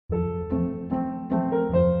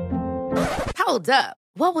Hold up.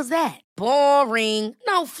 What was that? Boring.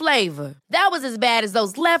 No flavor. That was as bad as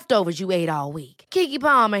those leftovers you ate all week. Keke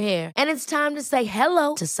Palmer here, and it's time to say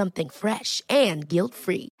hello to something fresh and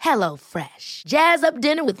guilt-free. Hello Fresh. Jazz up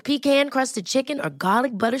dinner with pecan-crusted chicken or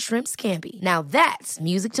garlic butter shrimp scampi. Now that's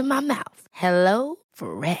music to my mouth. Hello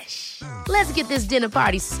Fresh. Let's get this dinner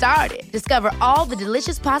party started. Discover all the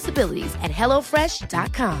delicious possibilities at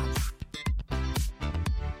hellofresh.com.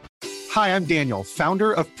 Hi, I'm Daniel,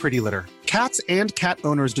 founder of Pretty Litter. Cats and cat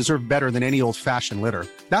owners deserve better than any old-fashioned litter.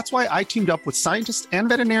 That's why I teamed up with scientists and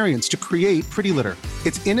veterinarians to create Pretty Litter.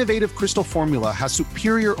 Its innovative crystal formula has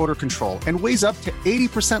superior odor control and weighs up to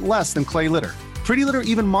 80% less than clay litter. Pretty Litter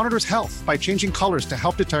even monitors health by changing colors to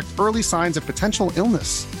help detect early signs of potential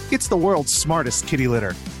illness. It's the world's smartest kitty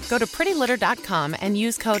litter. Go to prettylitter.com and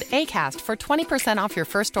use code ACAST for 20% off your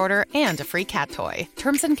first order and a free cat toy.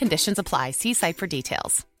 Terms and conditions apply. See site for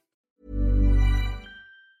details.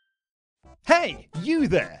 Hey, you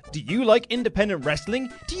there! Do you like independent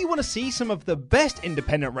wrestling? Do you want to see some of the best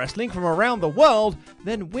independent wrestling from around the world?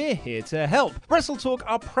 Then we're here to help. WrestleTalk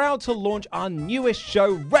are proud to launch our newest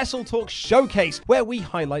show, WrestleTalk Showcase, where we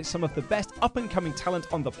highlight some of the best up-and-coming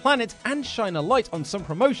talent on the planet and shine a light on some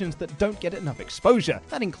promotions that don't get enough exposure.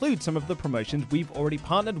 That includes some of the promotions we've already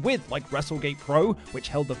partnered with, like WrestleGate Pro, which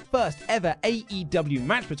held the first ever AEW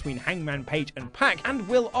match between Hangman Page and Pac, and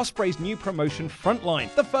Will Ospreay's new promotion,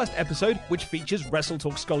 Frontline. The first episode, which features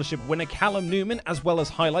WrestleTalk Scholarship winner Callum Newman, as well as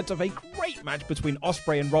highlights of a great match between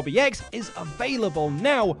Ospreay and Robbie X, is available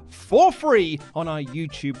now for free on our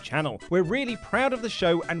YouTube channel. We're really proud of the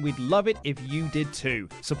show and we'd love it if you did too.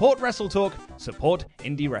 Support WrestleTalk, support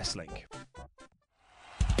indie wrestling.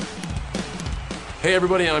 Hey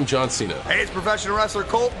everybody, I'm John Cena. Hey, it's professional wrestler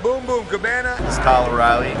Colt Boom Boom Cabana. It's Kyle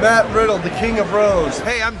O'Reilly. Matt Riddle, the King of Rose.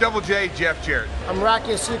 Hey, I'm Double J, Jeff Jarrett. I'm Rocky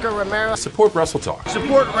Asuka Romero. Support WrestleTalk.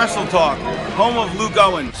 Support WrestleTalk, home of Luke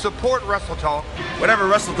Owen. Support WrestleTalk. Whatever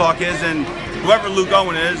WrestleTalk is and whoever Luke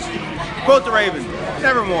Owen is, quote the Raven,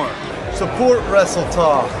 nevermore. Support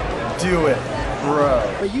WrestleTalk. Do it,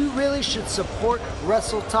 bro. But you really should support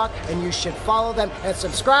WrestleTalk, and you should follow them and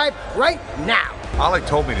subscribe right now. Ollie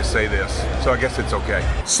told me to say this, so I guess it's okay.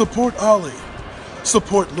 Support Ollie.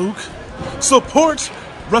 Support Luke. Support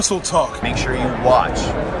WrestleTalk. Make sure you watch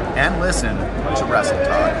and listen to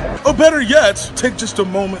WrestleTalk. Or better yet, take just a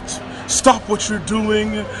moment, stop what you're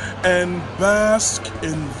doing, and bask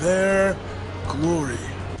in their glory.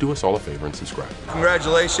 Do us all a favor and subscribe.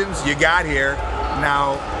 Congratulations, you got here.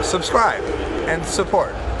 Now subscribe and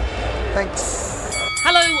support. Thanks.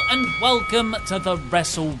 Hello and welcome to the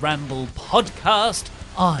Wrestle Ramble podcast.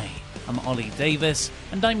 I am Ollie Davis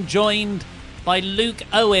and I'm joined by Luke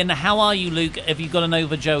Owen. How are you, Luke? Have you gotten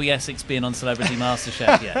over Joey Essex being on Celebrity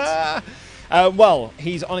MasterChef yet? Well,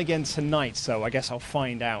 he's on again tonight, so I guess I'll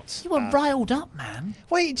find out. You were riled up, man.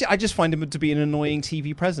 Wait, I just find him to be an annoying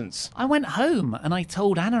TV presence. I went home and I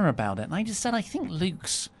told Anna about it, and I just said, I think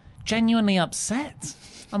Luke's genuinely upset.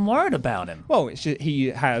 I'm worried about him. Well, it's just, he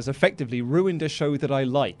has effectively ruined a show that I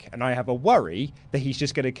like, and I have a worry that he's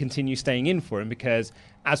just going to continue staying in for him because,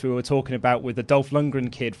 as we were talking about with the Dolph Lundgren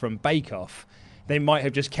kid from Bake Off, they might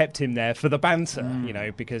have just kept him there for the banter, you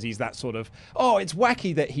know, because he's that sort of, oh, it's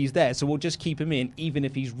wacky that he's there, so we'll just keep him in even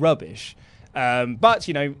if he's rubbish. But,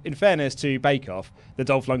 you know, in fairness to Bake Off, the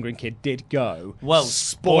Dolph Lundgren kid did go. Well,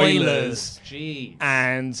 spoilers. Jeez.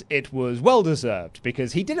 And it was well-deserved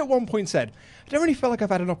because he did at one point said, I don't really feel like I've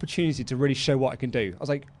had an opportunity to really show what I can do. I was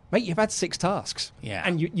like, mate, you've had 6 tasks. Yeah.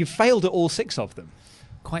 And you failed at all 6 of them.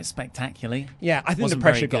 Quite spectacularly. Yeah, I think Wasn't the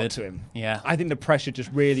pressure very got good. to him. Yeah. I think the pressure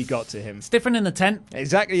just really got to him. It's different in the tent.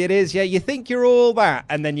 Exactly, it is. Yeah, you think you're all that,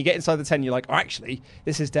 and then you get inside the tent and you're like, oh, actually,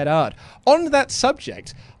 this is dead hard. On that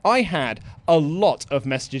subject, I had a lot of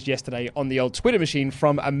messages yesterday on the old Twitter machine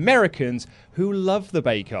from Americans who love the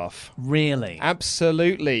Bake Off. Really?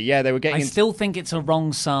 Absolutely. Yeah, they were getting... I still think it's a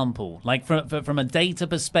wrong sample. Like, from a data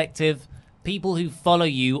perspective, people who follow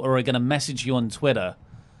you or are going to message you on Twitter...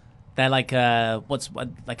 They're like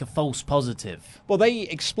like a false positive. Well, they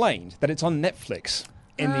explained that it's on Netflix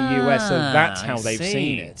in the US, so that's how they've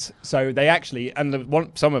seen it. So they actually, and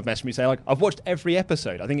some have messaged me saying, like, I've watched every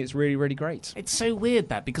episode. I think it's really, really great. It's so weird,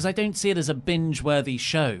 that, because I don't see it as a binge-worthy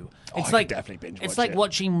show. It's like definitely binge watch It's like it.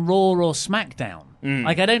 watching Raw or SmackDown.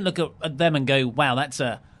 Like, I don't look at them and go, wow,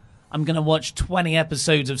 I'm going to watch 20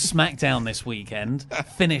 episodes of SmackDown this weekend,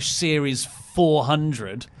 finish series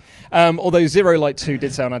 400. Although Zero Light 2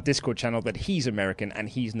 did say on our Discord channel that he's American and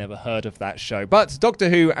he's never heard of that show. But Doctor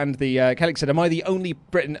Who and the Kellic said, am I the only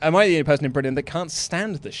person in Britain that can't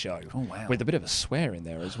stand the show? Oh, wow. With a bit of a swear in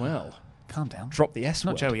there as well. Calm down. Drop the S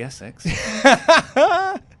word. Not Joey Essex.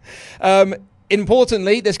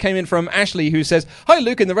 Importantly, this came in from Ashley, who says, "Hi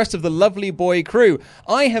Luke and the rest of the lovely boy crew.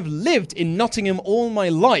 I have lived in Nottingham all my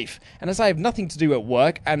life, and as I have nothing to do at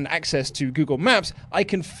work and access to Google Maps, I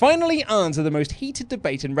can finally answer the most heated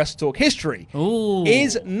debate in WrestleTalk history. Ooh.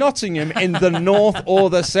 Is Nottingham in the north or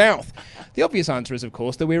the south? The obvious answer is, of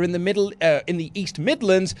course, that we're in the East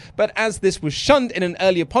Midlands, but as this was shunned in an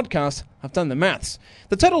earlier podcast, I've done the maths.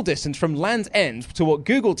 The total distance from Land's End to what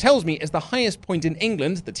Google tells me is the highest point in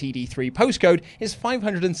England, the TD3 postcode, is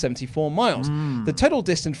 574 miles. The total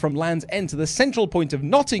distance from Land's End to the central point of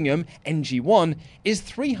Nottingham, NG1, is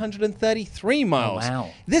 333 miles. Oh, wow.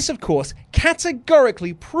 This, of course,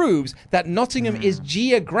 categorically proves that Nottingham is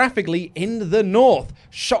geographically in the north.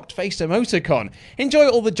 Shocked-faced emoticon. Enjoy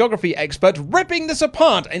all the geography expert ripping this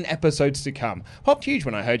apart in episodes to come. Popped huge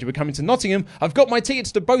when I heard you were coming to Nottingham. I've got my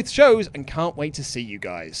tickets to both shows and can't wait to see you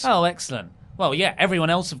guys." Oh, excellent. Well, yeah, everyone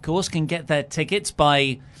else, of course, can get their tickets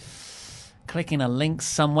by clicking a link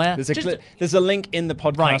somewhere. There's a link in the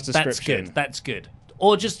podcast description. That's good.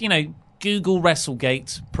 Or just, Google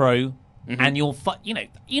WrestleGate Pro, and you'll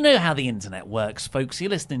you know how the internet works, folks. You're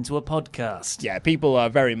listening to a podcast. Yeah, people are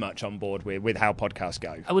very much on board with how podcasts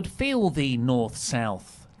go. I would feel the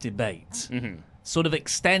North-South debate sort of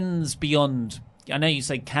extends beyond. I know you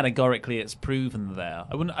say categorically it's proven there.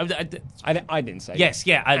 I wouldn't. I didn't say. Yes, that.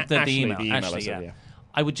 yeah. The Ashley, email. the email Ashley, said, yeah.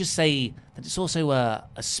 I would just say that it's also a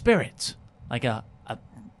spirit, like a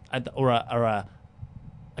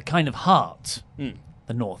kind of heart.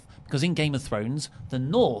 The North, because in Game of Thrones, the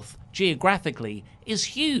North geographically is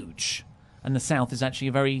huge, and the South is actually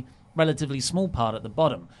a very relatively small part at the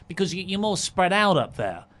bottom because you're more spread out up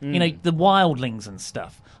there. The wildlings and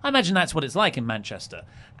stuff. I imagine that's what it's like in Manchester,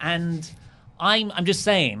 and I'm just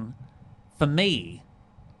saying, for me,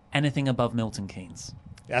 anything above Milton Keynes.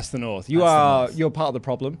 That's the North. You're part of the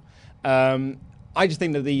problem. I just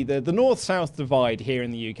think that the North-South divide here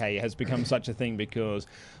in the UK has become such a thing because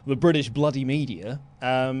the British bloody media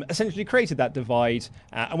essentially created that divide.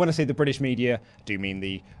 And when I say the British media, I do mean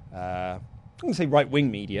the I'm going to say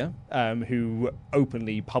right-wing media, who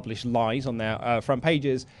openly publish lies on their front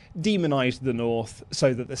pages, demonised the North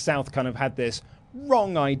so that the South kind of had this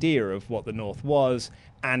wrong idea of what the North was,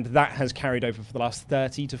 and that has carried over for the last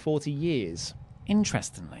 30 to 40 years.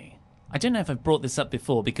 Interestingly, I don't know if I've brought this up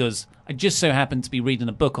before because I just so happen to be reading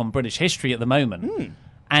a book on British history at the moment.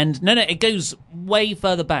 And no, it goes way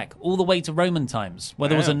further back, all the way to Roman times, where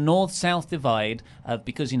there was a north-south divide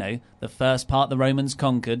because, the first part the Romans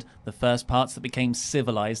conquered, the first parts that became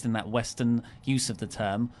civilized in that Western use of the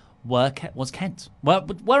term was Kent,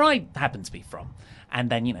 where I happen to be from. And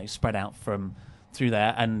then, spread out through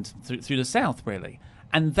there and through the south, really.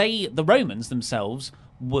 And the Romans themselves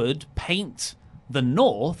would paint the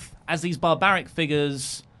North as these barbaric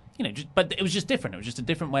figures, but it was just different. It was just a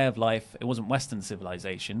different way of life. It wasn't Western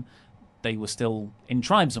civilization. They were still in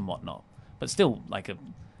tribes and whatnot, but still like a,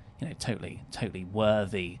 totally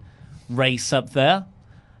worthy race up there.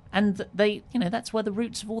 And that's where the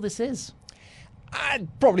roots of all this is. I'd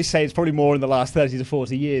probably say it's probably more in the last 30 to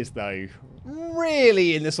 40 years, though.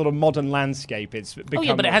 Really, in this sort of modern landscape, it's become... Oh,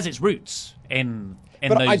 yeah, but it has its roots in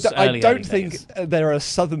but those I don't early think days. There are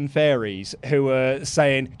southern fairies who are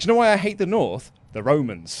saying, do you know why I hate the North? The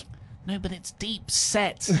Romans. No, but it's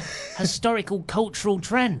deep-set historical, cultural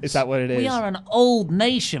trends. Is that what it is? We are an old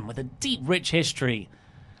nation with a deep, rich history.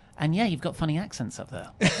 And yeah, you've got funny accents up there.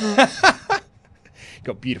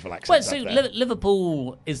 Got beautiful accents up there.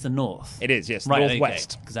 Liverpool is the north. It is, yes, right,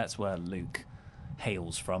 northwest. Because that's where Luke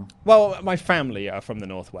hails from. Well, my family are from the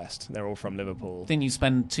northwest. They're all from Liverpool. Didn't you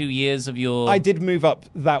spend 2 years of your... I did move up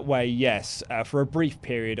that way, yes, for a brief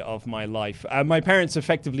period of my life. My parents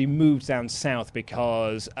effectively moved down south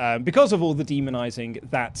because of all the demonising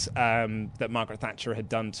that Margaret Thatcher had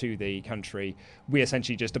done to the country. We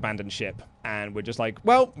essentially just abandoned ship and we're just like,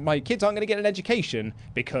 well, my kids aren't going to get an education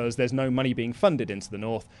because there's no money being funded into the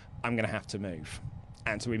north. I'm going to have to move.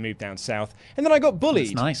 And so we moved down south. And then I got bullied.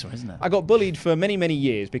 That's nicer, isn't it? I got bullied for many, many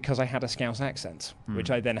years because I had a Scouse accent, which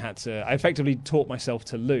I then I effectively taught myself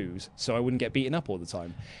to lose so I wouldn't get beaten up all the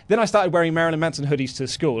time. Then I started wearing Marilyn Manson hoodies to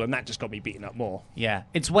school, and that just got me beaten up more. Yeah,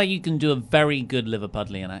 it's where you can do a very good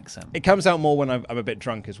Liverpudlian accent. It comes out more when I'm a bit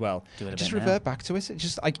drunk as well. Do it a just bit revert now. back to it. It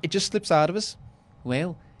just slips out of us.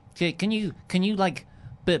 Well, can you like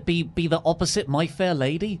be the opposite My Fair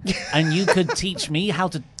Lady, and you could teach me how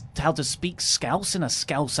to speak Scouse in a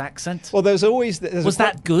Scouse accent? Well, there's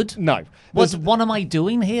that good? No. What am I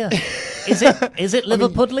doing here? Is it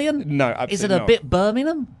Liverpudlian? No, absolutely Is it a not. bit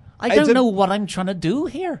Birmingham? I don't know what I'm trying to do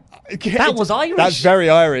here. That was Irish. That's very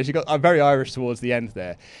Irish. You got very Irish towards the end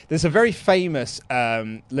there. There's a very famous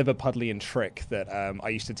Liverpudlian trick that I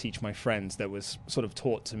used to teach my friends that was sort of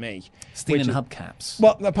taught to me. Stealing hubcaps.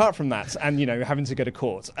 Well, apart from that, and having to go to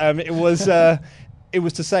court, it was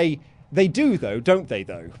to say they do though, don't they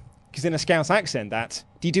though? Because in a Scouse accent, that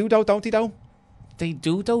de do do don't de do. They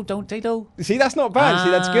do do don't they do. See, that's not bad.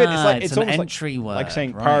 See, that's good. It's an almost entry word, like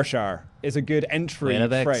saying right. Parshar is a good entry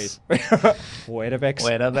phrase.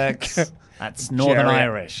 Weetabix. That's Northern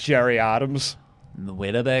Irish. Jerry Adams. The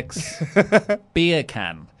Weetabix. Beer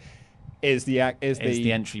can is the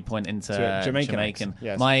entry point into Jamaican.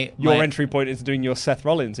 Yes. Your entry point is doing your Seth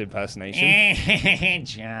Rollins impersonation.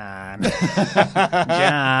 John.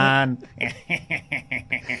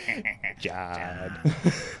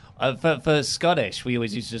 For Scottish, we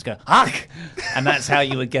always used to just go, "Ach!" And that's how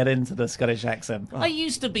you would get into the Scottish accent. I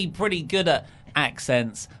used to be pretty good at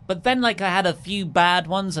accents, but then I had a few bad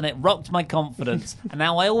ones and it rocked my confidence. And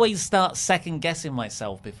now I always start second-guessing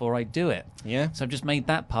myself before I do it. Yeah. So I've just made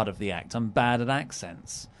that part of the act. I'm bad at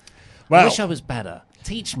accents. Well, I wish I was better.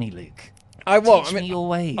 Teach me, Luke. Teach me your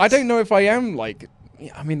ways. I don't know if I am I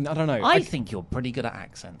don't know. I think you're pretty good at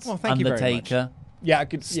accents. Well, thank you very much. Undertaker. Yeah, I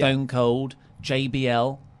could. Stone Cold.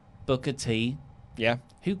 JBL. Booker T. Yeah.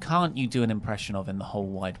 Who can't you do an impression of in the whole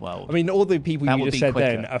wide world? I mean, all the people That you would just be said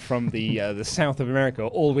quicker. then are from the South of America,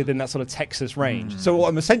 all within that sort of Texas range. So what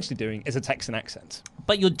I'm essentially doing is a Texan accent.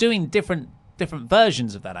 But you're doing different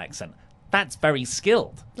versions of that accent. That's very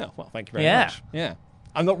skilled. Oh, well, thank you very much. Yeah.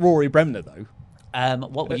 I'm not Rory Bremner, though.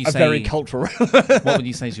 What would you say? say? Very cultural. What would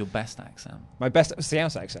you say is your best accent? My best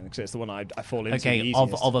Scouse accent, because it's the one I fall into the Okay,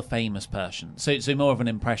 easiest. of a famous person. So more of an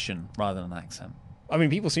impression rather than an accent. I mean,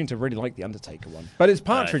 people seem to really like the Undertaker one. But it's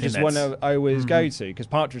Partridge is one I always go to, because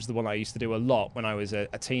Partridge is the one I used to do a lot when I was a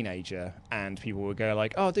teenager, and people would go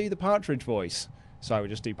like, oh, do the Partridge voice. So I would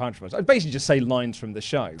just do Partridge voice. I'd basically just say lines from the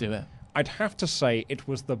show. Do it. I'd have to say it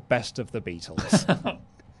was the best of the Beatles.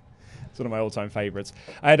 It's one of my all-time favourites.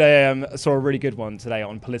 I saw a really good one today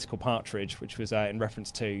on Political Partridge, which was in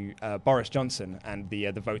reference to Boris Johnson and the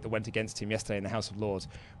vote that went against him yesterday in the House of Lords,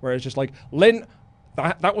 where it's just like, Lynn,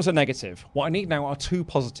 that was a negative. What I need now are two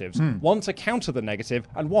positives. One to counter the negative,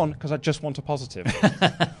 and one because I just want a positive.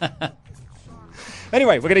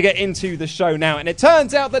 Anyway, we're going to get into the show now, and it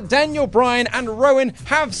turns out that Daniel Bryan and Rowan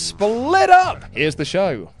have split up. Here's the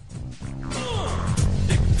show.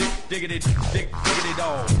 Diggity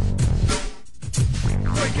dog.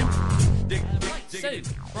 So,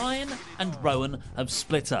 Bryan and Rowan have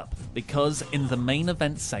split up because in the main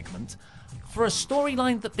event segment, for a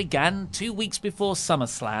storyline that began 2 weeks before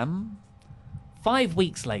SummerSlam, 5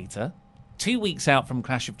 weeks later, 2 weeks out from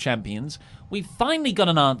Clash of Champions, we've finally got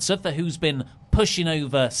an answer for who's been pushing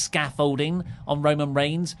over scaffolding on Roman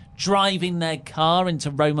Reigns, driving their car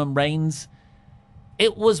into Roman Reigns.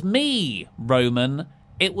 It was me, Roman.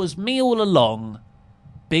 It was me all along.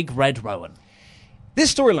 Big Red Rowan.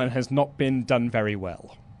 This storyline has not been done very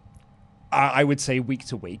well. I would say week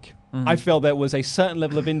to week. I feel there was a certain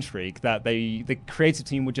level of intrigue that the creative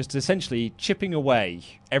team were just essentially chipping away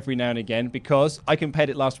every now and again, because I compared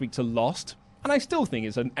it last week to Lost, and I still think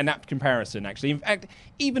it's an apt comparison, actually. In fact,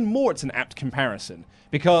 even more it's an apt comparison,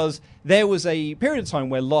 because there was a period of time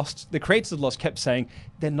where Lost, the creators of Lost kept saying,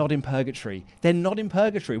 they're not in purgatory. They're not in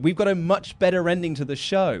purgatory. We've got a much better ending to the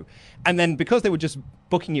show. And then because they were just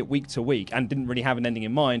booking it week to week and didn't really have an ending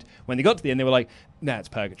in mind, when they got to the end, they were like, nah, it's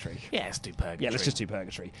purgatory. Yeah, let's do purgatory. Yeah, let's just do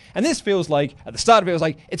purgatory. And this feels like, at the start of it was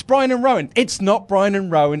like, it's Bryan and Rowan. It's not Bryan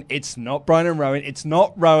and Rowan. It's not Bryan and Rowan. It's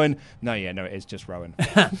not Rowan. No, it is just Rowan.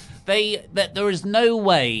 There is no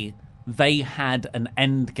way they had an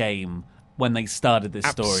end game when they started this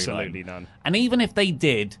storyline. Absolutely none. And even if they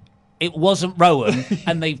did, it wasn't Rowan,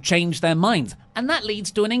 and they've changed their minds. And that leads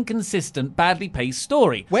to an inconsistent, badly paced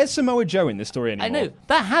story. Where's Samoa Joe in this story anymore? I know.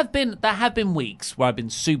 There have been weeks where I've been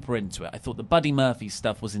super into it. I thought the Buddy Murphy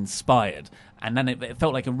stuff was inspired, and then it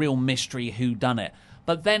felt like a real mystery whodunit.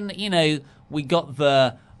 But then, we got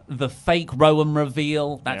the fake Rowan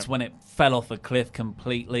reveal. That's when it fell off a cliff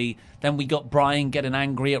completely. Then we got Bryan getting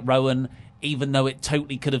angry at Rowan, even though it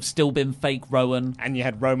totally could have still been fake Rowan. And you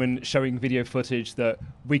had Roman showing video footage that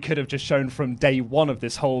we could have just shown from day one of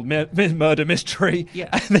this whole murder mystery. Yeah.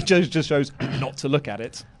 And it just shows not to look at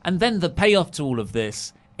it. And then the payoff to all of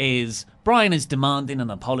this is Bryan is demanding an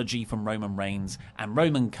apology from Roman Reigns, and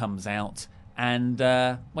Roman comes out And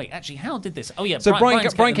wait, actually, how did this? Oh yeah, so Brian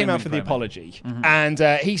Brian came out for the apology, and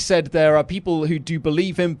he said there are people who do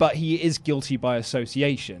believe him, but he is guilty by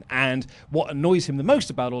association. And what annoys him the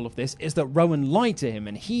most about all of this is that Rowan lied to him,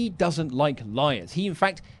 and he doesn't like liars. He, in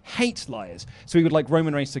fact, hates liars. So he would like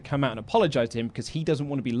Roman Reigns to come out and apologize to him because he doesn't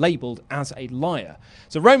want to be labeled as a liar.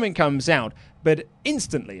 So Roman comes out, but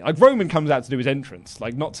instantly, like Roman comes out to do his entrance,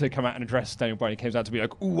 like not to come out and address Daniel Bryan. He comes out to be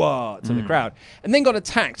like, ooh-ah, to the crowd. And then got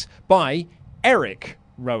attacked by Eric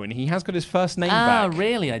Rowan. He has got his first name back. Ah,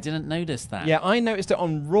 really? I didn't notice that. Yeah, I noticed it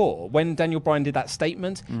on Raw. When Daniel Bryan did that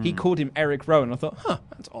statement, he called him Eric Rowan. I thought,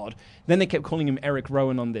 that's odd. Then they kept calling him Eric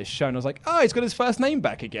Rowan on this show, and I was like, he's got his first name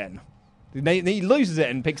back again. He loses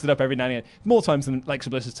it and picks it up every now and again. More times than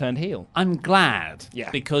Alexa Bliss has turned heel. I'm glad.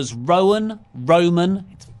 Yeah. Because Roman,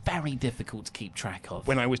 it's very difficult to keep track of.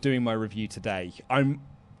 When I was doing my review today, I'm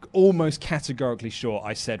almost categorically sure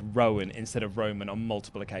I said Rowan instead of Roman on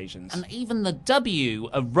multiple occasions. And even the W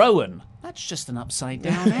of Rowan, that's just an upside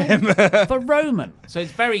down M for Roman. So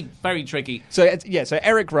it's very, very tricky. So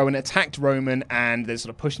Eric Rowan attacked Roman and they sort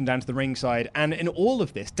of pushed him down to the ringside. And in all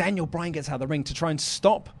of this, Daniel Bryan gets out of the ring to try and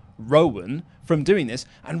stop Rowan from doing this,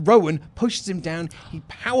 and Rowan pushes him down. He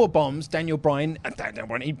powerbombs Daniel Bryan.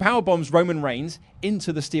 He powerbombs Roman Reigns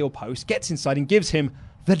into the steel post, gets inside and gives him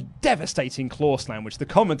the devastating claw slam, which the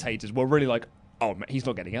commentators were really like, oh, man, he's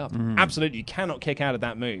not getting up. Absolutely, you cannot kick out of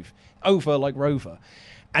that move. Over like Rover.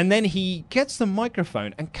 And then he gets the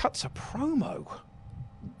microphone and cuts a promo.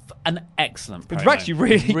 An excellent promo. It's actually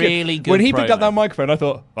really good. When he picked up that microphone, I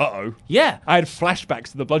thought, uh-oh. Yeah. I had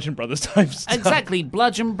flashbacks to the Bludgeon Brothers times. Exactly.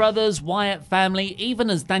 Bludgeon Brothers, Wyatt family,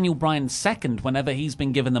 even as Daniel Bryan's second, whenever he's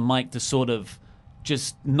been given the mic to sort of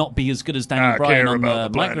just not be as good as Daniel Bryan on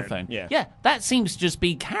the microphone. Yeah, that seems to just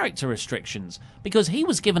be character restrictions, because he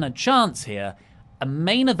was given a chance here, a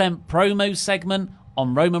main event promo segment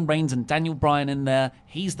on Roman Reigns and Daniel Bryan in there.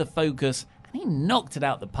 He's the focus. He knocked it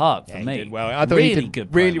out the park for me. He did well. I thought really he did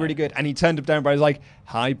good really, promo. really good. And he turned up down, but he was like,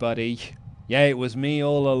 "Hi, buddy. Yeah, it was me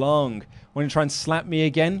all along. Want to try and slap me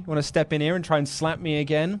again? Want to step in here and try and slap me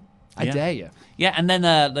again? I dare you." Yeah, and then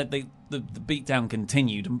the beatdown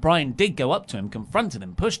continued, and Bryan did go up to him, confronted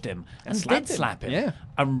him, pushed him, and did slap him. Yeah.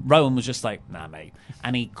 And Rowan was just like, "Nah, mate."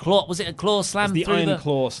 And he was it a claw slam? It was the iron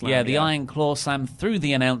claw slam. Yeah, the iron claw slam through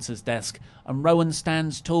the announcer's desk, and Rowan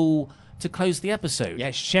stands tall to close the episode.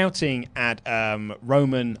 Yeah, shouting at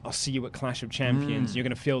Roman, "I'll see you at Clash of Champions. You're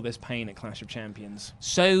going to feel this pain at Clash of Champions."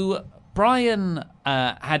 So Bryan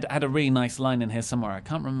had a really nice line in here somewhere. I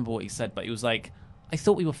can't remember what he said, but he was like, "I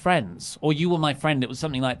thought we were friends," or "You were my friend." It was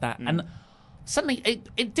something like that. And suddenly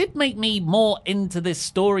it did make me more into this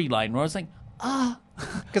storyline where I was like,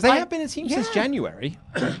 because they have been a team since January.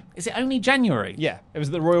 Is it only January? Yeah, it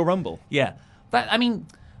was the Royal Rumble. Yeah.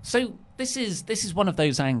 So this is one of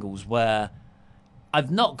those angles where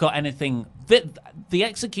I've not got anything. The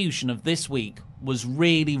execution of this week was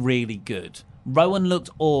really, really good. Rowan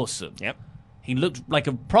looked awesome. Yep. He looked like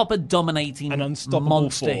a proper dominating, an unstoppable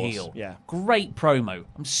monster force. heel. Yeah. Great promo.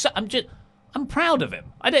 I'm proud of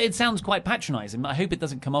him. It sounds quite patronising. I hope it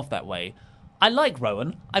doesn't come off that way. I like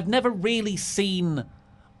Rowan. I've never really seen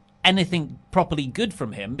anything properly good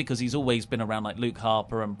from him because he's always been around like Luke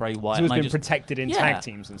Harper and Bray Wyatt. He's always been protected in tag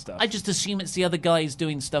teams and stuff. I just assume it's the other guys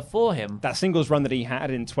doing stuff for him. That singles run that he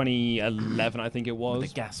had in 2011, I think it was. With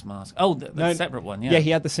the gas mask. Oh, the separate one, yeah. Yeah,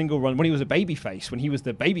 he had the single run when he was a babyface, when he was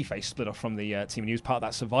the babyface split off from the team, and he was part of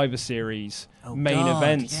that Survivor Series main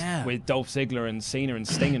event with Dolph Ziggler and Cena and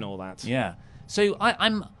Sting and all that. Yeah. So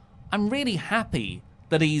I'm really happy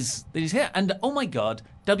that he's here. And oh my God,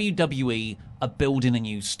 WWE are building a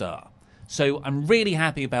new star. So I'm really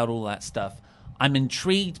happy about all that stuff. I'm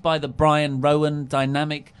intrigued by the Bryan Rowan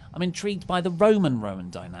dynamic. I'm intrigued by the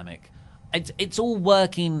Roman dynamic. It's all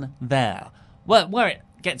working there. Where it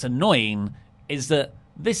gets annoying is that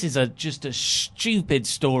this is just a stupid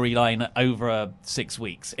storyline over 6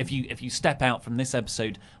 weeks. If you step out from this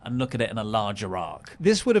episode and look at it in a larger arc,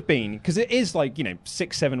 this would have been, because it is like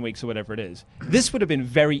 6-7 weeks or whatever it is. This would have been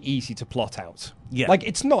very easy to plot out. Yeah, like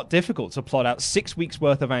it's not difficult to plot out 6 weeks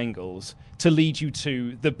worth of angles to lead you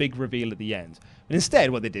to the big reveal at the end. And instead,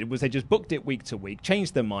 what they did was they just booked it week to week,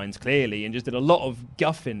 changed their minds clearly, and just did a lot of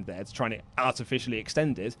guff in there to try and artificially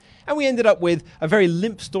extend it. And we ended up with a very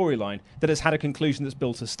limp storyline that has had a conclusion that's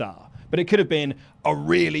built a star. But it could have been a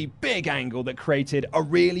really big angle that created a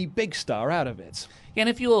really big star out of it. Yeah, and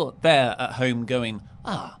if you're there at home going,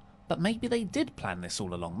 but maybe they did plan this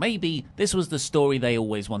all along. Maybe this was the story they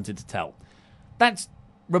always wanted to tell. That's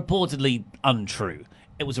reportedly untrue.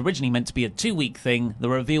 It was originally meant to be a 2-week thing. The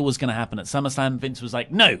reveal was going to happen at SummerSlam. Vince was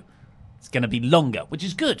like, no, It's going to be longer, which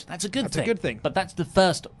is good. That's a good thing. That's a good thing. But that's the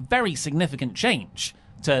first very significant change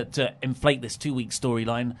to inflate this 2-week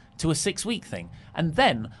storyline to a 6-week thing. And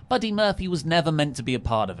then Buddy Murphy was never meant to be a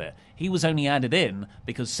part of it. He was only added in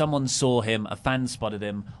because someone saw him, a fan spotted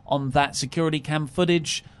him on that security cam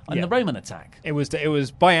footage on the Roman attack. It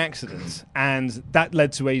was by accident, and that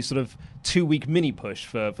led to a sort of 2-week mini push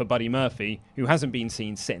for Buddy Murphy, who hasn't been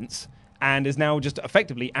seen since, and is now just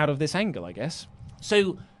effectively out of this angle, I guess.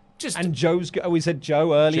 So... And Joe's... we said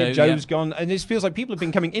Joe earlier. Joe's yeah. gone. And it feels like people have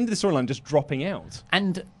been coming into the storyline just dropping out.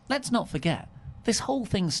 And let's not forget, this whole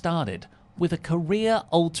thing started with a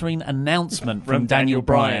career-altering announcement from Daniel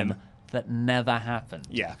Bryan that never happened.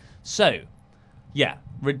 Yeah. So, yeah,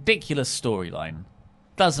 ridiculous storyline.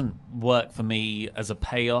 Doesn't work for me as a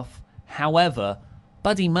payoff. However,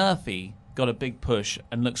 Buddy Murphy got a big push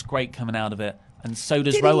and looks great coming out of it. And so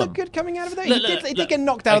does Rowan. Did he look good coming out of it? He did get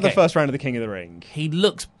knocked out of the first round of the King of the Ring. He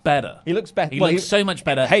looks better. He looks better. He looks so much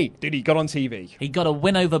better. Hey, dude, he got on TV. He got a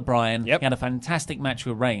win over Bryan. Yep. He had a fantastic match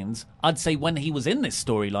with Reigns. I'd say when he was in this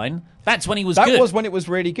storyline, that's when he was good. That was when it was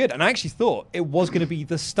really good. And I actually thought it was going to be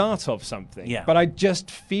the start of something. Yeah. But I just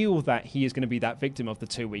feel that he is going to be that victim of the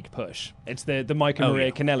 2-week push. It's the Mike and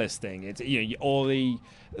Maria Kanellis thing. It's or the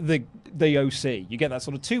OC. You get that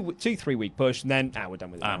sort of 2-3 week push, and then we're done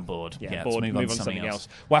with it. I'm bored. Yeah, bored. Move on to something else.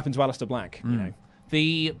 What happened to Aleister Black? You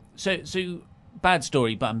know. So bad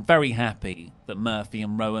story, but I'm very happy that Murphy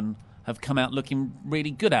and Rowan have come out looking really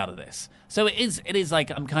good out of this. So it is like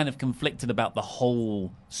I'm kind of conflicted about the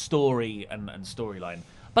whole story and storyline.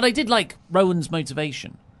 But I did like Rowan's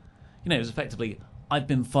motivation. You know, it was effectively, I've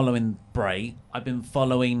been following Bray. I've been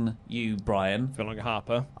following you, Bryan. Feeling like a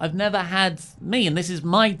Harper. I've never had me, and this is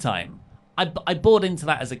my time. I bought into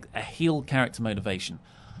that as a heel character motivation.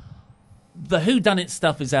 The whodunit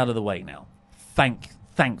stuff is out of the way now.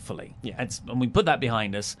 Thankfully. Yeah. And we put that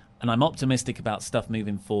behind us, and I'm optimistic about stuff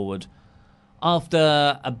moving forward.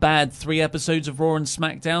 After a bad 3 episodes of Raw and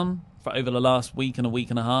SmackDown for over the last week and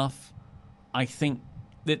a half, I think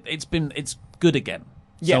that it's good again.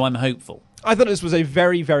 Yeah. So I'm hopeful. I thought this was a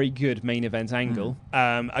very, very good main event angle.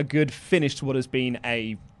 A good finish to what has been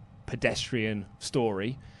a pedestrian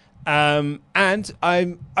story. And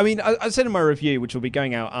I said in my review, which will be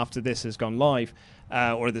going out after this has gone live,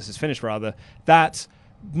 or this is finished rather, that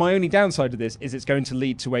my only downside to this is it's going to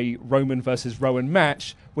lead to a Roman versus Rowan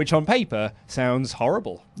match, which on paper sounds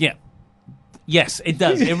horrible. Yeah. Yes, it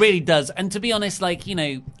does. It really does. And to be honest, like, you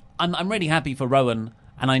know, I'm really happy for Rowan,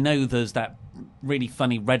 and I know there's that really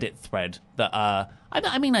funny Reddit thread that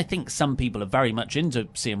I think some people are very much into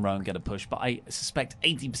seeing Rowan get a push, but I suspect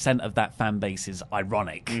 80% of that fan base is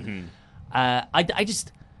ironic. Mm-hmm. I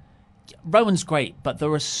just Rowan's great, but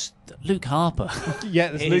there are Luke Harper. Yeah,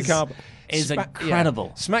 there's Luke Harper. Is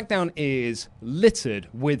incredible. Yeah. SmackDown is littered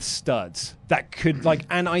with studs that could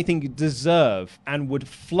and I think deserve and would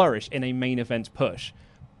flourish in a main event push.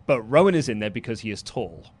 But Rowan is in there because he is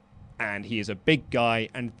tall. And he is a big guy,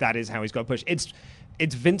 and that is how he's got pushed. It's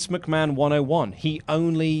Vince McMahon 101.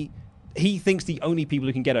 He thinks the only people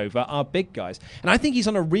who can get over are big guys. And I think he's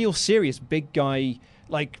on a real serious big guy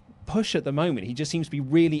push at the moment. He just seems to be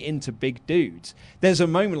really into big dudes. There's a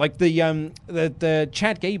moment like the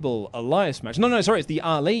Chad Gable Elias match. It's the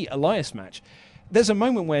Ali Elias match. There's a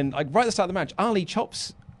moment when right at the start of the match, Ali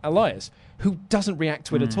chops Elias, who doesn't react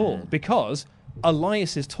to it at all because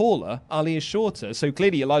Elias is taller, Ali is shorter, so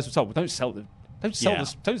clearly Elias was told, well, don't sell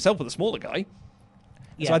for the smaller guy.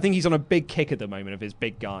 Yeah. So I think he's on a big kick at the moment of his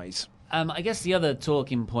big guys. I guess the other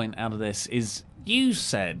talking point out of this is you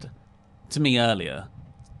said to me earlier,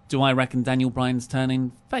 do I reckon Daniel Bryan's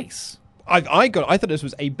turning face? I thought this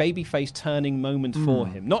was a babyface turning moment for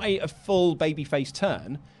him. Not a full babyface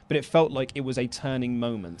turn, but it felt like it was a turning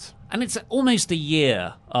moment. And it's almost a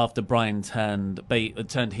year after Bryan turned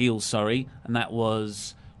heel, and that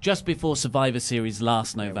was just before Survivor Series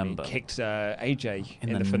last November. He kicked AJ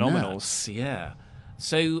in the Phenomenals. Nuts, yeah.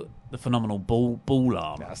 So the Phenomenal ball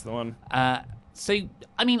arm. That's the one. So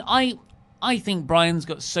I mean, I think Bryan's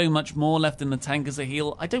got so much more left in the tank as a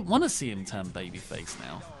heel. I don't want to see him turn babyface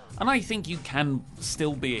now. And I think you can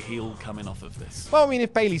still be a heel coming off of this. Well, I mean,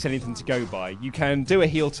 if Bayley's anything to go by, you can do a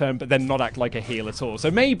heel turn but then not act like a heel at all.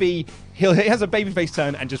 So maybe he has a babyface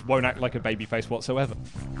turn and just won't act like a babyface whatsoever.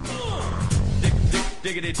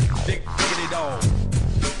 Diggity dog.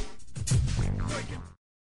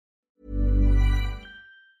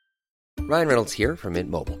 Ryan Reynolds here from Mint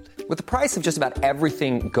Mobile. With the price of just about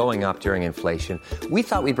everything going up during inflation, we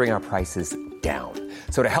thought we'd bring our prices down.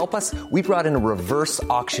 So to help us, we brought in a reverse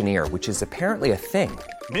auctioneer, which is apparently a thing.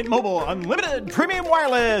 Mint Mobile Unlimited Premium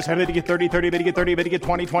Wireless. How to get 30, 30, bit to get 30, bit to get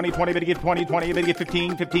 20, 20, 20, bit to get 20, 20, bit to get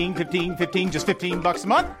 15, 15, 15, 15, just $15 a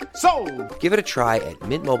month? Sold! Give it a try at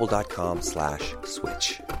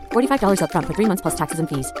mintmobile.com/switch. $45 up front for 3 months plus taxes and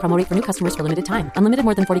fees. Promo rate for new customers for limited time. Unlimited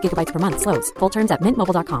more than 40 gigabytes per month. Slows full terms at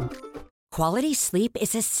mintmobile.com. Quality sleep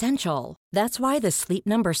is essential. That's why the Sleep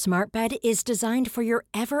Number Smart Bed is designed for your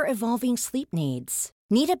ever-evolving sleep needs.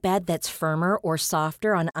 Need a bed that's firmer or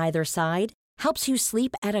softer on either side? Helps you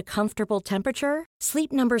sleep at a comfortable temperature?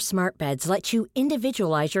 Sleep Number Smart Beds let you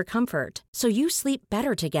individualize your comfort, so you sleep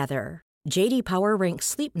better together. J.D. Power ranks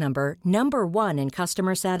Sleep Number number 1 in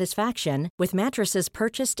customer satisfaction with mattresses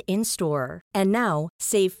purchased in-store. And now,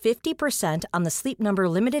 save 50% on the Sleep Number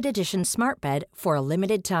Limited Edition Smart Bed for a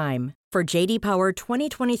limited time. For J.D. Power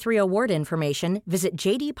 2023 award information, visit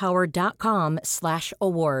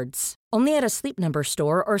jdpower.com/awards. Only at a Sleep Number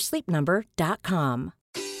store or sleepnumber.com.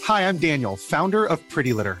 Hi, I'm Daniel, founder of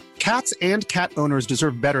Pretty Litter. Cats and cat owners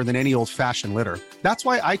deserve better than any old-fashioned litter. That's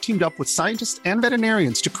why I teamed up with scientists and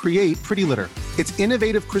veterinarians to create Pretty Litter. Its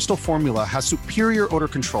innovative crystal formula has superior odor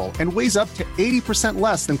control and weighs up to 80%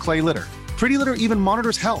 less than clay litter. Pretty Litter even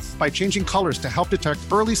monitors health by changing colors to help detect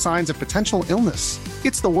early signs of potential illness.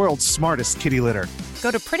 It's the world's smartest kitty litter. Go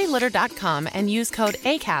to prettylitter.com and use code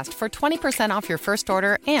ACAST for 20% off your first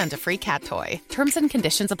order and a free cat toy. Terms and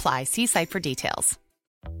conditions apply. See site for details.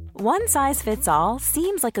 One size fits all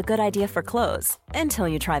seems like a good idea for clothes until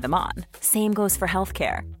you try them on. Same goes for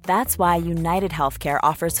healthcare. That's why United Healthcare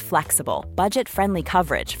offers flexible, budget-friendly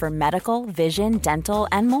coverage for medical, vision, dental,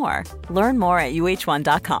 and more. Learn more at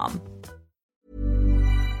uh1.com.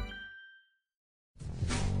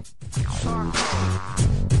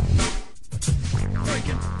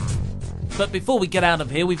 But before we get out of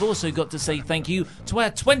here, we've also got to say thank you to our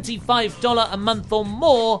 $25 a month or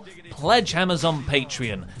more pledge hammers on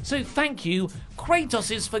Patreon. So thank you,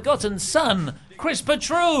 Kratos' forgotten son, Chris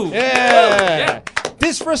Petru. Yeah.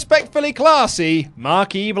 Disrespectfully classy,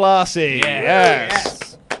 Marky Blassie.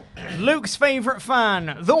 Yes. Luke's favourite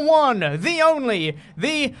fan, the one, the only,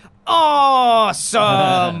 the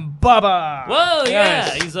awesome Bubba. Whoa,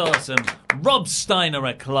 yeah, he's awesome. Rob Steiner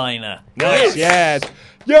recliner. Nice, yes.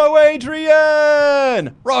 Yo,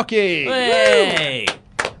 Adrian! Rocky! Hey!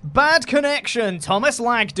 Bad connection, Thomas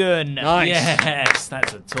Lagdon. Nice. Yes,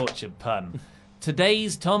 that's a tortured pun.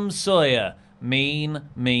 Today's Tom Sawyer, Mean,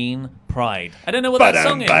 Mean Pride. I don't know what that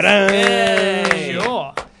song is. Yay.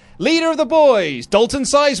 Sure. Leader of the boys, Dalton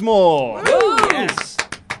Sizemore. Woo! Yes.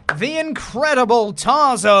 The incredible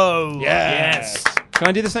Tarzo. Yes. Can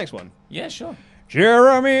I do this next one? Yeah, sure.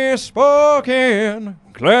 Jeremy spoke in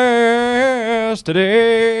class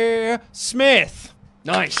today. Smith.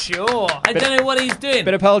 Nice. Sure. I don't know what he's doing.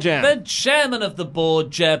 Bit of Pearl Jam. The chairman of the board,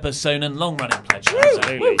 chairperson, and long-running pledge.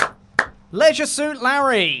 Absolutely. Leisure Suit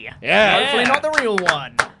Larry. Yeah. Hopefully not the real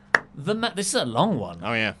one. This is a long one.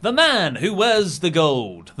 Oh, yeah. The man who wears the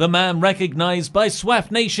gold. The man recognized by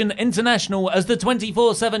SWAF Nation International as the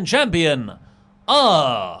 24/7 champion.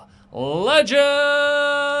 Legend!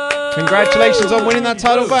 Congratulations on winning that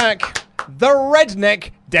title back. The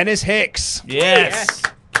redneck Dennis Hicks. Yes.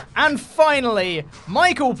 And finally,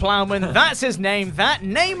 Michael Plowman. That's his name. That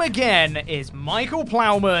name again is Michael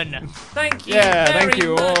Plowman. Thank you. Yeah, very thank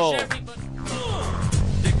you much, all. everybody.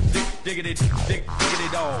 Diggity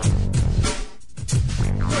dog.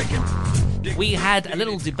 We had a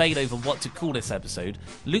little debate over what to call this episode.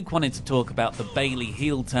 Luke wanted to talk about the Bailey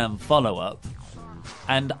heel turn follow-up,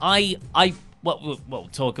 and we'll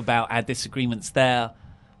talk about our disagreements there.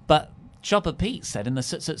 But Chopper Pete said in the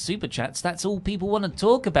Super Chats that's all people want to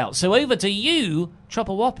talk about. So over to you,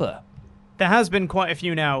 Chopper Whopper. There has been quite a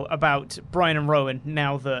few now about Brian and Rowan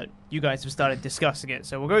now that you guys have started discussing it.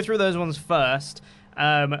 So we'll go through those ones first.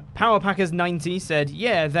 Power Packers 90 said,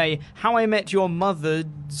 yeah, How I Met Your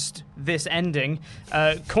Mother's this ending,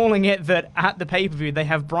 calling it that at the pay-per-view they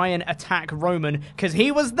have Brian attack Roman because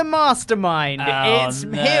he was the mastermind. It's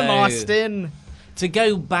him, Austin. To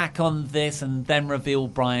go back on this and then reveal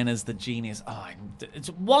Brian as the genius.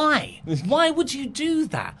 Why? Why would you do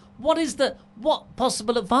that? What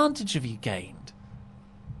possible advantage have you gained?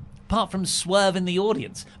 Apart from swerving the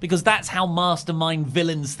audience, because that's how mastermind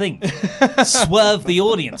villains think. Swerve the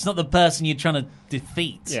audience, not the person you're trying to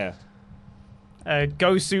defeat. Yeah.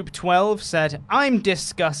 Go Soup 12 said, I'm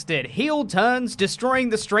disgusted. Heel turns,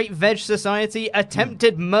 destroying the Straight Veg Society,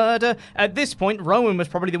 attempted murder. At this point, Rowan was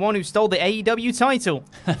probably the one who stole the AEW title.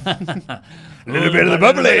 A little bit of the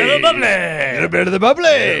bubbly. A little bit of the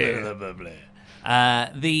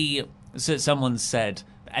bubbly. So someone said,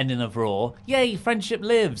 ending of Raw. Yay, friendship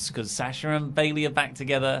lives, because Sasha and Bayley are back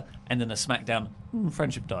together. Ending a SmackDown,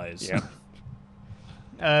 friendship dies.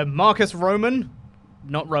 Yeah. Marcus Roman,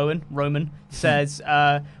 not Rowan, Roman, says,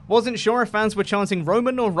 wasn't sure if fans were chanting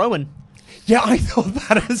Roman or Rowan. Yeah, I thought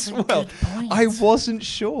that as well. I wasn't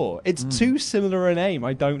sure. It's too similar a name.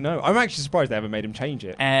 I don't know. I'm actually surprised they haven't made him change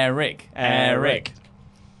it. Eric.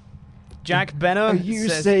 Jack Benner Are you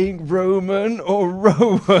saying Roman or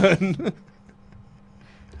Rowan?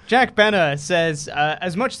 Jack Benner says,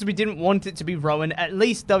 as much as we didn't want it to be Rowan, at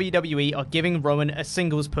least WWE are giving Rowan a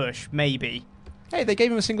singles push, maybe. Hey, they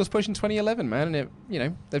gave him a singles push in 2011, man, and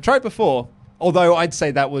they've tried before. Although I'd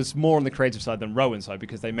say that was more on the creative side than Rowan's side,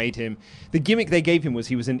 because they made him... The gimmick they gave him was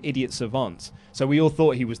he was an idiot savant. So we all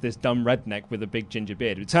thought he was this dumb redneck with a big ginger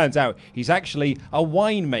beard. It turns out he's actually a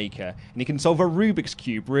winemaker, and he can solve a Rubik's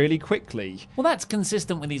Cube really quickly. Well, that's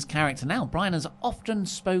consistent with his character now. Brian has often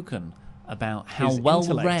spoken about how His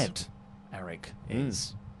well-read intellect. Eric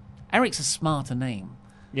is. Eric's a smarter name.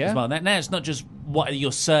 Yeah. As well. Now it's not just what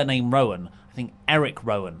your surname Rowan. I think Eric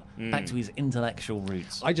Rowan, back to his intellectual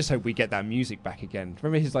roots. I just hope we get that music back again.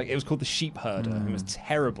 Remember, it was called The Sheep Herder. It was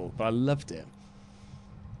terrible, but I loved it.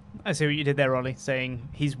 I see what you did there, Ollie, saying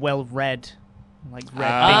he's well read. Like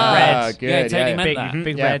red, big red. Good, yeah, totally meant that.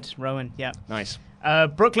 Big red, Rowan, yeah. Nice.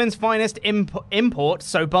 Brooklyn's finest import,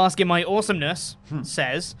 so bask in my awesomeness,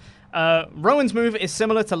 says... Rowan's move is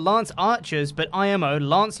similar to Lance Archer's, but IMO,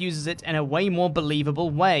 Lance uses it in a way more believable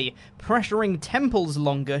way. Pressuring temples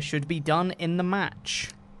longer should be done in the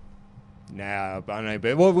match. No, but I know,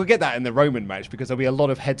 but we'll get that in the Roman match, because there'll be a lot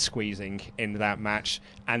of head squeezing in that match,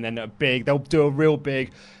 and then they'll do a real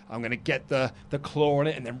big, I'm going to get the claw on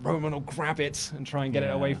it, and then Roman will grab it and try and get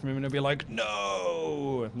it away from him, and it'll be like,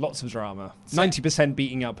 no! Lots of drama. 90%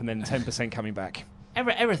 beating up and then 10% coming back.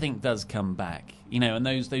 Everything does come back, and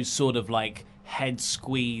those sort of like head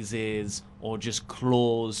squeezes or just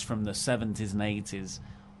claws from the 70s and 80s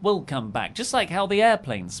will come back, just like how the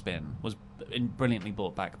airplane spin was brilliantly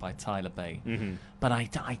brought back by Tyler Bate. Mm-hmm. But I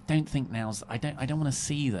don't think I don't want to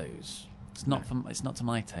see those. It's not to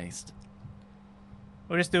my taste.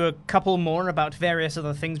 We'll just do a couple more about various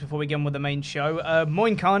other things before we get on with the main show.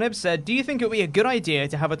 Moin Carnib said, do you think it would be a good idea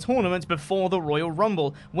to have a tournament before the Royal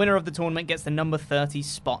Rumble? Winner of the tournament gets the number 30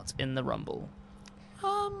 spot in the Rumble.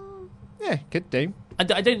 Yeah, could do.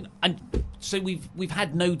 So we've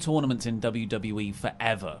had no tournaments in WWE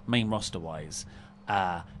forever, main roster wise.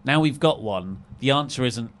 Now we've got one. The answer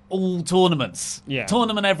isn't all tournaments. Yeah.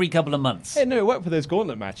 Tournament every couple of months. Yeah, no, it worked for those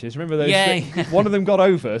gauntlet matches. Remember those? Yeah. One of them got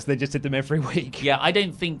over, so they just did them every week. Yeah, I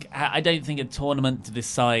don't think a tournament to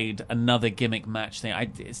decide another gimmick match thing.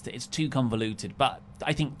 It's too convoluted. But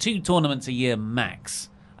I think 2 tournaments a year max,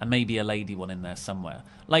 and maybe a lady one in there somewhere.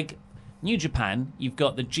 Like New Japan, you've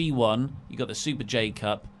got the G1, you've got the Super J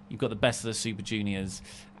Cup, you've got the Best of the Super Juniors,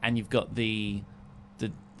 and you've got the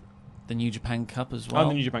New Japan Cup as well. Oh,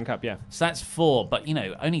 the New Japan Cup, yeah. So that's 4, but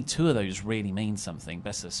only 2 of those really mean something.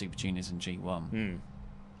 Best of the Super Juniors and G1.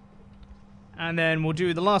 And then we'll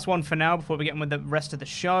do the last one for now before we get on with the rest of the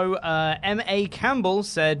show. M.A. Campbell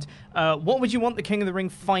said, what would you want the King of the Ring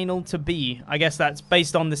final to be? I guess that's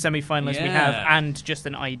based on the semi-finalists we have and just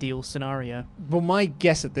an ideal scenario. Well, my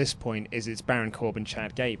guess at this point is it's Baron Corbin,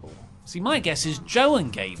 Chad Gable. See, my guess is Joe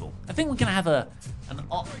and Gable. I think we're going to have an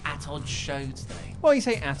at odds show today. Well, you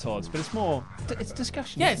say at odds, but it's more... It's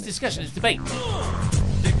discussion. Yeah, it's discussion. It's debate.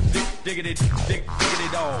 Diggity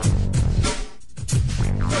dog.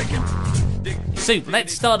 So,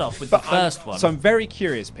 let's start off with the first one. So I'm very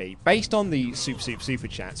curious, Pete. Based on the Super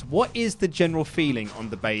Chats, what is the general feeling on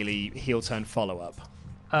the Bayley heel turn follow-up?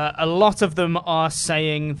 A lot of them are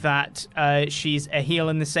saying that she's a heel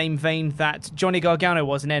in the same vein that Johnny Gargano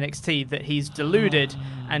was in NXT, that he's deluded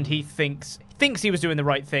and he thinks he was doing the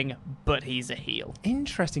right thing, but he's a heel.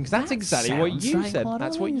 Interesting, because that's exactly what you said.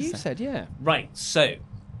 That's what you said, yeah. Right, so,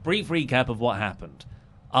 brief recap of what happened.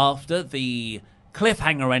 After the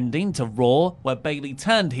cliffhanger ending to Raw, where Bayley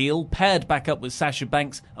turned heel, paired back up with Sasha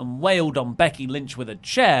Banks, and wailed on Becky Lynch with a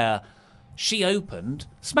chair, she opened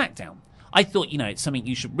SmackDown. I thought, it's something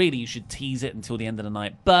you should tease it until the end of the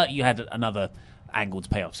night, but you had another angle to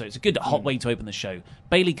pay off. So it's a good hot way to open the show.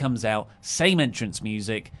 Bayley comes out, same entrance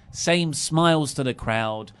music, same smiles to the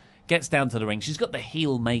crowd, gets down to the ring. She's got the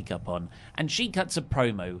heel makeup on, and she cuts a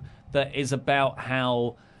promo that is about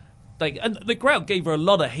how... and the crowd gave her a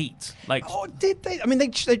lot of heat. Oh, did they? I mean,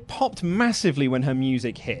 they popped massively when her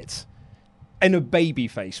music hit, in a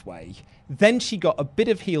babyface way. Then she got a bit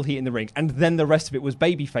of heel heat in the ring, and then the rest of it was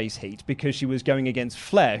babyface heat because she was going against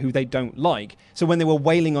Flair, who they don't like. So when they were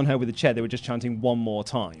wailing on her with a chair, they were just chanting one more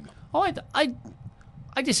time. Oh,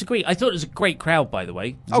 I disagree. I thought it was a great crowd, by the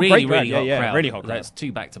way. Oh, really, great crowd. really hot crowd. Really hot crowd. That's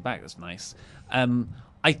 2 back-to-back. That's nice.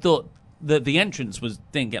 I thought the entrance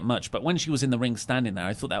didn't get much, but when she was in the ring standing there,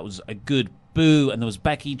 I thought that was a good boo, and there was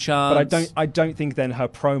Becky chants. But I don't think then her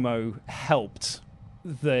promo helped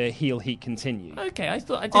the heel heat continue. Okay, I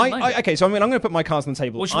didn't like it. Okay, so I'm going to put my cards on the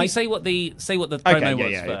table. Well, should we say what the promo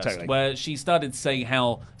was first? Totally. Where she started saying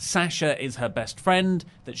how Sasha is her best friend,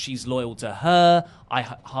 that she's loyal to her. I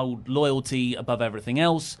hold loyalty above everything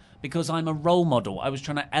else because I'm a role model. I was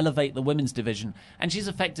trying to elevate the women's division, and she's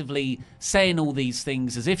effectively saying all these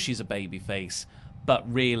things as if she's a babyface,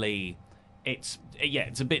 but really, it's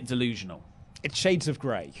a bit delusional. It's shades of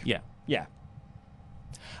grey. Yeah.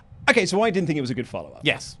 Okay, so I didn't think it was a good follow-up.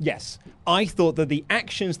 Yes. I thought that the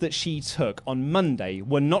actions that she took on Monday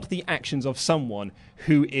were not the actions of someone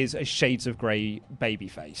who is a shades of grey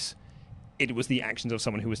babyface. It was the actions of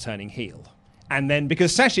someone who was turning heel. And then,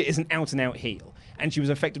 because Sasha is an out-and-out heel, and she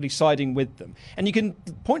was effectively siding with them. And you can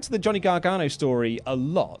point to the Johnny Gargano story a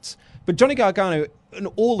lot, but Johnny Gargano, and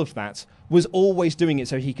all of that, was always doing it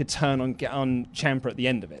so he could turn on Ciampa at the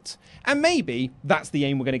end of it. And maybe that's the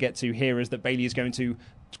aim we're going to get to here, is that Bayley is going to,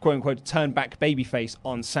 quote-unquote, turn back babyface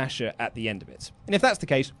on Sasha at the end of it. And if that's the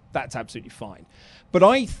case, that's absolutely fine. But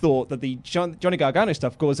I thought that the Johnny Gargano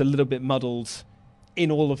stuff was a little bit muddled in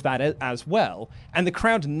all of that as well. And the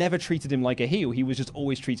crowd never treated him like a heel. He was just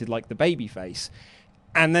always treated like the babyface.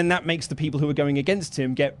 And then that makes the people who are going against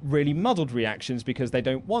him get really muddled reactions because they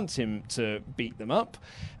don't want him to beat them up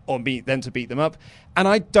or them to beat them up. And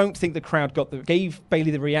I don't think the crowd gave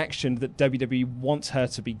Bayley the reaction that WWE wants her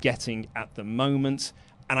to be getting at the moment.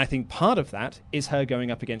 And I think part of that is her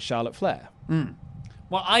going up against Charlotte Flair.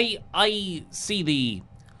 Well, I see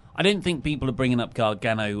I don't think people are bringing up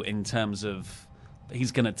Gargano in terms of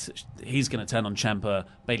he's gonna turn on Ciampa,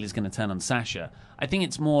 Bayley's gonna turn on Sasha. I think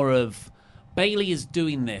it's more of Bayley is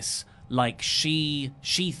doing this like she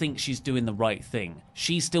thinks she's doing the right thing.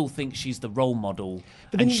 She still thinks she's the role model,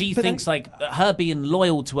 and she thinks like her being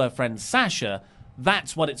loyal to her friend Sasha.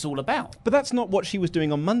 That's what it's all about. But that's not what she was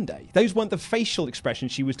doing on Monday. Those weren't the facial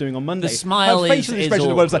expressions she was doing on Monday. The smile her facial expression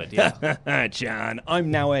is awkward, was like, Jan,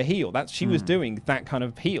 I'm now a heel. She was doing that kind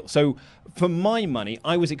of heel. So for my money,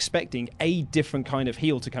 I was expecting a different kind of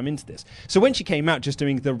heel to come into this. So when she came out just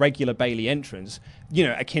doing the regular Bayley entrance,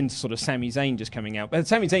 akin to sort of Sami Zayn just coming out, but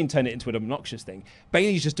Sami Zayn turned it into an obnoxious thing.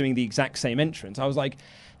 Bayley's just doing the exact same entrance. I was like,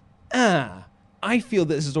 I feel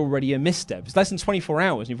that this is already a misstep. It's less than 24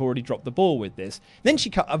 hours and you've already dropped the ball with this. Then she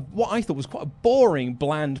cut what I thought was quite a boring,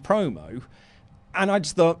 bland promo. And I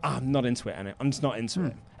just thought, I'm not into it, Anna. I'm just not into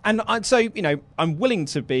it. And I'd say, I'm willing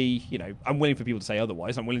to be, I'm willing for people to say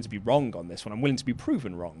otherwise. I'm willing to be wrong on this one. I'm willing to be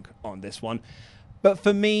proven wrong on this one. But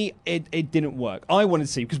for me, it didn't work. I wanted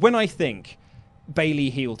to see, because when I think Bayley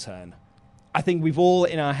heel turn, I think we've all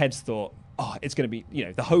in our heads thought, it's going to be,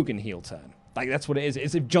 the Hogan heel turn. Like, that's what it is.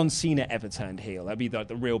 It's if John Cena ever turned heel. That'd be the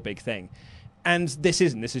real big thing. And this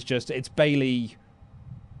isn't. This is just, it's Bayley,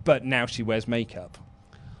 but now she wears makeup.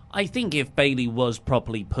 I think if Bayley was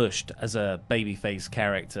properly pushed as a babyface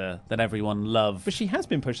character that everyone loved... But she has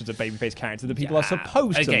been pushed as a babyface character that people are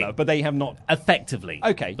supposed to love, but they have not... Effectively.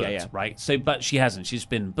 Okay, booked, right? So, but she hasn't. She's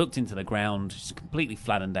been booked into the ground. She's completely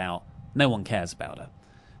flattened out. No one cares about her.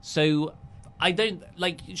 So... I don't,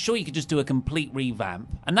 sure, you could just do a complete revamp,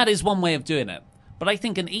 and that is one way of doing it. But I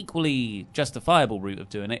think an equally justifiable route of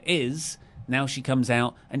doing it is, now she comes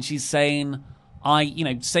out and she's saying,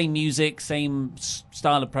 same music, same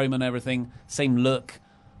style of promo and everything, same look.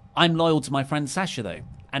 I'm loyal to my friend Sasha, though.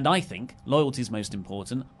 And I think loyalty is most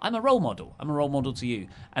important. I'm a role model. I'm a role model to you.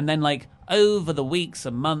 And then, over the weeks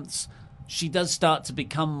and months, she does start to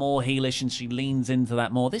become more heelish and she leans into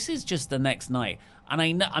that more. This is just the next night. And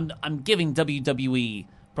I know I'm giving WWE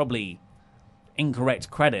probably incorrect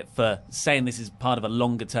credit for saying this is part of a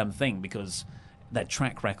longer term thing because their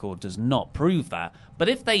track record does not prove that. But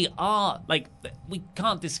if they are, we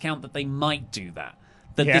can't discount that they might do that.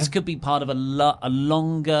 That this could be part of a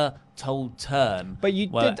longer told turn. But you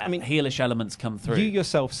where did, heelish elements come through. You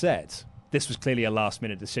yourself said this was clearly a last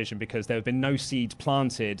minute decision because there have been no seeds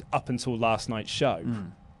planted up until last night's show.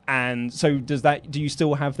 And so do you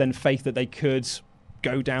still have then faith that they could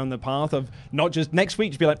go down the path of not just next week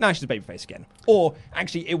just be like, no, she's a babyface again, or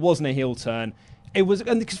actually it wasn't a heel turn, it was,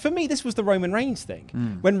 and because for me this was the Roman Reigns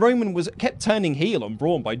thing when Roman kept turning heel on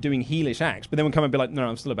Braun by doing heelish acts, but then would come and be like, no,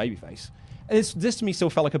 I'm still a babyface, and this to me still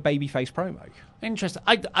felt like a babyface promo. Interesting.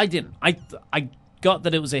 I didn't. I got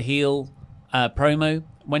that it was a heel promo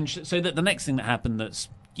so that the next thing that happened that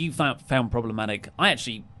you found problematic, I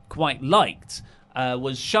actually quite liked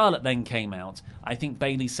was Charlotte then came out. I think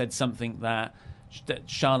Bayley said something that that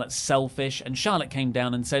Charlotte's selfish, and Charlotte came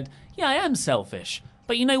down and said, yeah, I am selfish.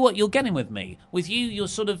 But you know what? You're getting with me. With you,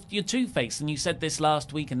 you're two-faced, and you said this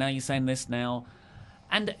last week, and now you're saying this now.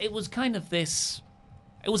 And it was kind of this...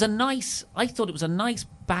 I thought it was a nice,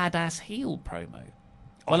 badass heel promo.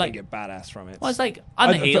 I didn't get badass from it. Well, it's like,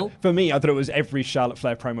 I'm a heel. For me, I thought it was every Charlotte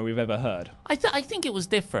Flair promo we've ever heard. I think it was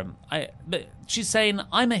different. But she's saying,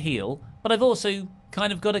 I'm a heel, but I've also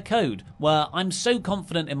kind of got a code where I'm so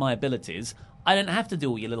confident in my abilities, I don't have to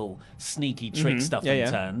do all your little sneaky trick stuff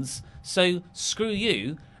and turns. So screw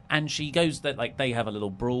you. And she goes that they have a little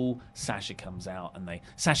brawl. Sasha comes out and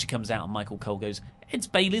Michael Cole goes, "It's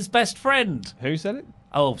Bayley's best friend." Who said it?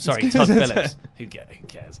 Oh, sorry, Todd Phillips. Who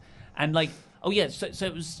cares? And so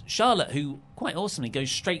it was Charlotte who quite awesomely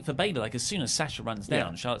goes straight for Bayley. As soon as Sasha runs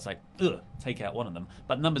down, Charlotte's like, "Ugh, take out one of them."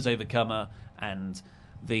 But numbers overcome her and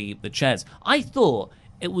the chairs. I thought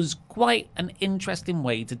it was quite an interesting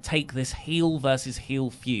way to take this heel versus heel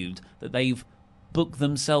feud that they've booked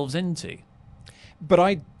themselves into.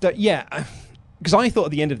 But because I thought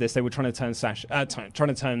at the end of this they were trying to turn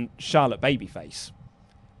Charlotte babyface,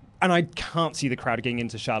 and I can't see the crowd getting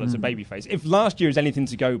into Charlotte as a babyface. If last year is anything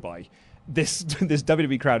to go by, this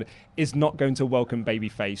WWE crowd is not going to welcome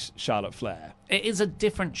babyface Charlotte Flair. It is a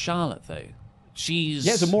different Charlotte though.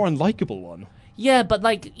 It's a more unlikable one. Yeah, but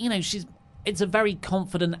it's a very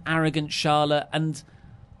confident, arrogant Charlotte, and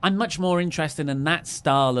I'm much more interested in that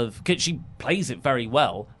style of... Cause she plays it very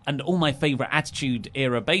well, and all my favourite Attitude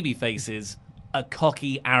Era babyfaces are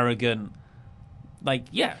cocky, arrogant,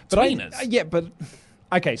 tweeners. But...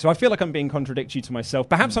 Okay, so I feel like I'm being contradictory to myself.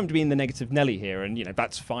 Perhaps I'm being the negative Nelly here, and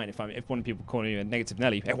that's fine if one of people call me a negative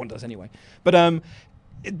Nelly. Everyone does anyway. But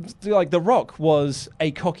The Rock was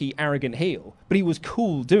a cocky, arrogant heel, but he was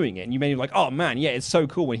cool doing it. And you made him like, oh man, yeah, it's so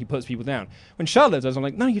cool when he puts people down. When Charlotte does, I'm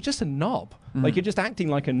like, no, you're just a knob. You're just acting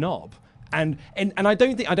like a knob. And I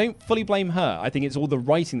don't fully blame her. I think it's all the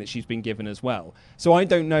writing that she's been given as well. So I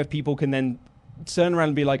don't know if people can then turn around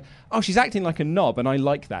and be like, oh, she's acting like a knob, and I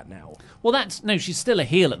like that now. Well, she's still a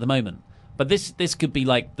heel at the moment. But this could be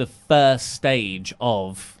the first stage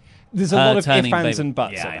of... There's a lot of ifs, ands, and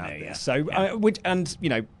buts about this. Yeah. So,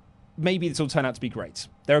 maybe this will turn out to be great.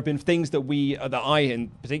 There have been things that I in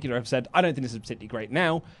particular have said, I don't think this is particularly great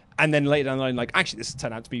now. And then later down the line, actually, this has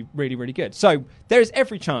turned out to be really, really good. So there is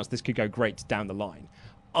every chance this could go great down the line.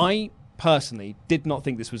 I personally did not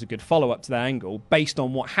think this was a good follow-up to that angle based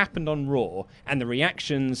on what happened on Raw and the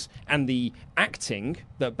reactions and the acting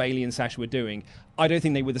that Bayley and Sasha were doing. I don't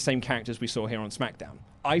think they were the same characters we saw here on SmackDown.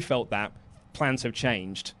 I felt that plans have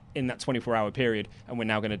changed in that 24-hour period, and we're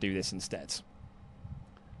now going to do this instead.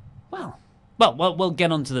 Well, we'll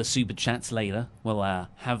get onto the super chats later. We'll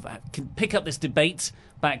pick up this debate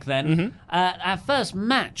back then. Our first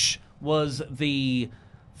match was the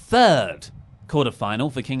third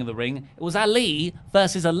quarterfinal for King of the Ring. It was Ali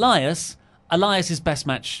versus Elias. Elias' best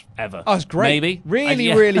match ever. Oh, it's great. Maybe.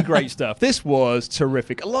 Really great stuff. This was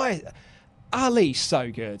terrific. Ali's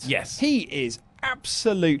so good. Yes. He is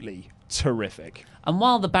absolutely terrific. And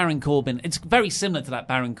while the Baron Corbin... It's very similar to that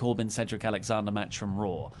Baron Corbin-Cedric Alexander match from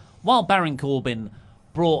Raw. While Baron Corbin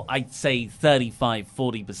brought, I'd say,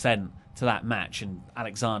 35-40% to that match, and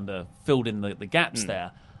Alexander filled in the gaps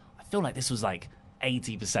there, I feel like this was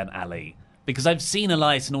 80% Ali. Because I've seen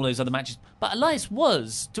Elias in all those other matches, but Elias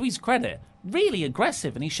was, to his credit, really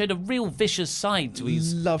aggressive, and he showed a real vicious side to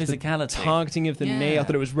his physicality. The targeting of the knee, I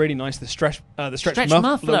thought it was really nice. The stretch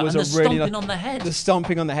muffler was and the really stomping on the head. The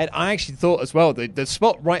stomping on the head. I actually thought as well, the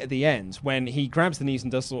spot right at the end when he grabs the knees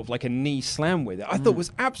and does sort of a knee slam with it, I thought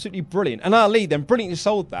was absolutely brilliant. And Ali then brilliantly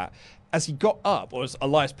sold that. As he got up, or as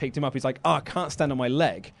Elias picked him up, he's like, I can't stand on my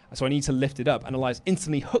leg, so I need to lift it up. And Elias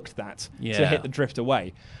instantly hooked that to hit the drift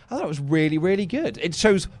away. I thought it was really, really good. It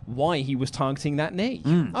shows why he was targeting that knee.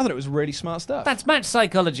 I thought it was really smart stuff. That's match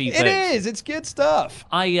psychology, It is. It's good stuff.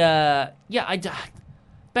 Best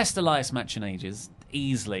Elias match in ages,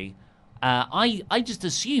 easily. I just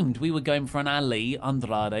assumed we were going for an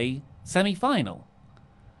Ali-Andrade semi-final.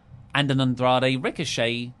 And an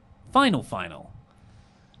Andrade-Ricochet final.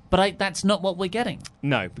 But that's not what we're getting.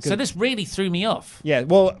 No. So this really threw me off. Yeah,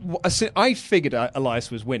 well, I figured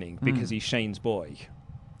Elias was winning because he's Shane's boy.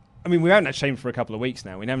 I mean, we haven't had Shane for a couple of weeks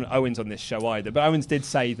now. We haven't had Owens on this show either. But Owens did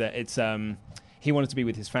say that it's he wanted to be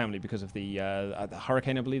with his family because of the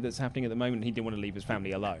hurricane, I believe, that's happening at the moment. He didn't want to leave his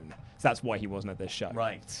family alone. So that's why he wasn't at this show.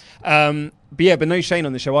 Right. But no Shane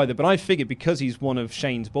on the show either. But I figured because he's one of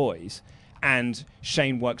Shane's boys and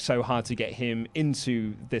Shane worked so hard to get him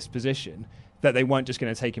into this position that they weren't just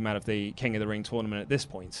going to take him out of the King of the Ring tournament at this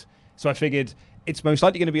point. So I figured it's most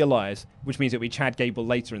likely going to be Elias, which means it'll be Chad Gable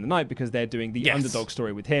later in the night because they're doing the underdog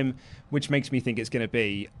story with him, which makes me think it's going to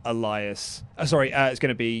be Elias. It's going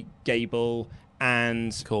to be Gable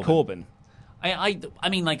and Corbin. I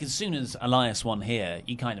mean, like, as soon as Elias won here,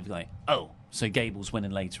 you kind of like, oh, so Gable's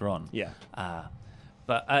winning later on. Yeah.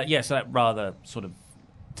 So that rather sort of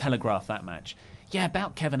telegraphed that match. Yeah,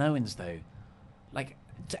 about Kevin Owens, though. Like,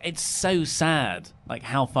 it's so sad, like,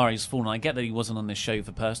 how far he's fallen. I get that he wasn't on this show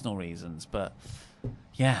for personal reasons, but,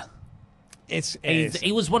 yeah.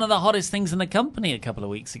 He was one of the hottest things in the company a couple of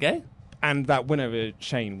weeks ago. And that win over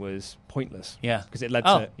Shane was pointless. Yeah. Because it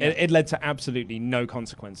led to absolutely no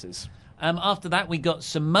consequences. After that, we got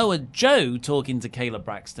Samoa Joe talking to Kayla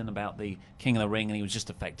Braxton about the King of the Ring, and he was just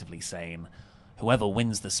effectively saying, whoever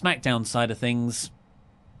wins the SmackDown side of things,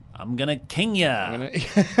 I'm going to king ya.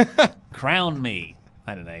 Crown me.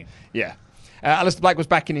 I don't know. Yeah. Aleister Black was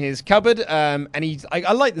back in his cupboard, and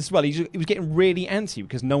I like this as well. He was getting really antsy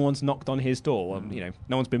because no one's knocked on his door.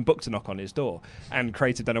 No one's been booked to knock on his door, and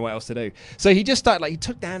creative don't know what else to do. So he just started, he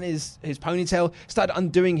took down his ponytail, started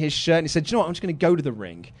undoing his shirt, and he said, "Do you know what? I'm just going to go to the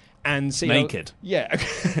ring and see." Naked. Yeah.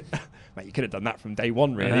 Mate, you could have done that from day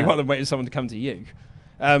one, really. You wanted to wait for someone to come to you.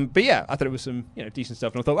 But yeah, I thought it was some decent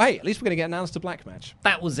stuff, and I thought, hey, at least we're going to get an Aleister Black match.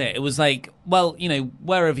 That was it. It was like, well,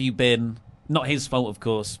 where have you been? Not his fault, of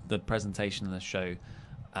course, the presentation of the show.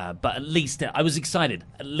 But at least, I was excited.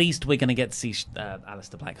 At least we're going to get to see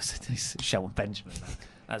Aleister Black. Shelton Benjamin.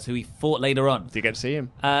 That's who he fought later on. Do you get to see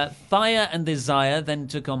him? Fire and Desire then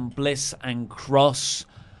took on Bliss and Cross.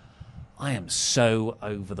 I am so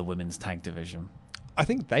over the women's tag division. I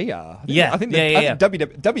think they are. I think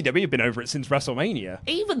WWE have been over it since WrestleMania.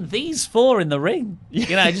 Even these four in the ring.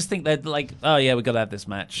 I just think they're like, oh yeah, we've got to have this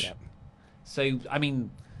match. Yeah. So, I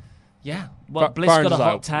mean... Yeah, well, Bliss got a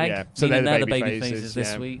hot tag. So they're the baby faces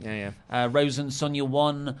this week. Rose and Sonya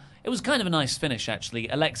won. It was kind of a nice finish, actually.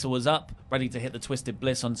 Alexa was up, ready to hit the Twisted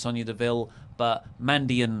Bliss on Sonya Deville, but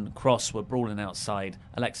Mandy and Cross were brawling outside.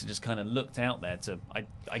 Alexa just kind of looked out there to,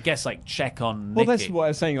 I guess, check on Nikki. Well, that's what I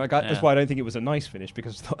was saying. That's why I don't think it was a nice finish,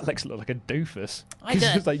 because I thought Alexa looked like a doofus.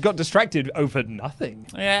 Got distracted over nothing.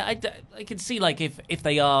 Yeah, I could see, if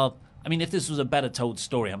they are... I mean, if this was a better told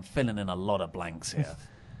story, I'm filling in a lot of blanks here.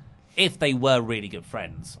 If they were really good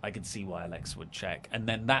friends, I could see why Alexa would check. And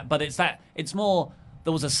then it's more,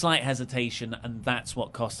 there was a slight hesitation, and that's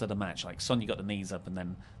what cost her the match. Like, Sonya got the knees up, and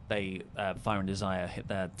then they, Fire and Desire, hit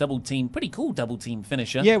their pretty cool double team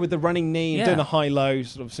finisher. Yeah, with the running knee, and doing a high-low,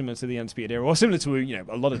 sort of similar to the Undisputed Era, or similar to,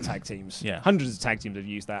 a lot of tag teams. Yeah. Hundreds of tag teams have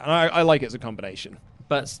used that, and I like it as a combination.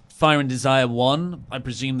 But Fire and Desire won. I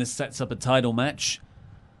presume this sets up a title match.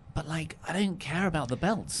 But, I don't care about the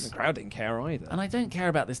belts. The crowd didn't care either. And I don't care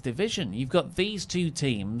about this division. You've got these two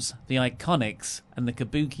teams, the Iconics and the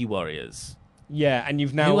Kabuki Warriors. Yeah, and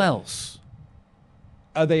you've now... Who else?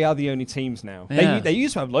 They are the only teams now. Yeah. They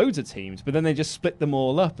used to have loads of teams, but then they just split them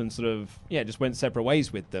all up and sort of, just went separate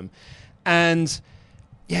ways with them. And,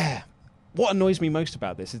 what annoys me most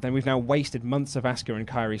about this is then we've now wasted months of Asuka and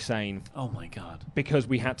Kairi Sane. Oh my God. Because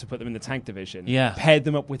we had to put them in the tag division. Yeah. Paired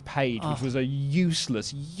them up with Paige, which was a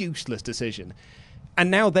useless decision.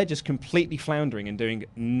 And now they're just completely floundering and doing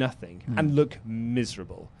nothing and look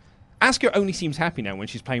miserable. Asuka only seems happy now when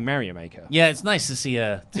she's playing Mario Maker. Yeah, it's nice to see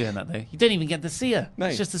her doing that, though. You don't even get to see her. No.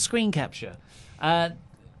 It's just a screen capture.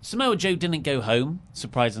 Samoa Joe didn't go home,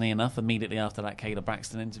 surprisingly enough, immediately after that Kayla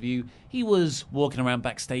Braxton interview. He was walking around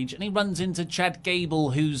backstage, and he runs into Chad Gable,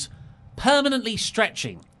 who's permanently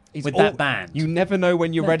stretching with that band. You never know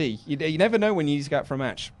when you're ready. You never know when you need to go out for a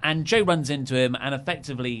match. And Joe runs into him and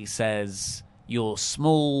effectively says, "You're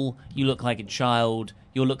small, you look like a child,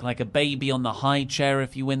 you'll look like a baby on the high chair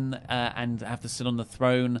if you win and have to sit on the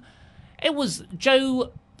throne." It was,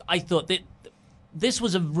 Joe, I thought that this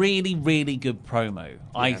was a really, really good promo,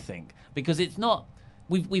 I think, because it's not.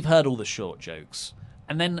 We've heard all the short jokes,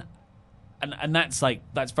 and then, and that's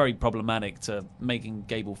very problematic to making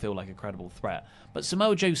Gable feel like a credible threat. But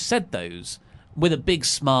Samoa Joe said those with a big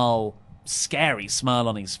smile, scary smile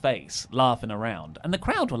on his face, laughing around, and the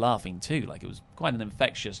crowd were laughing too. Like, it was quite an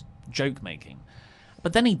infectious joke making.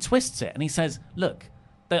 But then he twists it and he says, "Look,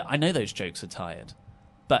 I know those jokes are tired,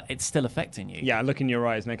 but it's still affecting you." Yeah, I look in your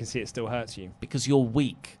eyes and I can see it still hurts you. Because you're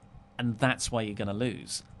weak, and that's why you're going to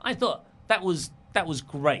lose. I thought that was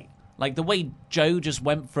great. Like, the way Joe just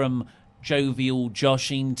went from jovial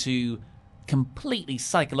joshing to completely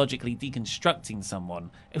psychologically deconstructing someone.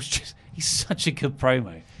 It was just, he's such a good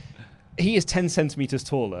promo. He is 10 centimetres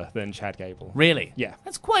taller than Chad Gable. Really? Yeah.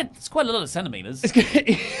 That's quite a lot of centimetres.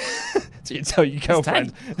 So you tell your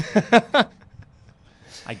girlfriend.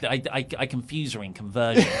 I confuse her in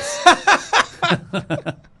conversions.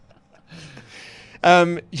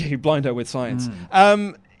 You blind her with science.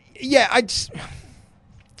 Yeah,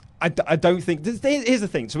 I don't think... Here's the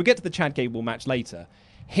thing. So we get to the Chad Gable match later.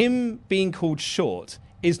 Him being called short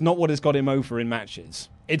is not what has got him over in matches.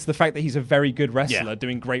 It's the fact that he's a very good wrestler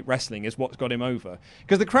doing great wrestling is what's got him over.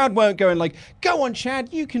 Because the crowd weren't going like, go on,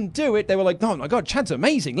 Chad, you can do it. They were like, oh my God, Chad's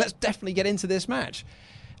amazing. Let's definitely get into this match.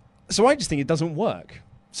 So I just think it doesn't work.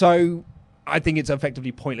 So I think it's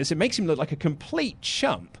effectively pointless. It makes him look like a complete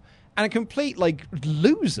chump and a complete like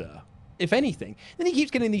loser, if anything. Then he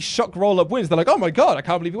keeps getting these shock roll-up wins. They're like, oh my God, I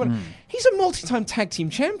can't believe he won. He's a multi-time tag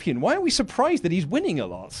team champion. Why are we surprised that he's winning a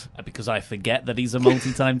lot? Because I forget that he's a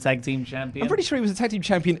multi-time tag team champion. I'm pretty sure he was a tag team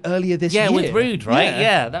champion earlier this year. Yeah, with Rude, right?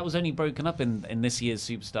 Yeah, that was only broken up in this year's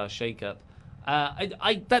Superstar Shake-Up.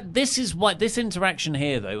 This interaction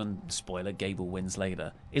here, though, and spoiler, Gable wins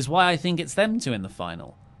later, is why I think it's them two in the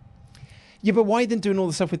final. Yeah, but why then doing all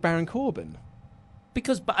the stuff with Baron Corbin?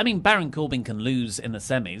 Because, I mean, Baron Corbin can lose in the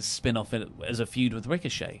semis, spin off it as a feud with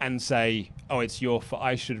Ricochet. And say, oh, it's your fault.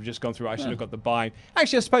 I should have just gone through. I should have got the buy.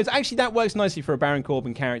 Actually, I suppose, that works nicely for a Baron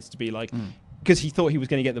Corbin character to be like, because he thought he was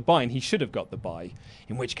going to get the buy and he should have got the buy.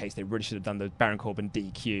 In which case, they really should have done the Baron Corbin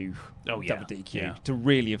DQ, double DQ, to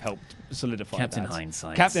really have helped solidify Captain that.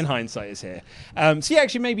 Hindsight. Captain Hindsight is here. So, yeah,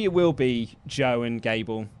 actually, maybe it will be Joe and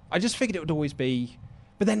Gable. I just figured it would always be...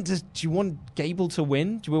 But then, do you want Gable to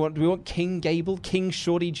win? Do we want King Gable, King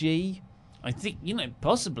Shorty G? I think,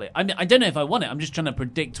 possibly. I mean, I don't know if I want it. I'm just trying to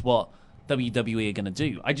predict what WWE are going to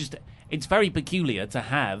do. It's very peculiar to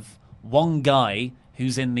have one guy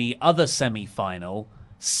who's in the other semi-final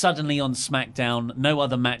suddenly on SmackDown, no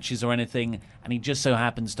other matches or anything, and he just so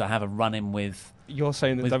happens to have a run-in with You're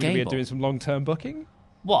saying that WWE Gable. are doing some long-term booking?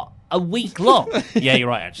 What? A week long? Yeah, you're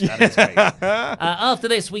right, actually. That is great. After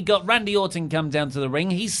this, we got Randy Orton come down to the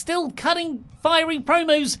ring. He's still cutting fiery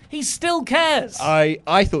promos. He still cares.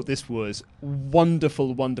 I thought this was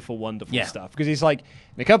wonderful stuff. Because he's like,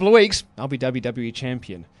 in a couple of weeks, I'll be WWE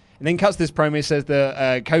champion. And then cuts this promo, says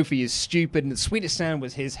that Kofi is stupid, and the sweetest sound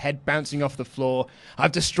was his head bouncing off the floor.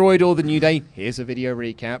 I've destroyed all the New Day. Here's a video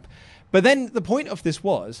recap. But then the point of this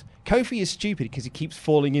was, Kofi is stupid because he keeps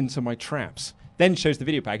falling into my traps. Then shows the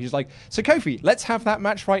video package. He's like, so Kofi, let's have that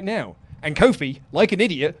match right now. And Kofi, like an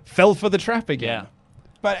idiot, fell for the trap again. Yeah.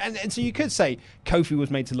 But and so you could say Kofi was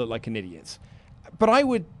made to look like an idiot. But I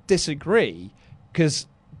would disagree because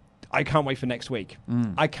I can't wait for next week.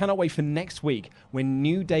 I cannot wait for next week when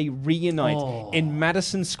New Day reunite in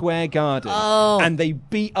Madison Square Garden and they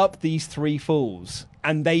beat up these three fools.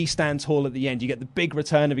 And they stand tall at the end. You get the big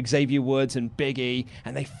return of Xavier Woods and Big E,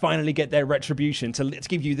 and they finally get their retribution to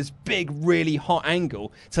give you this big, really hot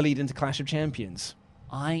angle to lead into Clash of Champions.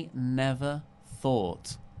 I never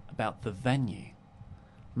thought about the venue.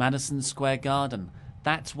 Madison Square Garden.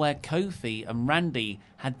 That's where Kofi and Randy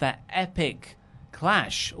had that epic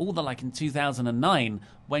clash, all the like in 2009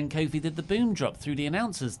 when Kofi did the boom drop through the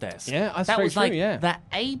announcer's desk. Yeah, that's that very was true, like yeah. the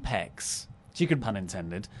apex, pun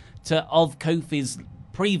intended, of Kofi's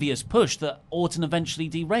previous push that Orton eventually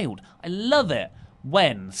derailed. I love it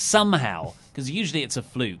when somehow, because usually it's a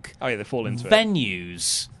fluke, they fall into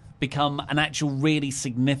venues become an actual really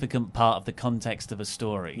significant part of the context of a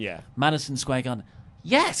story. Yeah. Madison Square Garden.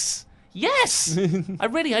 Yes! I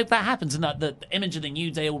really hope that happens, and that the image of the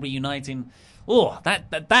New Day all reuniting. Oh,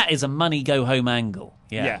 that is a money go home angle.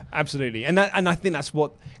 Yeah, absolutely. And I think that's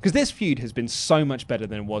what, because this feud has been so much better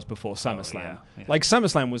than it was before SummerSlam. Yeah. Like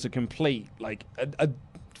SummerSlam was a complete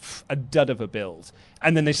a dud of a build,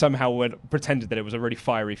 and then they somehow pretended that it was a really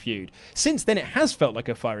fiery feud. Since then, it has felt like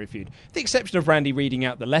a fiery feud. The exception of Randy reading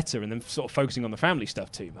out the letter and then sort of focusing on the family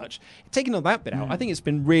stuff too much. Taking all that bit out, I think it's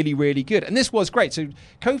been really, really good. And this was great. So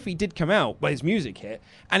Kofi did come out when his music hit,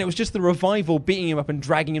 and it was just the Revival beating him up and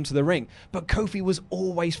dragging him to the ring. But Kofi was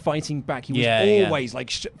always fighting back. He was always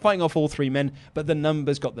fighting off all three men, but the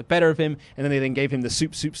numbers got the better of him, and then they gave him the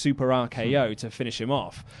super RKO to finish him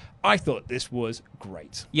off. I thought this was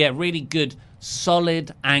great. Yeah, really good,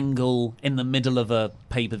 solid angle in the middle of a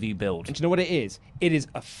pay-per-view build. And do you know what it is? It is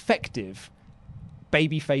effective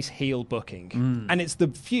babyface heel booking. And it's the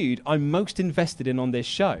feud I'm most invested in on this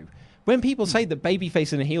show. When people say that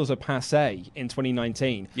babyface and heels are passé in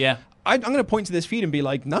 2019, I'm going to point to this feud and be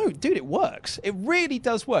like, no, dude, it works. It really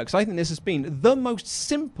does work. So I think this has been the most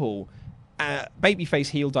simple babyface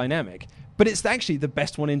heel dynamic, but it's actually the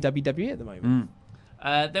best one in WWE at the moment.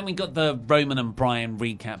 Then we got the Roman and Bryan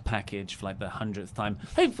recap package for like the 100th time.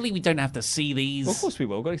 Hopefully we don't have to see these. Well, of course we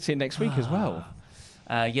will. We've got to see it next week as well.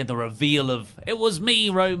 The reveal of, it was me,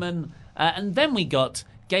 Roman. And then we got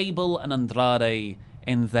Gable and Andrade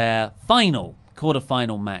in their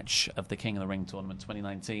quarter-final match of the King of the Ring tournament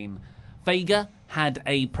 2019 Vega had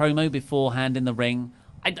a promo beforehand in the ring.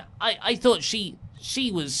 I thought she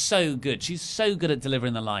was so good. She's so good at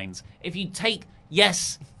delivering the lines. If you take,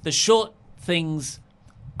 yes, the short things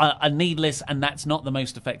are needless, and that's not the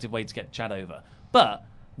most effective way to get Chad over. But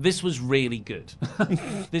this was really good.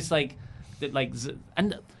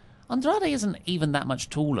 And Andrade isn't even that much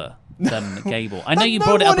taller than Gable. I know you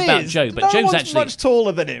brought it up about Joe, but Joe's actually much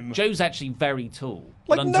taller than him. Joe's actually very tall.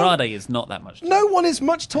 But Andrade is not that much taller. No one is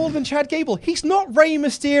much taller than Chad Gable. He's not Rey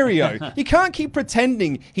Mysterio. You can't keep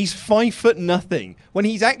pretending he's 5'0" when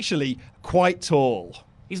he's actually quite tall.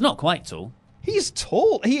 He's not quite tall. He's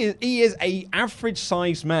tall. He is a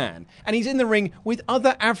average-sized man, and he's in the ring with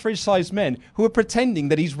other average-sized men who are pretending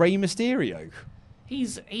that he's Rey Mysterio.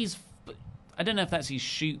 He's I don't know if that's his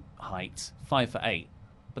shoot height, 5'8",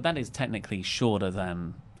 but that is technically shorter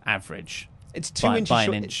than average. It's 2 inches by an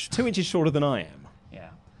short, inch. It's 2 inches shorter than I am.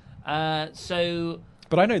 Yeah.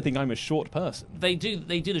 But I don't think I'm a short person. They do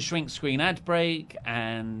the shrink screen ad break,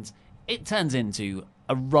 and it turns into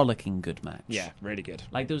a rollicking good match. Yeah, really good.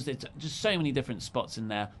 Like there was just so many different spots in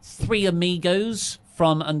there. 3 amigos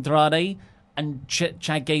from Andrade, and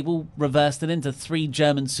Chad Gable reversed it into 3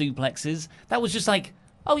 German suplexes. That was just like,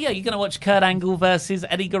 oh yeah, you're going to watch Kurt Angle versus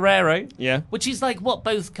Eddie Guerrero? Yeah. Which is like what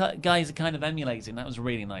both guys are kind of emulating. That was a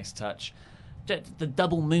really nice touch. The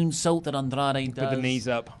double moonsault that Andrade does. With the knees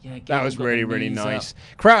up. Yeah, that was really, really nice.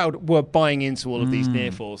 Crowd were buying into all of these near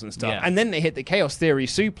falls and stuff. Yeah. And then they hit the Chaos Theory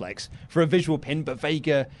suplex for a visual pin, but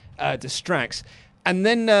Vega distracts. And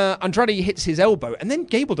then Andrade hits his elbow. And then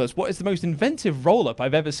Gable does what is the most inventive roll-up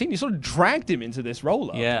I've ever seen. He sort of dragged him into this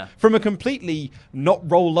roll-up from a completely not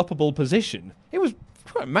roll-upable position. It was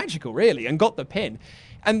quite magical, really, and got the pin.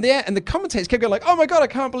 And the commentators kept going like, oh my God, I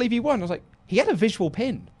can't believe he won. I was like, he had a visual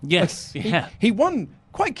pin. Yes, like, he won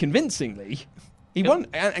quite convincingly. He won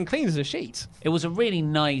and clean as a sheet. It was a really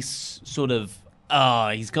nice sort of,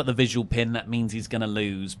 he's got the visual pin, that means he's going to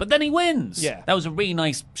lose. But then he wins. Yeah. That was a really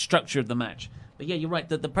nice structure of the match. But yeah, you're right,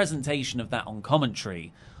 the presentation of that on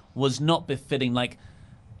commentary was not befitting. Like,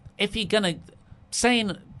 if you're going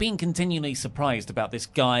to, being continually surprised about this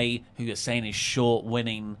guy who you're saying is short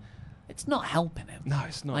winning, it's not helping him. No,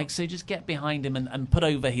 it's not. Like, so just get behind him and put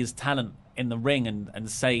over his talent in the ring and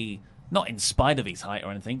say, not in spite of his height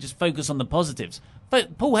or anything, just focus on the positives.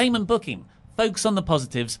 Paul Heyman booking, focus on the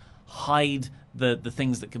positives, hide the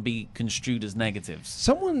things that can be construed as negatives.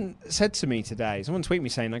 Someone said to me today, someone tweeted me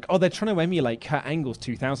saying like, oh, they're trying to emulate Kurt Angle's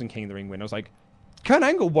 2000 King of the Ring win. I was like, Kurt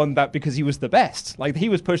Angle won that because he was the best. Like, he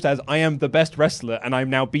was pushed as, I am the best wrestler and I'm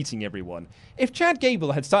now beating everyone. If Chad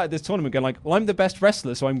Gable had started this tournament going like, well, I'm the best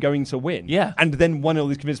wrestler, so I'm going to win. Yeah. And then won all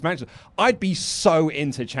these convincing matches, I'd be so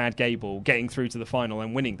into Chad Gable getting through to the final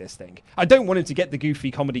and winning this thing. I don't want him to get the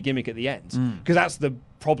goofy comedy gimmick at the end, because that's the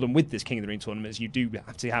problem with this King of the Ring tournament, is you do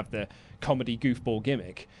have to have the comedy goofball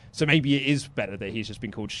gimmick. So maybe it is better that he's just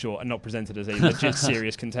been called short and not presented as a legit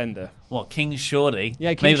serious contender. What, King Shorty?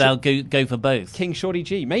 Yeah, maybe they'll go for both. King Shorty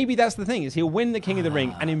G. Maybe that's the thing, is he'll win the King of the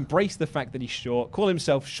Ring and embrace the fact that he's short, call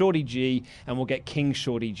himself Shorty G, and we'll get King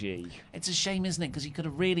Shorty G. It's a shame, isn't it? Because he could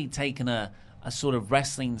have really taken a sort of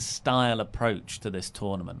wrestling style approach to this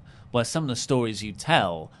tournament, where some of the stories you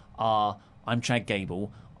tell are, I'm Chad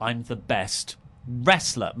Gable, I'm the best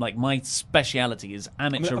wrestler. Like, my speciality is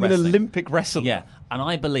amateur I'm wrestling. an Olympic wrestler. Yeah, and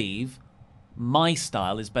I believe my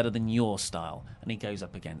style is better than your style. And he goes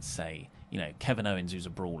up against, say, Kevin Owens, who's a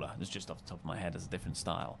brawler. It's just off the top of my head, as a different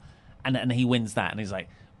style. And he wins that, and he's like,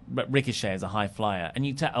 Ricochet is a high flyer. And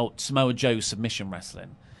you tell Samoa Joe submission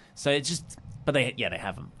wrestling. So it's just, but they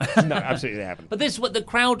haven't. No, absolutely they haven't. But the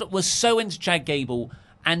crowd was so into Chad Gable,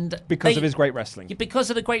 and because of his great wrestling. Because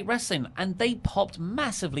of the great wrestling, and they popped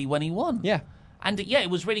massively when he won. Yeah. And yeah, it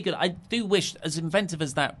was really good. I do wish, as inventive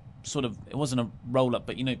as that sort of, it wasn't a roll-up,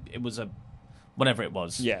 but it was a, whatever it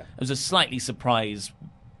was. Yeah. It was a slightly surprise.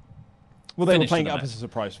 Well, they were playing it up as a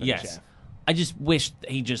surprise finish, yes. Yeah. I just wished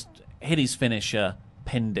he just hit his finisher,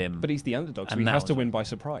 pinned him. But he's the underdog, so he has to win by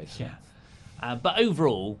surprise. Yeah. But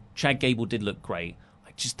overall, Chad Gable did look great.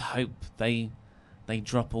 I just hope they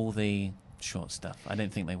drop all the short stuff. I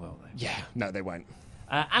don't think they will, though. Yeah, no, they won't.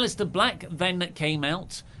 Alistair Black then came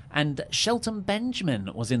out, and Shelton Benjamin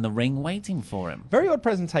was in the ring waiting for him. Very odd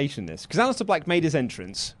presentation, this, because Alistair Black made his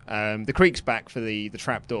entrance. The Creek's back for the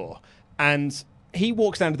trap door, and he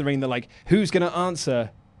walks down to the ring. They're like, who's going to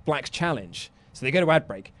answer Black's challenge? So they go to ad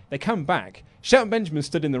break. They come back. Shelton Benjamin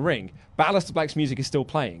stood in the ring, but Alistair Black's music is still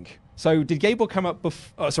playing. So did Gable come up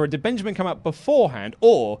did Benjamin come out beforehand,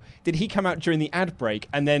 or did he come out during the ad break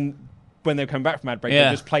and then when they come back from ad break,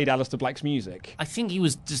 they just played Alistair Black's music? I think he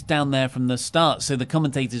was just down there from the start, so the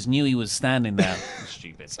commentators knew he was standing there.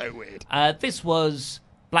 Stupid. So weird. This was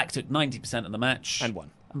Black took 90% of the match. And won.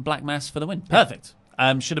 And Black Mass for the win. Perfect.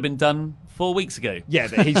 Should have been done 4 weeks ago. Yeah,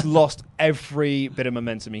 he's lost every bit of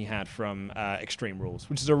momentum he had from Extreme Rules,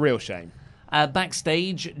 which is a real shame.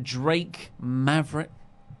 Backstage, Drake Maverick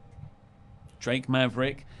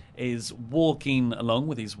is walking along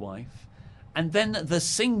with his wife, and then the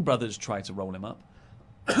Singh brothers try to roll him up.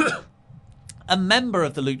 A member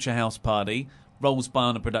of the Lucha House Party rolls by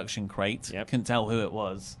on a production crate. Yep. Couldn't tell who it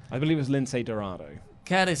was. I believe it was Lindsay Dorado.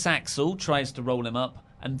 Curtis Axel tries to roll him up,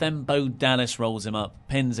 and then Bo Dallas rolls him up,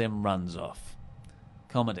 pins him, runs off.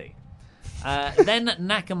 Comedy. Then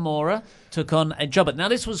Nakamura took on a jobber. Now,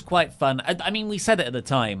 this was quite fun. I mean, we said it at the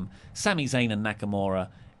time. Sami Zayn and Nakamura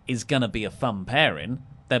is going to be a fun pairing.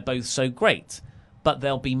 They're both so great. But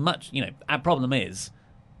there'll be much... our problem is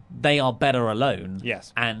they are better alone.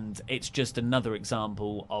 Yes. And it's just another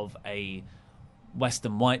example of a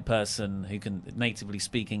Western white person who can natively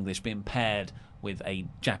speak English being paired with a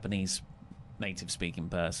Japanese native-speaking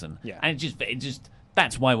person. Yeah. And it just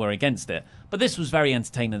that's why we're against it. But this was very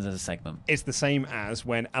entertaining as a segment. It's the same as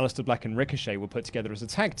when Aleister Black and Ricochet were put together as a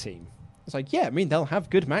tag team. It's like, yeah, I mean, they'll have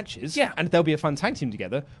good matches. Yeah. And they'll be a fun tag team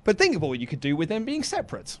together. But think of what you could do with them being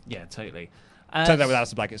separate. Yeah, totally. Turns out with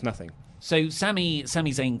Aleister Black, it's nothing. So Sami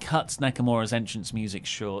Zayn cuts Nakamura's entrance music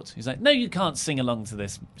short. He's like, no, you can't sing along to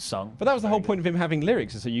this song. But that was the whole point of him having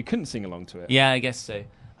lyrics, so you couldn't sing along to it. Yeah, I guess so.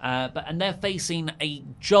 And they're facing a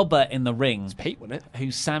jobber in the ring. It's Pete, wasn't it? Who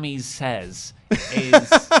Sami says is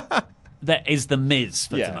the Miz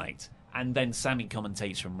for tonight. And then Sami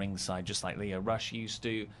commentates from ringside, just like Leo Rush used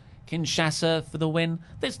to. Kinshasa for the win.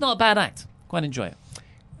 It's not a bad act. Quite enjoy it.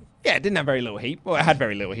 Yeah, it didn't have very little heat. Well, it had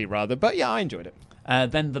very little heat, rather. But yeah, I enjoyed it.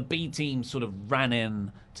 Then the B team sort of ran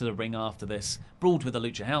in to the ring after this, brawled with the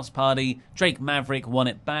Lucha House Party. Drake Maverick won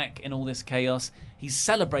it back in all this chaos. He's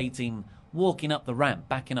celebrating, walking up the ramp,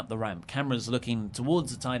 backing up the ramp. Cameras looking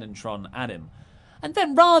towards the Titantron at him. And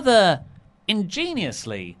then rather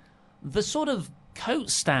ingeniously, the sort of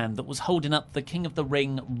coat stand that was holding up the King of the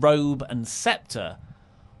Ring robe and scepter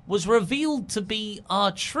was revealed to be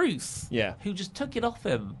R-Truth. Yeah. Who just took it off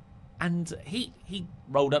him. And he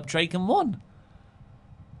rolled up Drake and won.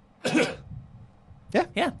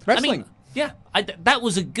 Yeah. Wrestling. That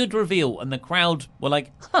was a good reveal, and the crowd were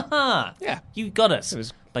like, ha ha, yeah, you got us. It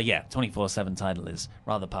was... But yeah, 24/7 title is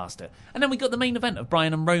rather past it. And then we got the main event of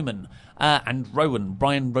Brian and Roman. Brian,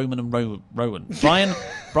 Roman and Rowan.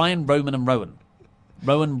 Brian, Roman and Rowan.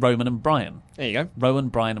 Roman and Brian. There you go. Rowan,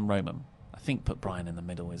 Brian and Roman. I think put Brian in the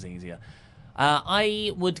middle is easier.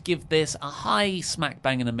 I would give this a high smack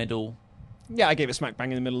bang in the middle. Yeah, I gave it smack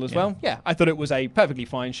bang in the middle as well. Yeah, I thought it was a perfectly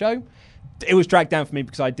fine show. It was dragged down for me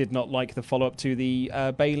because I did not like the follow-up to the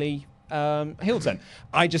Bayley heel turn.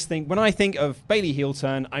 I just think, when I think of Bayley heel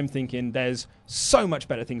turn, I'm thinking there's so much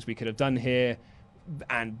better things we could have done here,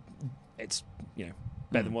 and it's,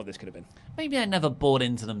 better than what this could have been. Maybe I never bought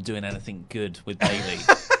into them doing anything good with Bayley.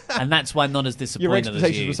 And that's why I'm not as disappointed Your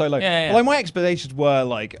expectations as you. were so low. Yeah. Well, my expectations were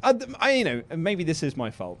like, maybe this is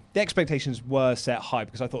my fault. The expectations were set high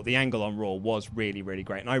because I thought the angle on Raw was really, really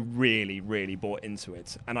great. And I really, really bought into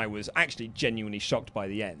it. And I was actually genuinely shocked by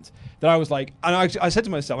the end. That I was like, and I said to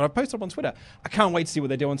myself, and I posted up on Twitter, I can't wait to see what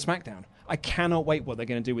they do on SmackDown. I cannot wait what they're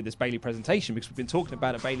going to do with this Bayley presentation because we've been talking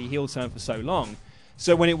about a Bayley heel turn for so long.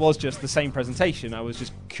 So when it was just the same presentation, I was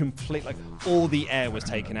just complete, like all the air was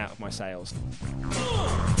taken out of my sails.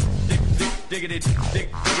 Diggity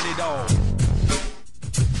dog.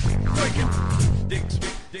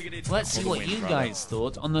 Let's see what you guys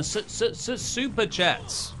thought on the super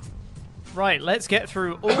chats. Right, let's get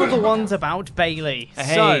through all the ones about Bayley.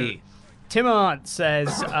 Hey. So, Tim Hart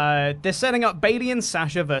says they're setting up Bayley and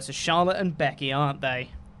Sasha versus Charlotte and Becky, aren't they?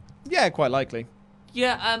 Yeah, quite likely.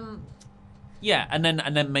 Yeah, and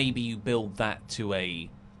then maybe you build that to a.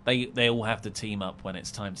 They all have to team up when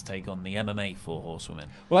it's time to take on the MMA 4 Horsewomen.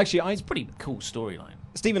 Well, actually, it's a pretty cool storyline.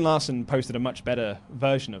 Stephen Larson posted a much better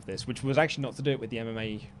version of this, which was actually not to do it with the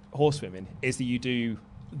MMA Horsewomen, is that you do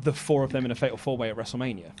the 4 of them in a fatal 4-way at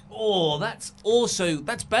WrestleMania. Oh, that's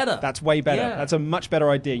better. That's way better. Yeah. That's a much better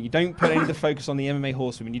idea. You don't put any of the focus on the MMA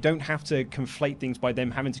Horsewomen. You don't have to conflate things by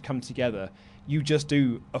them having to come together. You just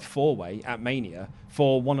do a 4-way at Mania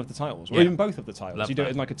for one of the titles, or even both of the titles. You do it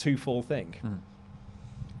in like a 2-fall thing.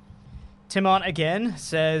 Tim Hart again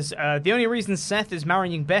says, the only reason Seth is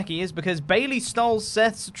marrying Becky is because Bayley stole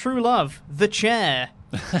Seth's true love, the chair.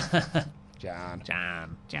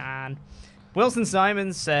 John. Wilson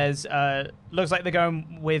Simons says, looks like they're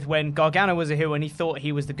going with when Gargano was a heel and he thought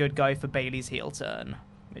he was the good guy for Bayley's heel turn,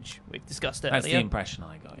 which we've discussed earlier. That's the impression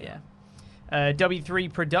I got,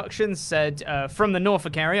 W3 Productions said, from the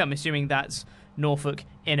Norfolk area, I'm assuming that's Norfolk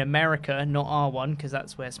in America, not R1, because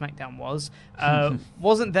that's where SmackDown was.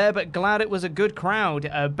 Wasn't there, but glad it was a good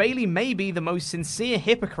crowd. Bayley may be the most sincere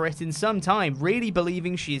hypocrite in some time, really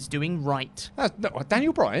believing she is doing right.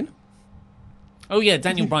 Daniel Bryan? Oh, yeah,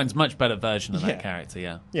 Daniel Bryan's much better version of that character,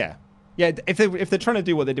 yeah. Yeah. Yeah, if they're trying to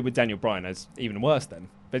do what they did with Daniel Bryan, it's even worse then.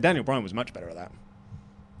 But Daniel Bryan was much better at that.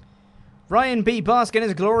 Ryan B. Bask in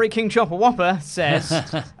his glory, King Chopper Whopper, says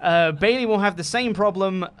Bayley will have the same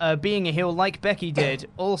problem being a heel like Becky did.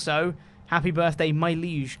 Also, happy birthday, my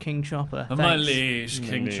liege, King Chopper. Thanks. My liege,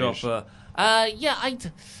 King Chopper.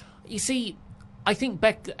 You see, I think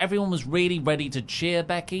everyone was really ready to cheer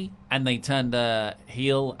Becky, and they turned her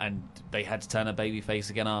heel, and they had to turn her babyface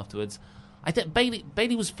again afterwards. I think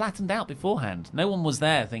Bayley was flattened out beforehand. No one was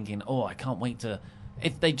there thinking, oh, I can't wait to...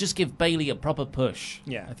 If they just give Bayley a proper push,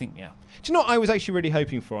 I think. Do you know what I was actually really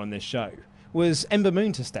hoping for on this show? Was Ember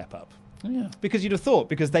Moon to step up. Oh, yeah. Because you'd have thought,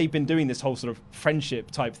 because they've been doing this whole sort of friendship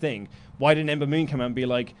type thing, why didn't Ember Moon come out and be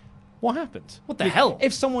like, what happened? What the hell?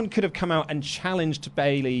 If someone could have come out and challenged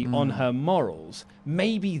Bayley on her morals,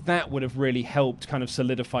 maybe that would have really helped kind of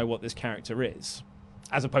solidify what this character is.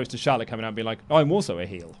 As opposed to Charlotte coming out and being like, oh, I'm also a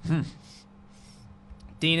heel.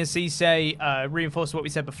 Dina Cisse reinforced what we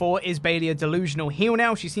said before. Is Bayley a delusional heel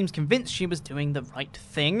now? She seems convinced she was doing the right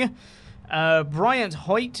thing. Bryant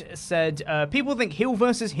Hoyt said, people think heel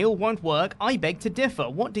versus heel won't work. I beg to differ.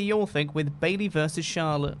 What do you all think with Bayley versus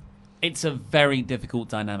Charlotte? It's a very difficult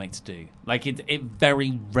dynamic to do. Like, it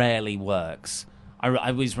very rarely works. I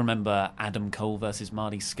always remember Adam Cole versus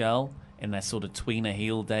Marty Scurll in their sort of tweener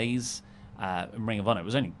heel days in Ring of Honor. It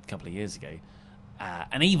was only a couple of years ago.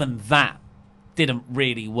 And even that didn't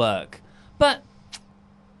really work. But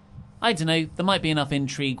I don't know, there might be enough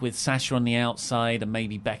intrigue with Sasha on the outside and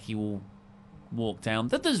maybe Becky will walk down.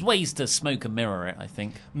 There's ways to smoke and mirror it, I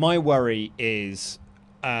think. My worry is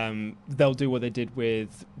they'll do what they did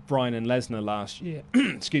with Bryan and Lesnar last year.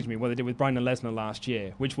 Excuse me, what they did with Bryan and Lesnar last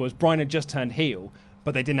year, which was Bryan had just turned heel,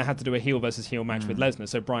 but they didn't have to do a heel versus heel match with Lesnar,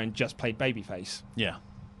 so Bryan just played babyface. Yeah.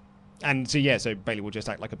 And so Bayley will just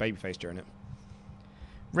act like a babyface during it.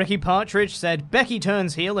 Ricky Partridge said, Becky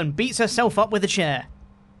turns heel and beats herself up with a chair.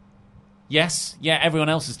 Yes, everyone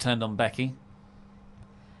else has turned on Becky.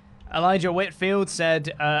 Elijah Whitfield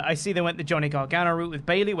said, I see they went the Johnny Gargano route with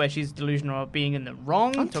Bayley, where she's delusional of being in the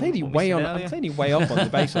wrong. I'm clearly way off on the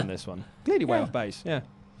base on this one. Clearly way off base, yeah.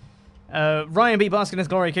 Ryan B. Baskin as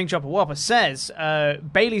Glory King Chopper Whopper says,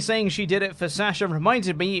 Bayley saying she did it for Sasha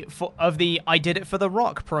reminded me of the I Did It for The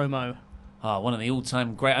Rock promo. One of the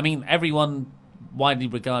all-time great... I mean, everyone widely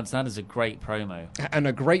regards that as a great promo. And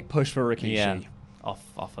a great push for Rikishi.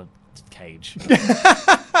 Off a cage.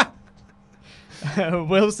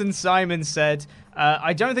 Wilson Simon said,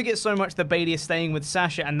 I don't think it's so much that Bayley is staying with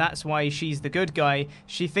Sasha and that's why she's the good guy.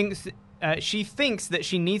 She thinks that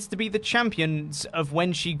she needs to be the champions of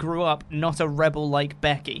when she grew up, not a rebel like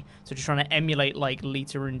Becky. So just trying to emulate like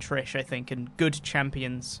Lita and Trish, I think, and good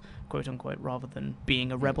champions, quote unquote, rather than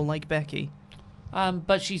being a rebel like Becky.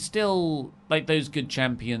 But she's still, like, those good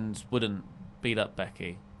champions wouldn't beat up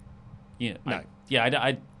Becky. No.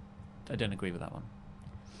 I don't agree with that one.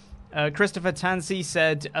 Christopher Tansey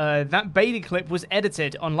said, that Bayley clip was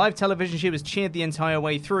edited. On live television, she was cheered the entire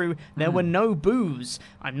way through. There were no boos.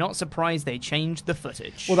 I'm not surprised they changed the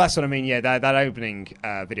footage. Well, that's what I mean, yeah. That opening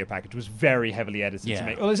video package was very heavily edited to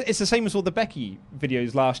make... Well, it's the same as all the Becky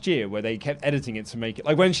videos last year, where they kept editing it to make it...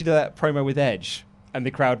 Like, when she did that promo with Edge... And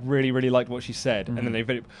the crowd really, really liked what she said. And then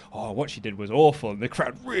they what she did was awful. And the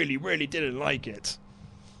crowd really, really didn't like it.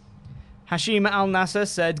 Hashim Al-Nasser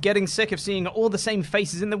said, getting sick of seeing all the same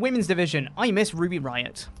faces in the women's division. I miss Ruby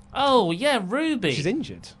Riott. Oh, yeah, Ruby. She's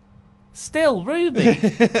injured. Still, Ruby.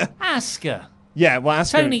 Asuka. Yeah, well,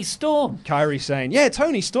 Asuka. Toni Storm. Kyrie saying, yeah,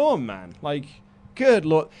 Toni Storm, man. Like, good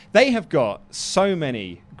Lord. They have got so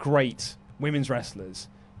many great women's wrestlers.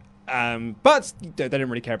 But they don't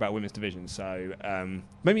really care about women's divisions, so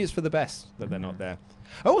maybe it's for the best that they're not there.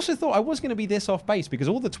 I also thought I was going to be this off base because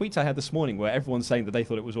all the tweets I had this morning were everyone saying that they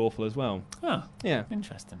thought it was awful as well. Oh, yeah,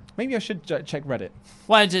 interesting. Maybe I should check Reddit.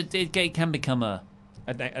 Well, it can become an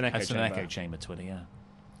echo chamber Twitter, yeah.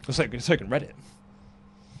 Well, so can Reddit.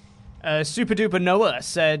 Super Duper Noah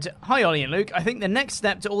said, hi Ollie and Luke, I think the next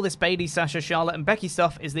step to all this Bayley, Sasha, Charlotte and Becky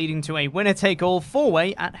stuff is leading to a winner-take-all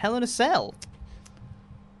four-way at Hell in a Cell.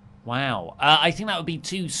 Wow. I think that would be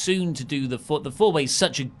too soon to do the four-way is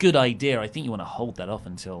such a good idea. I think you want to hold that off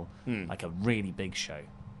until like a really big show.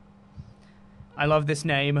 I love this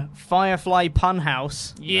name. Firefly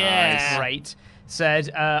Punhouse. Yeah. Nice. Great.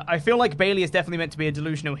 Said, I feel like Bayley is definitely meant to be a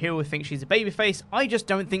delusional heel who thinks she's a babyface. I just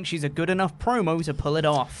don't think she's a good enough promo to pull it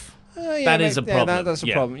off. That is a problem. That's a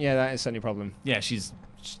problem. Yeah, that is certainly a problem. Yeah,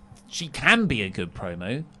 she can be a good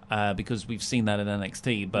promo because we've seen that in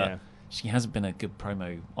NXT, but she hasn't been a good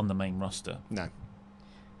promo on the main roster. No.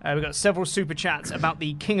 We've got several super chats about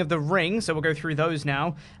the King of the Ring, so we'll go through those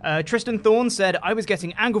now. Tristan Thorne said, I was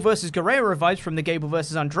getting Angle versus Guerrero vibes from the Gable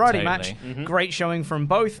versus Andrade match. Mm-hmm. Great showing from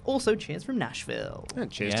both. Also, cheers from Nashville.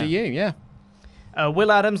 Cheers to you, yeah.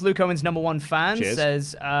 Will Adams, Luke Owen's #1 fan, Cheers.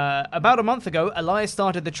 says, about a month ago, Elias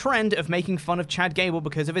started the trend of making fun of Chad Gable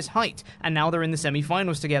because of his height, and now they're in the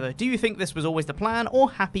semi-finals together. Do you think this was always the plan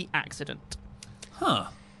or happy accident? Huh.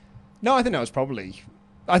 No, I think that was probably...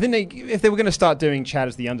 I think if they were going to start doing Chad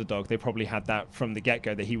as the underdog, they probably had that from the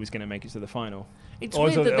get-go that he was going to make it to the final. It's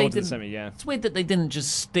weird that they didn't. Semi, yeah. It's weird that they didn't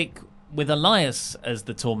just stick with Elias as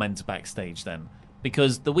the tormentor backstage then,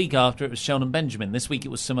 because the week after it was Sheldon Benjamin. This week it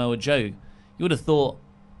was Samoa Joe. You would have thought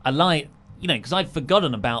Elias, because I'd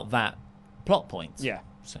forgotten about that plot point. Yeah.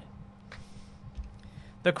 So.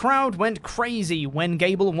 The crowd went crazy when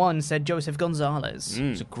Gable won, said Joseph Gonzalez.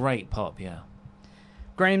 It's a great pop, yeah.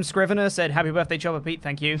 Graham Scrivener said, happy birthday, Chopper Pete,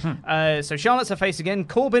 thank you. So Charlotte's her face again.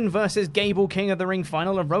 Corbin versus Gable, King of the Ring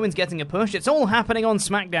final, and Rowan's getting a push. It's all happening on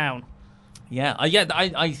SmackDown. Yeah,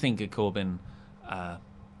 I think of Corbin.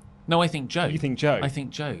 No, I think Joe. You think Joe? I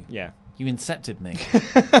think Joe. Yeah. You incepted me.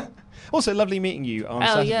 Also, lovely meeting you on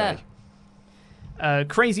Saturday. Yeah.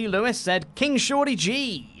 Crazy Lewis said, King Shorty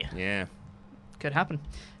G. Yeah. Could happen.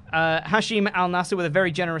 Hashim Al Nasser with a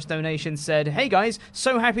very generous donation said, hey guys,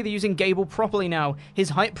 so happy they're using Gable properly now. His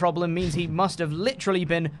height problem means he must have literally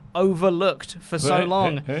been overlooked for so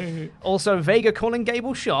long. Also, Vega calling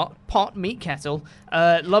Gable shot, pot, meat kettle.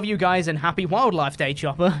 Love you guys and happy Wildlife Day,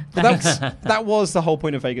 Chopper. That was the whole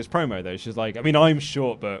point of Vega's promo, though. She's like, I'm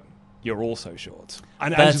short, but you're also short.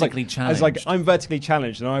 And vertically challenged. It's like, I'm vertically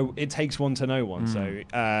challenged, and it takes one to know one. So,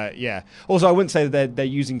 yeah. Also, I wouldn't say that they're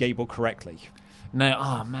using Gable correctly.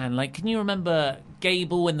 No, man, can you remember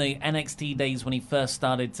Gable in the NXT days when he first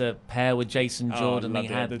started to pair with Jason Jordan? He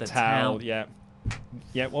had the towel. Yeah.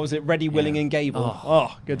 Yeah, what was it? Ready, Willing, and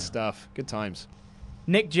Gable. Good stuff. Good times.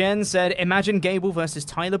 Nick Jen said, imagine Gable versus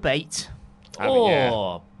Tyler Bate.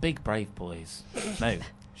 Big brave boys. No,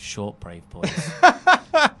 short brave boys.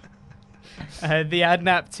 The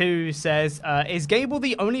Adnap 2 says, is Gable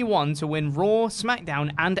the only one to win Raw,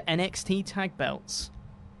 SmackDown, and NXT tag belts?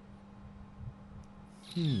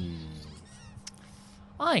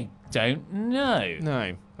 I don't know.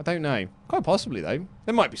 No, I don't know. Quite possibly, though.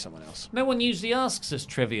 There might be someone else. No one usually asks us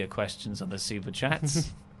trivia questions on the Super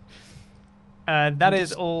Chats. That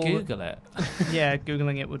is all. Google it. Yeah,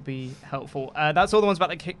 Googling it would be helpful. That's all the ones about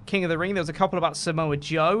the King of the Ring. There was a couple about Samoa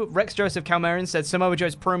Joe. Rex Joseph Calmarian said Samoa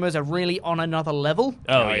Joe's promos are really on another level.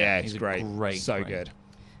 Oh yeah, it's great. So good.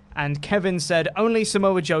 And Kevin said, only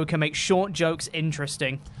Samoa Joe can make short jokes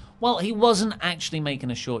interesting. Well, he wasn't actually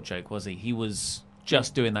making a short joke, was he? He was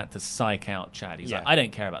just doing that to psych out Chad. He's like, I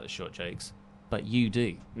don't care about the short jokes, but you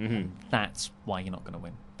do. Mm-hmm. And that's why you're not going to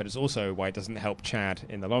win. But it's also why it doesn't help Chad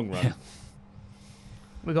in the long run.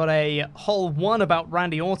 We got a whole one about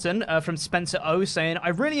Randy Orton from Spencer O saying, I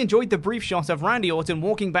really enjoyed the brief shot of Randy Orton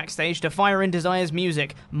walking backstage to Fire and Desire's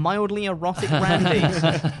music. Mildly erotic Randy.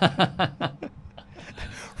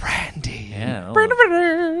 Randy. Yeah.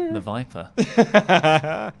 The Viper.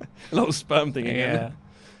 A little sperm thing again.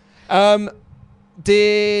 Yeah.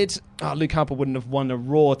 Luke Harper wouldn't have won a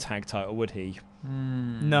Raw tag title, would he?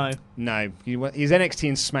 No. He's NXT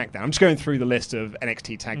and SmackDown. I'm just going through the list of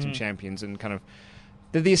NXT tag team champions and kind of...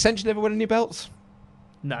 Did the Ascension ever win any belts?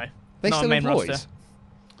 No. They not still main employed? roster.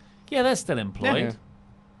 Yeah, they're still employed. Yeah.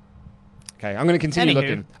 Okay, I'm going to continue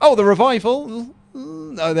looking. Oh, the Revival.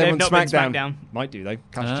 Oh, they're on SmackDown. Might do, though.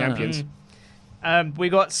 Clash of Champions. We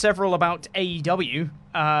got several about AEW.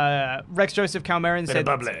 Rex Joseph Calmarian said...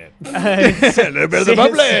 bubbly. A little bit of the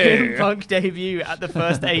bubbly. CM Punk debut at the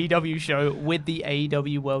first AEW show with the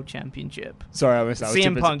AEW World Championship. Sorry, I missed that.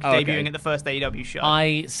 CM Punk debuting at the first AEW show.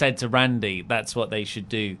 I said to Randy, that's what they should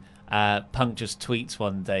do. Punk just tweets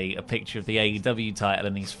one day a picture of the AEW title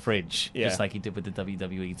in his fridge, just like he did with the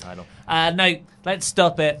WWE title. No, let's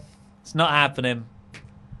stop it. It's not happening.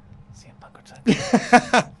 CM Punk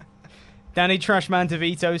returns. Danny Trashman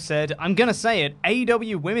DeVito said, I'm going to say it,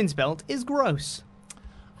 AEW women's belt is gross.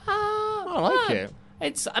 I like it.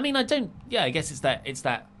 I guess it's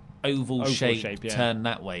that oval shape turned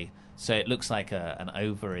that way. So it looks like an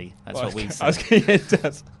ovary. That's what we say. It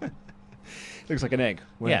does. Looks like an egg.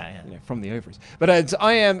 Yeah. From the ovaries. But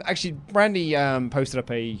I am actually, Randy posted up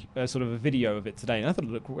a sort of a video of it today, and I thought it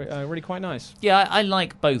looked really quite nice. Yeah, I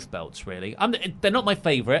like both belts, really. They're not my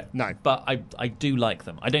favourite, no, but I do like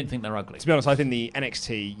them. I don't think they're ugly. To be honest, I think the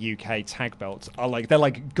NXT UK tag belts are they're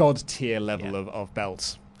like god tier level of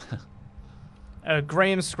belts.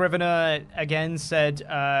 Graham Scrivener again said,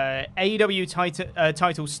 AEW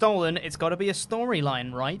title stolen, it's got to be a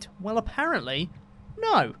storyline, right? Well, apparently,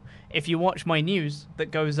 no. If you watch my news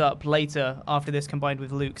that goes up later after this combined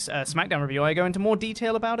with Luke's SmackDown review, I go into more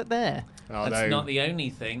detail about it there. Oh, that's not the only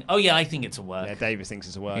thing. Oh, yeah, I think it's a work. Yeah, Davis thinks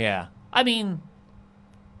it's a work. Yeah. I mean,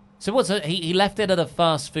 so what's it? He left it at a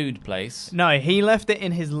fast food place? No, he left it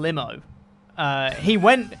in his limo. He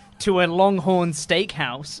went to a Longhorn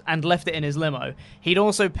Steakhouse and left it in his limo. He'd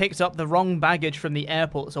also picked up the wrong baggage from the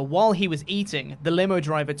airport, so while he was eating, the limo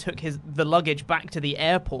driver took the luggage back to the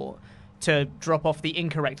airport to drop off the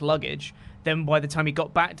incorrect luggage. Then by the time he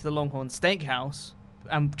got back to the Longhorn Steakhouse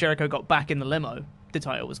and Jericho got back in the limo, the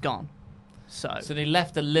title was gone. So they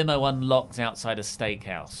left the limo unlocked outside a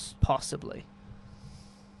steakhouse? Possibly.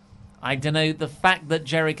 I don't know, the fact that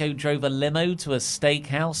Jericho drove a limo to a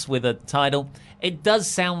steakhouse with a title, it does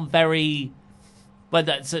sound very... Well,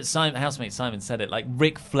 housemate Simon said it, like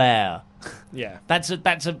Ric Flair. Yeah. That's a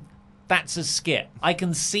skit. I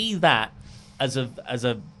can see that as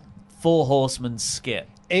a Four Horsemen skit.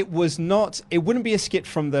 It wouldn't be a skit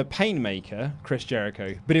from the Painmaker, Chris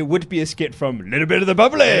Jericho, but it would be a skit from Little Bit of the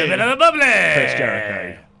Bubbly! Little Bit of the Bubbly! Chris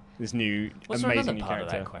Jericho. This new What's amazing new new part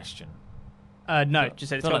character. of that question? No, just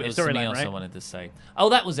said it's got to be a storyline, right? I wanted to say. Oh,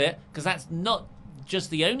 that was it, because that's not just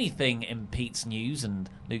the only thing in Pete's news and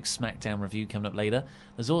Luke's SmackDown review coming up later.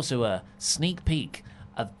 There's also a sneak peek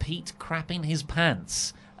of Pete crapping his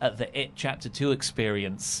pants at the It Chapter 2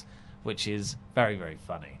 experience, which is very, very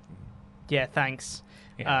funny. Yeah, thanks.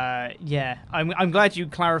 I'm glad you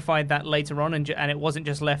clarified that later on, and it wasn't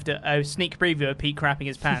just left a sneak preview of Pete crapping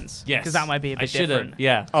his pants. Yes, because that might be a bit different.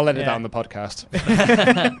 Yeah, I'll edit that on the podcast.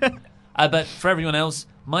 But for everyone else,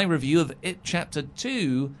 my review of It Chapter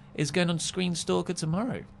 2 is going on Screen Stalker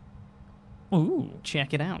tomorrow. Ooh,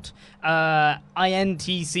 check it out.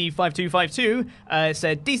 INTC5252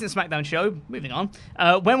 said, decent SmackDown show. Moving on.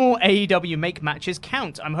 When will AEW make matches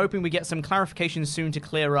count? I'm hoping we get some clarification soon to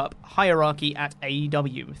clear up hierarchy at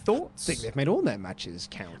AEW. Thoughts? I think they've made all their matches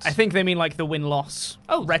count. I think they mean like the win-loss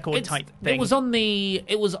record type thing. It was on the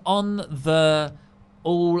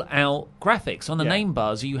all-out graphics. On the name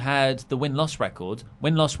bars, you had the win-loss record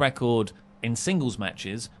in singles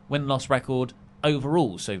matches, win-loss record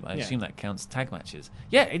overall, so I assume that counts tag matches.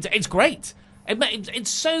 Yeah, it's great. It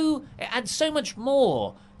adds so much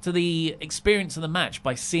more to the experience of the match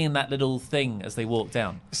by seeing that little thing as they walk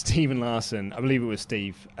down. Stephen Larson, I believe it was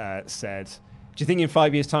Steve, said, do you think in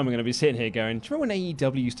 5 years' time we're going to be sitting here going, do you remember when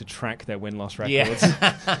AEW used to track their win-loss records?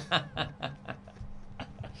 Yeah.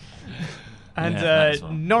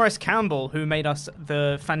 And Norris Campbell, who made us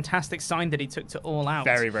the fantastic sign that he took to All Out.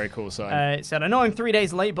 Very, very cool sign. Said, I know I'm 3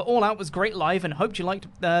 days late, but All Out was great live and hoped you liked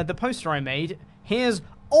the poster I made. Here's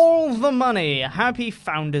all the money. Happy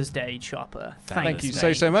Founders Day, Chopper. Thank you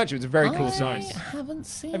so much. It was a very cool sign. I haven't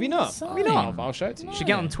seen Have you not? the Have you not? I'll show it to you. You should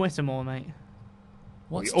get on Twitter more, mate.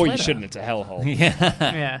 What's or you Twitter? shouldn't. It's a hellhole.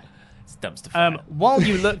 Yeah. It's dumpster fire. While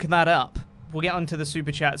you look that up, we'll get onto the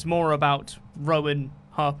super chats more about Rowan,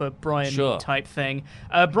 Harper, Bryan type thing.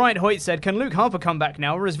 Brian Hoyt said, can Luke Harper come back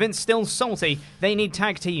now, or is Vince still salty? They need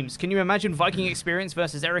tag teams. Can you imagine Viking Experience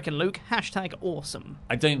versus Eric and Luke? #awesome.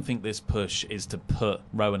 I don't think this push is to put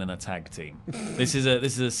Rowan in a tag team. This is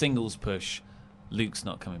a singles push. Luke's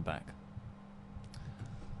not coming back.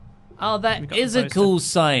 Oh, that is a cool